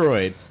was Tesseract.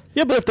 destroyed,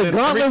 Yeah, but if the Then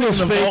gauntlet everything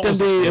was in the fake, vault then was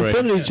the destroyed.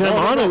 Infinity Gem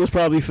on it was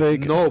probably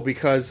fake. No,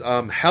 because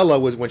Hela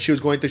was when she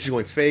was going through. She's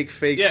going fake.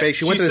 Yeah, She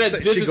she went to said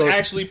the, this she is goes,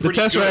 actually pretty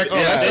Tesseract- good. oh,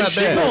 that's And not she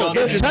bad. wrote No, on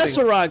the it.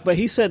 Tesseract, but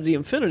he said the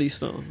Infinity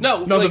Stone.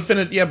 No, no, like,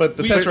 but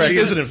the we- Tesseract we-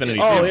 is an Infinity.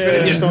 Oh, Stone. yeah.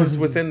 Infinity Stones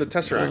within the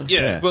Tesseract.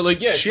 Yeah, Yeah. but like,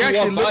 She she actually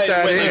walked by looked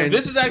at went, it like, and-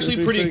 this is actually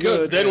It's pretty pretty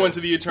good. good. Then went to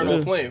the Eternal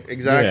Yeah. Flame.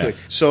 Exactly. Yeah.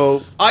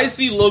 So I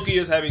see Loki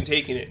as having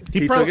taken it,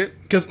 He took it?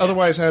 Because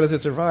otherwise, how does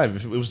it survive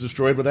if it was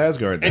destroyed with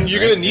Asgard? Then, and you're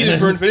right? going to need it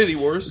for Infinity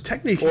Wars.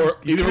 technically, Or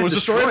you either it can't was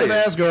destroyed destroy with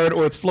it. Asgard,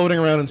 or it's floating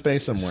around in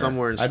space somewhere.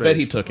 Somewhere in I space. bet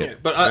he took it.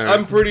 But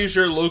I'm pretty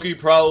sure Loki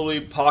probably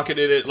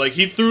pocketed it. Like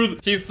he threw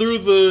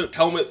the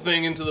helmet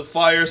thing into the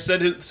fire, said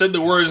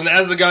the words, and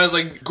as the guy's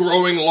like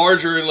growing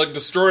larger and like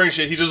destroying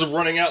shit, he's just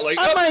running out like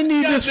I might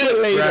need got this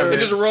for later. It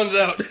just runs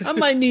out. I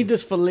might need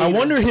this for later. I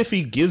wonder if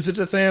he gives it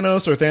to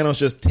Thanos or Thanos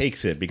just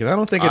takes it, because I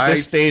don't think at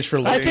this stage for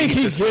Loki, I think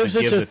he he's just gonna gives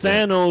it give to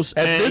Thanos.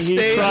 At and this he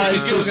stage, tries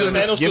he's to- still going to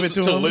Thanos give it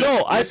to to him. live.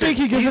 No, I think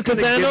he gives He's it to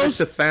gonna give Thanos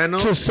it to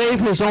Thanos to save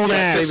his own to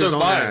ass. save his own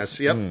survive. ass.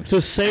 Yep.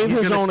 To save He's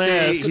his gonna own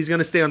stay. ass. He's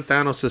gonna stay on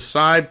Thanos'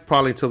 side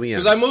probably until the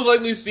end. Because I most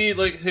likely see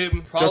like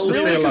him probably.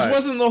 stay Really? alive. Because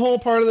wasn't the whole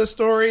part of the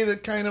story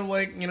that kind of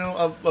like,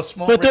 a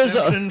small But there's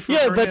redemption for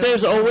but him?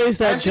 there's always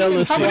that Actually,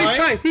 jealousy. How many Why?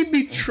 times he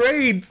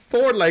betrayed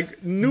Thor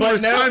like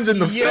numerous times in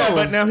the film?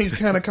 but now he's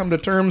kind of come to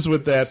terms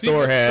with that.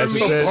 Thor has for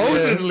He me- said,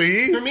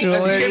 supposedly, For me, You know, I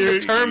like, see him came you're-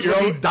 to terms you're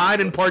when he all-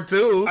 died in part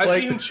 2. I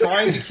see him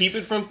trying to keep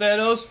it from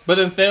Thanos, but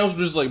then Thanos would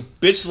just like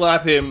bitch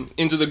slap him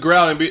into the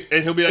ground,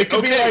 and he'll be like, It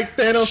could be "Okay, like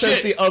Thanos has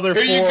shit, the other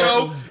Here you four."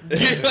 go.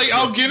 Like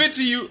I'll give it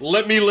to you.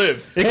 Let me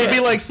live." It could be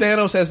like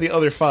Thanos has the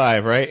other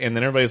 5, right? And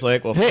then everybody's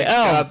like, well, Hey, thank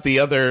Al. God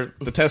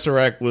the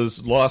Tesseract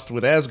was lost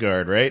with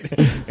Asgard, right?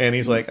 And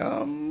he's like,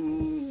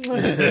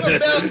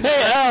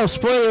 Hey, Al,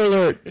 spoiler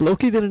alert.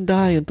 Loki didn't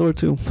die in Thor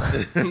 2.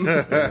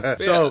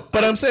 So,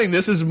 but I'm saying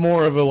this is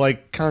more of a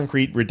like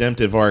concrete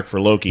redemptive arc for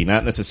Loki,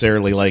 not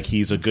necessarily like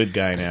he's a good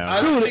guy now.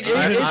 I don't think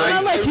It's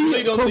not like he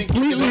really don't think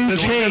completely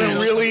Is he gonna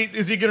changed. really?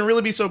 Is he gonna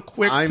really be so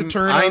quick to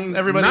turn on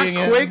everybody not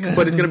again? quick,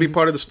 but it's going to be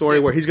part of the story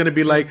where he's going to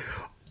be like,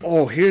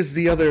 "Oh, here's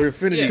the other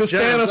Infinity Because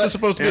Gem." Thanos is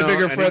supposed to be a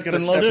bigger and threat he's gonna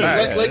than step Loki.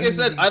 back. Like I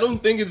said, I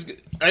don't think it's.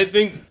 I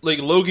think like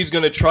Loki's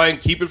gonna try and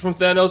keep it from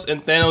Thanos,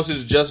 and Thanos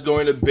is just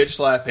going to bitch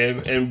slap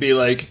him and be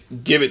like,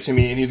 "Give it to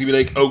me," and he's gonna be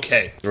like,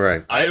 "Okay."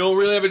 Right. I don't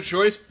really have a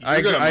choice. I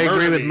You're gonna agree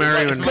murder with me.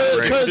 Mario and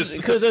Ray.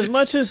 Because as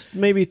much as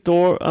maybe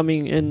Thor, I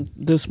mean, in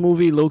this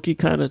movie, Loki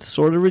kind of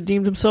sort of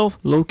redeemed himself,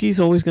 Loki's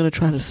always going to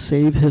try to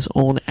save his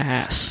own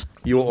ass.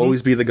 You will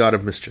always be the god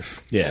of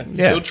mischief. Yeah,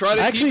 He'll try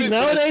to Actually, keep it.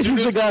 But nowadays as soon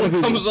he's as the god someone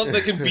of comes up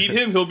that can beat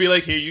him, he'll be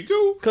like, "Here you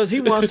go." Because he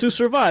wants to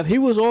survive. He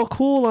was all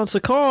cool on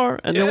Sakaar,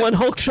 and then Yeah. when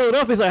Hulk showed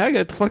up, he's like, I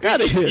got the fuck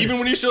out of here. Even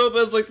when he showed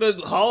up as like the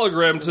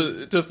hologram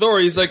to Thor,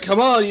 he's like, "Come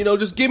on,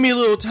 just give me a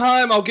little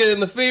time. I'll get in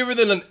the favor.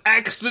 Then an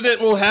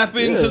accident will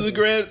happen Yeah. to the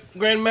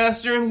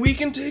Grandmaster, and we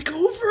can take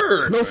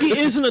over." Loki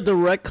isn't a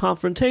direct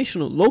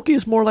confrontational. Loki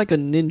is more like a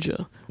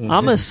ninja. I'm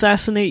gonna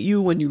assassinate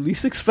you when you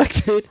least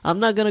expect it. I'm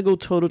not gonna go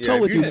toe to toe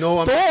if with you you. know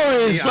I'm- Thor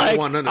is I don't like,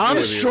 want nothing to do I'm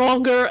with you.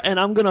 stronger, and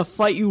I'm gonna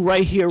fight you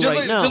right here,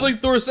 right now. Just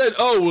like Thor said,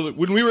 well,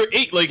 when we were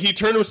 8, like he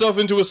turned himself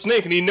into a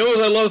snake, and he knows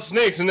I love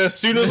snakes. And as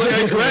soon as like,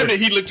 I grabbed it,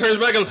 he like, turns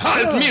back and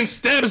it's me and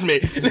stabs me.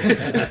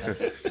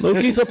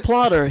 Loki's a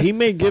plotter. He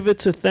may give it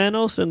to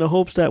Thanos in the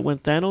hopes that when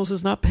Thanos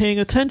is not paying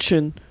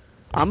attention,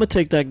 I'm gonna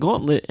take that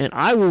gauntlet and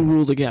I will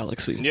rule the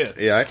galaxy. Yeah.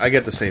 Yeah, I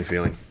get the same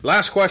feeling.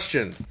 Last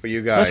question for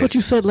you guys. That's what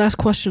you said last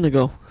question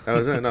ago. That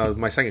was it. No,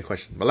 my second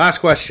question. My last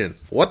question.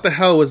 What the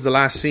hell was the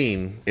last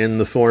scene in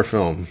the Thor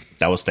film?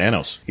 That was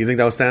Thanos. You think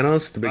that was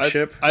Thanos, the big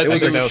ship? I It was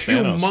think a that was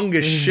Thanos.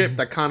 humongous ship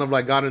that kind of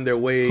like got in their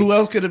way. Who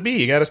else could it be?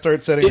 You got to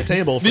start setting a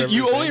table for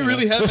You only everything,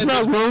 really have It's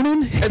not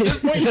Ronan. at this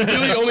point. You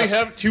really only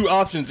have two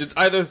options. It's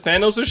either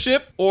Thanos'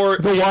 ship or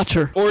The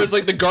Watcher. or it's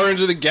like the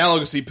Guardians of the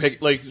Galaxy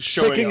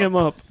showing Picking him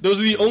up. Those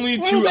are the only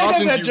Why two would they have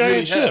options that you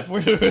giant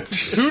really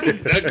ship?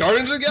 have. That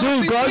Guardians of the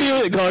Galaxy.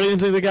 Dude,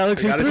 Guardians of the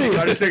Galaxy Gotta 3. see,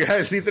 gotta see,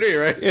 gotta see 3,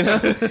 right?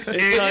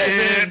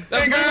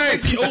 Hey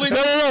guys, the only.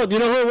 No. You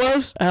know who it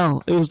was?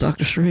 Al. It was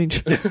Doctor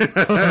Strange.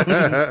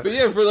 But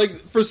yeah,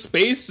 for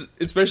space,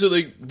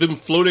 especially like them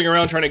floating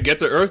around trying to get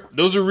to Earth,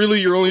 those are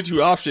really your only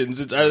two options.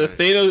 It's either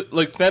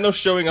Thanos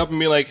showing up and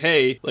being like,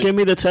 "Hey, like, Give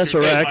me the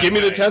Tesseract. give me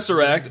the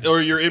Tesseract,"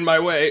 or "You're in my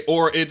way,"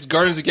 or it's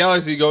Guardians of the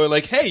Galaxy going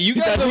like, "Hey, you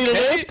guys guys need a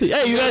okay? lift?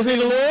 Hey, you guys need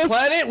a lift?"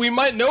 Planet? We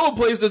might know a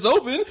place that's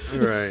open."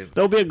 Right.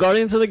 There'll be a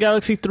Guardians of the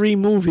Galaxy 3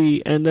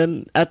 movie, and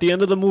then at the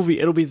end of the movie,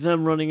 it'll be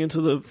them running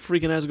into the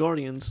freaking ass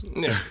Guardians.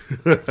 Yeah.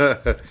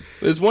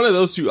 It's one of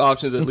those two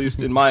options, at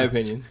least in my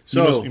opinion.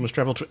 So, you must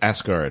travel to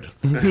Asgard.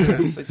 And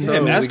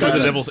Asgard the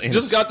devil's anus.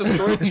 just got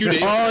destroyed 2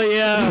 days. Oh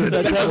yeah,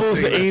 the devil's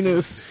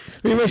anus.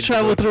 We must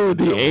travel through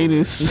the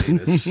anus.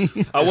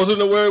 I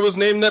wasn't aware it was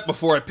named that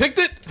before I picked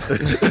it.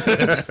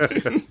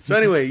 so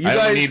anyway, you I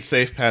don't guys. need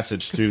safe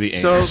passage through the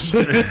So,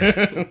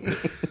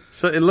 anus.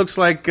 so it looks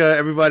like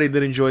everybody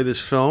did enjoy this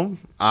film.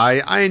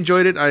 I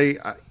enjoyed it.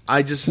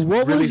 I just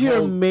What really was your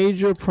hold-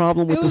 major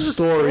problem with It the was a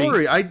story?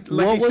 story. What you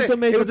was said, the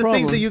major it was the things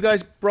problem? that you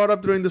guys brought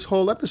up during this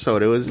whole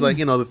episode. It was like,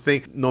 the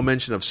thing, no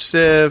mention of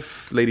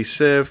Sif, Lady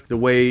Sif, the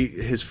way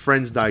his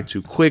friends died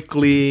too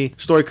quickly.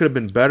 Story could have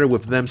been better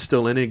with them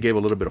still in it. It gave a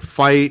little bit of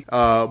fight.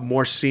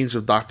 More scenes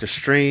with Doctor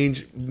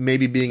Strange,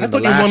 maybe being I in the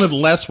thought you last. wanted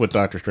less with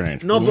Doctor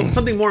Strange. No, but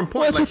something more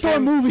important. Well, it's a Thor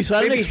movie, so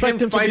I didn't maybe expect him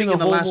to be fighting in the in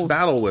the whole last movie.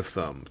 battle with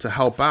them to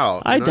help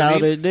out. I You know what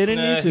doubt mean? it. They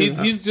didn't Nah, need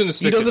to. he's gonna He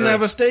stick. doesn't to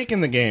have Earth. a stake in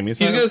the game. He's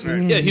He's not-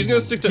 gonna. Yeah, he's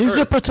gonna stick to He's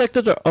the Earth.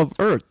 protector of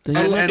Earth. And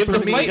if for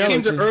the me- fight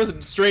came to Galaxy.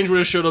 Earth, Strange would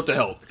have showed up to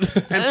help. And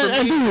for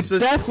And me, dude, it's just,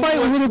 that who fight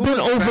was- would have who been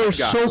was the over bad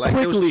guy? so Like,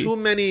 there quickly.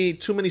 was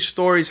too many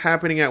stories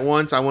happening at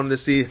once. I wanted to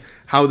see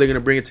how they're going to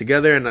bring it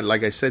together, and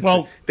like I said,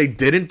 Well, they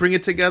didn't bring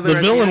it together. the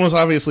at villain end. was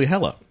obviously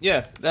Hela.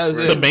 Yeah, that was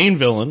The it. main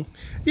villain.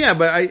 Yeah,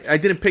 but I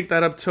didn't pick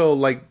that up till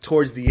like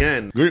towards the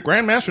end.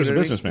 Grandmaster's a You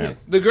know what I mean? businessman.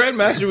 The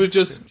Grandmaster was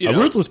just A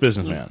ruthless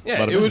businessman. Yeah,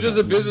 But it was just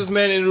a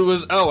businessman. businessman, and it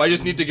was I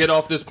just need to get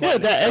off this Yeah,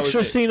 planet. that was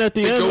extra it. scene at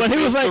the To end go when he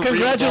was face like, the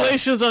real boss.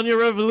 "Congratulations on your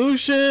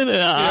revolution."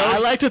 And I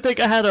like to think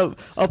I had a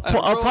bro,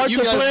 part you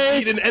to guys play.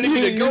 need an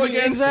enemy to go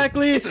against.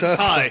 Exactly. It's a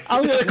tie.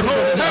 I'm gonna call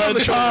it Pat on the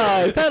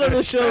tie. Pat on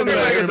the shoulder.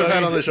 It's a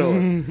pat on the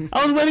shoulder.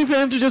 I was waiting for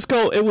him to just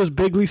go, "It was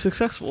bigly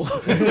successful."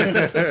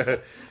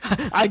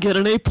 I get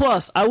an A+.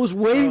 I was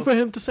waiting for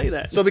him to say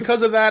that. So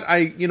because of that,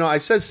 I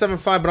said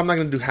 7.5, but I'm not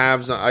going to do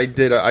halves.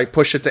 I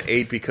pushed it to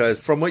 8 because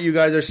from what you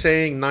guys are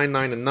saying, 9,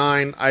 9, and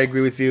 9, I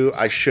agree with you.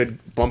 I should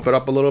bump it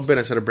up a little bit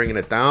instead of bringing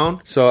it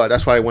down. So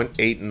that's why I went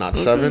 8 and not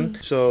 7.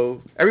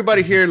 So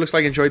everybody here looks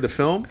like enjoyed the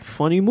film.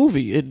 Funny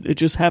movie. It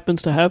just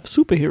happens to have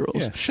superheroes.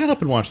 Yeah, shut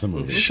up and watch the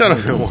movie. Shut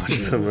up and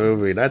watch the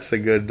movie. That's a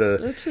good.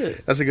 That's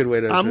it. That's a good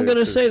way to. I'm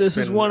gonna say this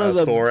is spin, one of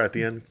the- Thor at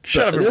the end.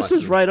 Shut up and watch This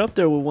is it. right up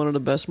there with one of the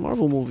best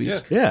Marvel movies.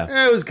 Yeah. Yeah.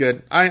 Yeah, it was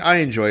good. I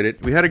enjoyed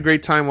it. We had a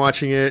great time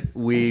watching it.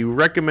 We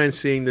recommend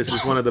seeing this.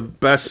 Is one of the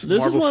best This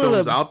Marvel is one films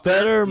of the out there.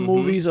 better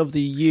movies of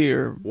the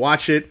year.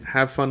 Watch it.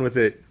 Have fun with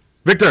it.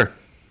 Victor,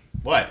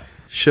 What?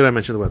 should I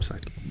mention the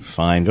website?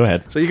 Fine, go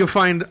ahead. So you can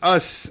find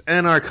us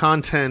and our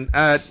content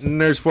at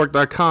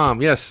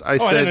nerdspork.com. Yes, I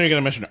Oh, I didn't know you said were going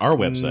to mention our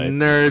website.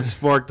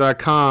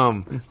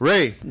 nerdspork.com.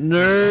 Ray,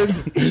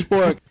 Nerd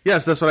Sport.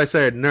 yes, that's what I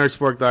said.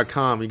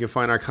 Nerdspork.com. You can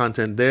find our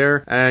content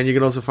there. And you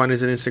can also find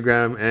us on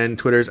Instagram and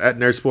Twitter's at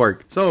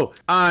nerdspork. So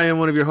I am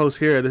one of your hosts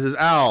here. This is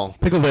Al.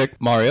 Picklevic.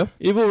 Mario.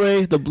 Evil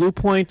Ray, the Blue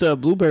Point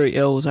blueberry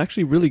ale was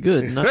actually really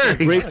good. Not Very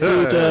the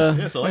grapefruit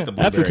Yes, I like the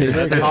blueberry. aftertaste.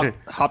 Very good.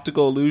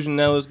 Optical Illusion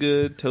now is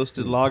good.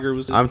 Toasted Lager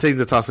was. I'm taking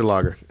the Tossed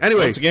Lager.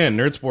 Anyway, Once again,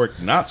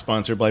 Nerdsport not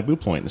sponsored by Blue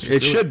Point. It's just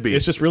It should be.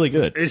 It's just really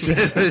good. it's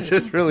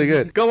just really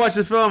good. Go watch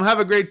the film. Have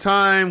a great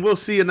time. We'll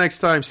see you next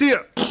time. See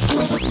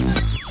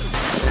ya.